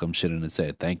Malcolm shouldn't have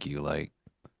said thank you. Like,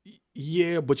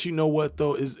 yeah, but you know what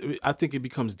though I think it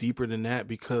becomes deeper than that,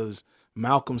 because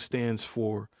Malcolm stands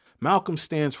for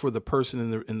the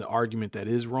person in the argument that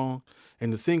is wrong.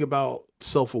 And the thing about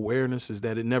self-awareness is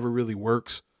that it never really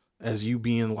works as you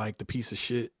being like the piece of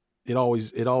shit. It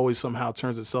always somehow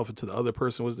turns itself into the other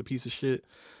person was the piece of shit.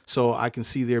 So I can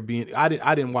see there being, I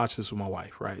didn't watch this with my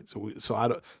wife, right? So I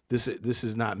don't, this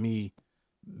is not me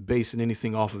basing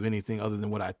anything off of anything other than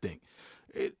what I think.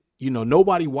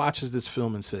 Nobody watches this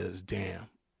film and says, damn,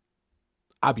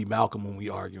 I be Malcolm when we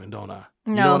arguing, don't I?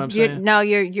 You know what I'm saying? No,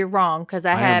 you're wrong. Cause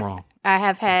I am wrong. I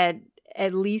have had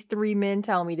at least 3 men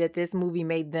tell me that this movie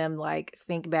made them like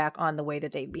think back on the way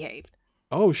that they behaved.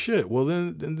 Oh shit. Well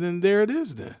then there it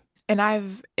is then. And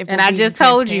I just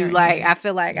told you, like, I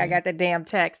feel like I got the damn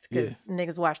text because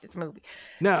niggas watched this movie.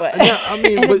 Now, I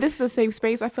mean, if this is a safe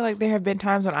space, I feel like there have been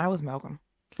times when I was Malcolm.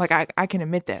 Like, I can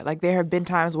admit that. Like, there have been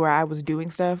times where I was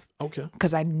doing stuff. Okay.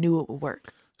 Because I knew it would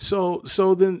work. So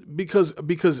then, because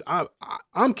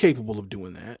I'm capable of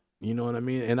doing that, you know what I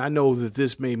mean? And I know that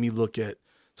this made me look at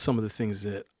some of the things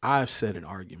that I've said in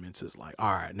arguments is like,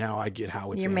 all right, now I get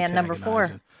how it's your man number 4.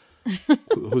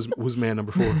 Who's man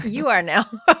number 4? You are now.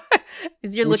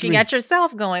 Because you're looking at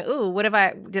yourself going, ooh,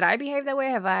 did I behave that way?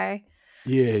 Have I?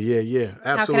 Yeah. Absolutely.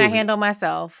 How can I handle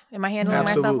myself? Am I handling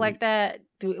myself like that?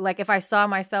 If I saw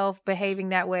myself behaving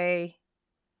that way,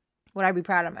 would I be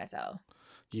proud of myself?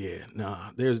 Yeah, nah.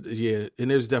 There's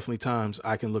definitely times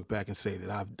I can look back and say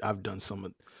that I've done some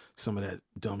of that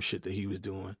dumb shit that he was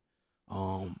doing.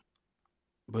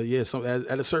 But yeah,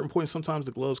 at a certain point, sometimes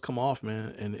the gloves come off,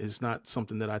 man, and it's not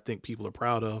something that I think people are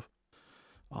proud of.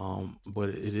 But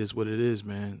it is what it is,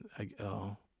 man.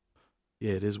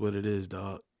 It is what it is,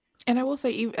 dog. And I will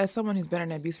say, even as someone who's been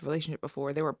in an abusive relationship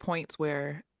before, there were points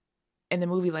where in the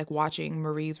movie, like watching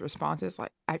Marie's responses,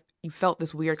 like you felt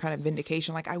this weird kind of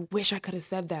vindication. Like, I wish I could have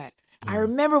said that. I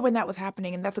remember when that was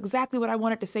happening, and that's exactly what I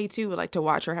wanted to say too. Like, to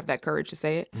watch her have that courage to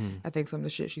say it. I think some of the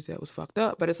shit she said was fucked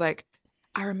up, but it's like,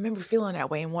 I remember feeling that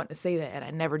way and wanting to say that, and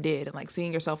I never did. And like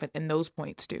seeing yourself in those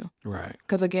points too. Right.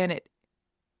 Because again,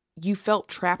 you felt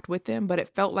trapped with them, but it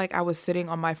felt like I was sitting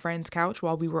on my friend's couch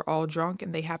while we were all drunk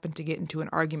and they happened to get into an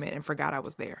argument and forgot I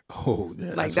was there. Oh,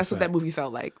 yeah. Like, that's what that movie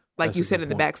felt like. Like, that's you sit in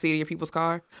the back seat of your people's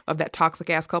car, of that toxic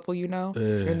ass couple, You're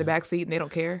in the back seat and they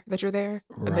don't care that you're there.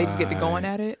 Right. And they just get to going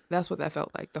at it. That's what that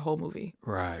felt like, the whole movie.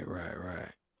 Right.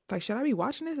 Like, should I be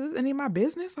watching this? Is this any of my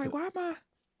business? Like, why am I?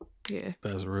 Yeah.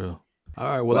 That's real. All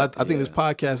right. Well, I think this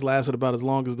podcast lasted about as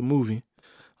long as the movie,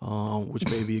 which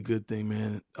may be a good thing,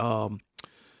 man.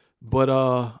 But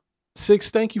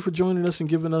Six, thank you for joining us and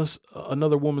giving us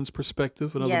another woman's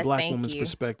perspective, another Black woman's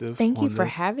perspective. Thank you for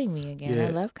having me again. Yeah. I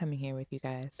love coming here with you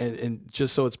guys. And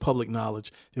just so it's public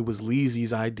knowledge, it was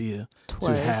Leezy's idea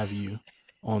to have you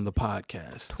on the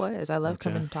podcast. I love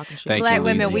coming and talking shit. Thank Black you,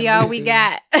 women, Leezy. we all we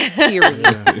got. Period.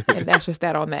 Yeah. And that's just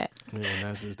that on that. Yeah, and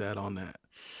that's just that on that.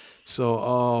 So,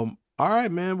 all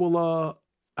right, man. Well,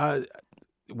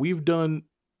 we've done,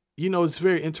 it's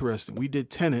very interesting. We did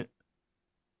Tenet.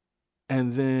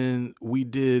 and then we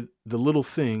did The Little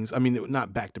Things. I mean,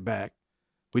 not back to back.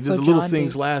 We did So The Little John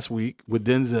Things did- last week with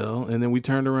Denzel, and then we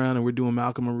turned around and we're doing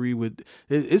Malcolm and Marie with.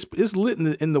 It's lit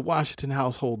in the Washington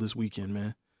household this weekend,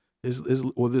 man.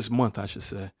 Or this month, I should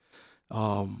say.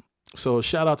 So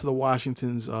shout out to the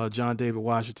Washingtons, John David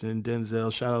Washington,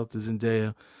 Denzel. Shout out to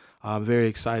Zendaya. I'm very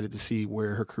excited to see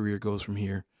where her career goes from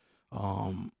here.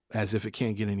 As if it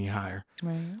can't get any higher.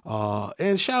 Right.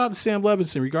 And shout out to Sam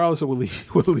Levinson, regardless of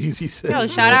what Lizzie says. No,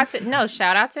 shout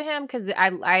out to him because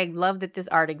I love that this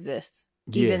art exists.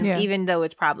 Yeah. Even though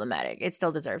it's problematic, it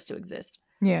still deserves to exist.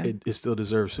 Yeah. It still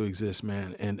deserves to exist,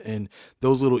 man. And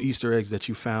those little Easter eggs that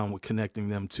you found with connecting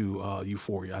them to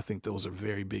Euphoria, I think those are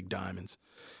very big diamonds.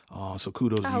 So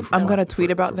kudos to you. I'm gonna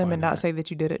tweet about them and not say that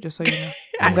you did it, just so you know.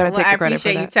 I'm gonna take I the credit for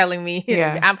appreciate that. you telling me.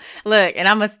 Yeah. I'm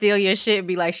gonna steal your shit and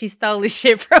be like, she stole the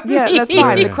shit from me. Yeah, that's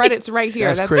fine. Yeah. The credit's right here.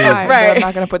 That's That's crazy. fine. Right. But I'm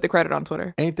not gonna put the credit on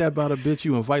Twitter. Ain't that about a bitch?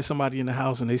 You invite somebody in the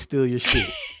house and they steal your shit.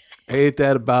 Ain't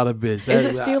that about a bitch? Is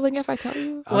it stealing if I tell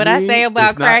you? What I say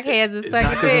about it's not- crackheads is it's sucking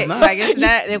not 'cause dick. it's not. Like it's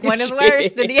not. If one is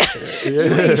worse than the other.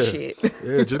 Yeah. Shit.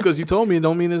 Yeah, just because you told me, it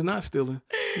don't mean it's not stealing.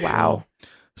 Wow.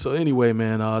 So anyway,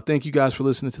 man, thank you guys for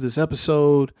listening to this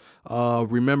episode.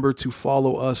 Remember to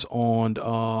follow us on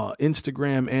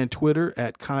Instagram and Twitter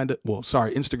at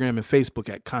Instagram and Facebook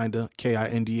at Kinda,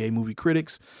 KINDA Movie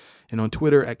Critics, and on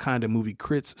Twitter at Kinda Movie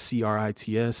Crits,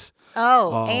 CRITS.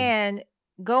 Oh, and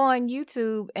go on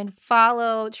YouTube and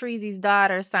follow Treasy's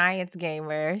daughter, Science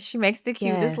Gamer. She makes the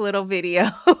cutest Yes. little video.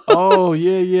 Oh,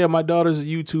 yeah. My daughter's a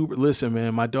YouTuber. Listen,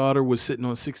 man, my daughter was sitting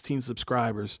on 16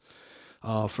 subscribers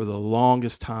for the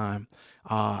longest time.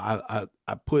 I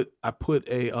put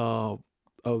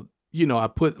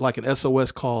like an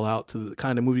SOS call out to the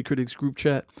Kinda Movie Critics group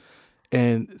chat.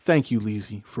 And thank you,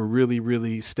 Lizzie, for really,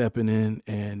 really stepping in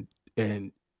and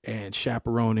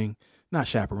chaperoning,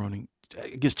 I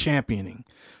guess championing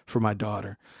for my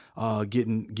daughter,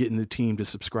 getting the team to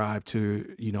subscribe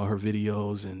to, her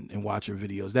videos and watch her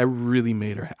videos. That really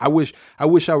made her. I wish I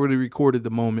would have recorded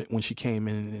the moment when she came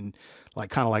in and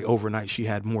kind of like overnight, she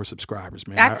had more subscribers,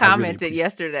 man. I commented really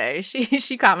yesterday.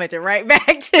 She commented right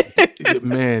back to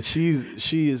man,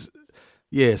 she is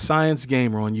Science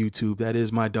Gamer on YouTube. That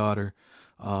is my daughter.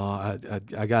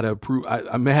 I gotta approve.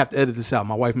 I may have to edit this out.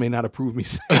 My wife may not approve me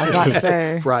I was about to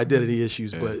say. for identity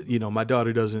issues, but my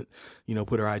daughter doesn't,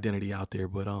 put her identity out there.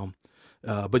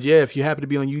 But yeah, if you happen to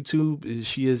be on YouTube,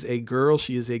 she is a girl.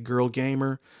 She is a girl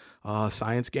gamer,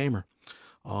 Science Gamer.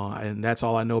 And that's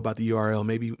all I know about the URL.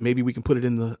 Maybe we can put it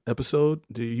in the episode.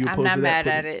 Do you? I'm not mad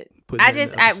at it. Put I it in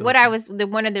just the episode.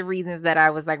 one of the reasons that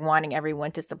I was like wanting everyone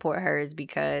to support her is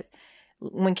because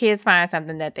when kids find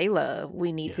something that they love,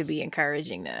 we need to be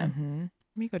encouraging them. Mm-hmm. Let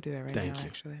me go do that right Thank now, you.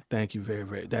 actually. Thank you very,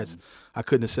 very. I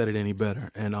couldn't have said it any better.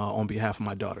 And on behalf of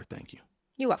my daughter, thank you.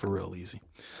 You're welcome. For real, easy.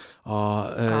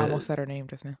 I almost said her name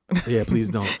just now. Yeah, please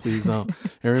don't. And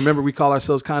remember, we call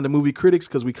ourselves Kinda Movie Critics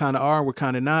because we kind of are, we're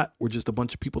kind of not. We're just a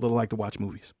bunch of people that like to watch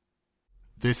movies.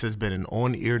 This has been an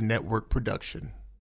On Ear Network production.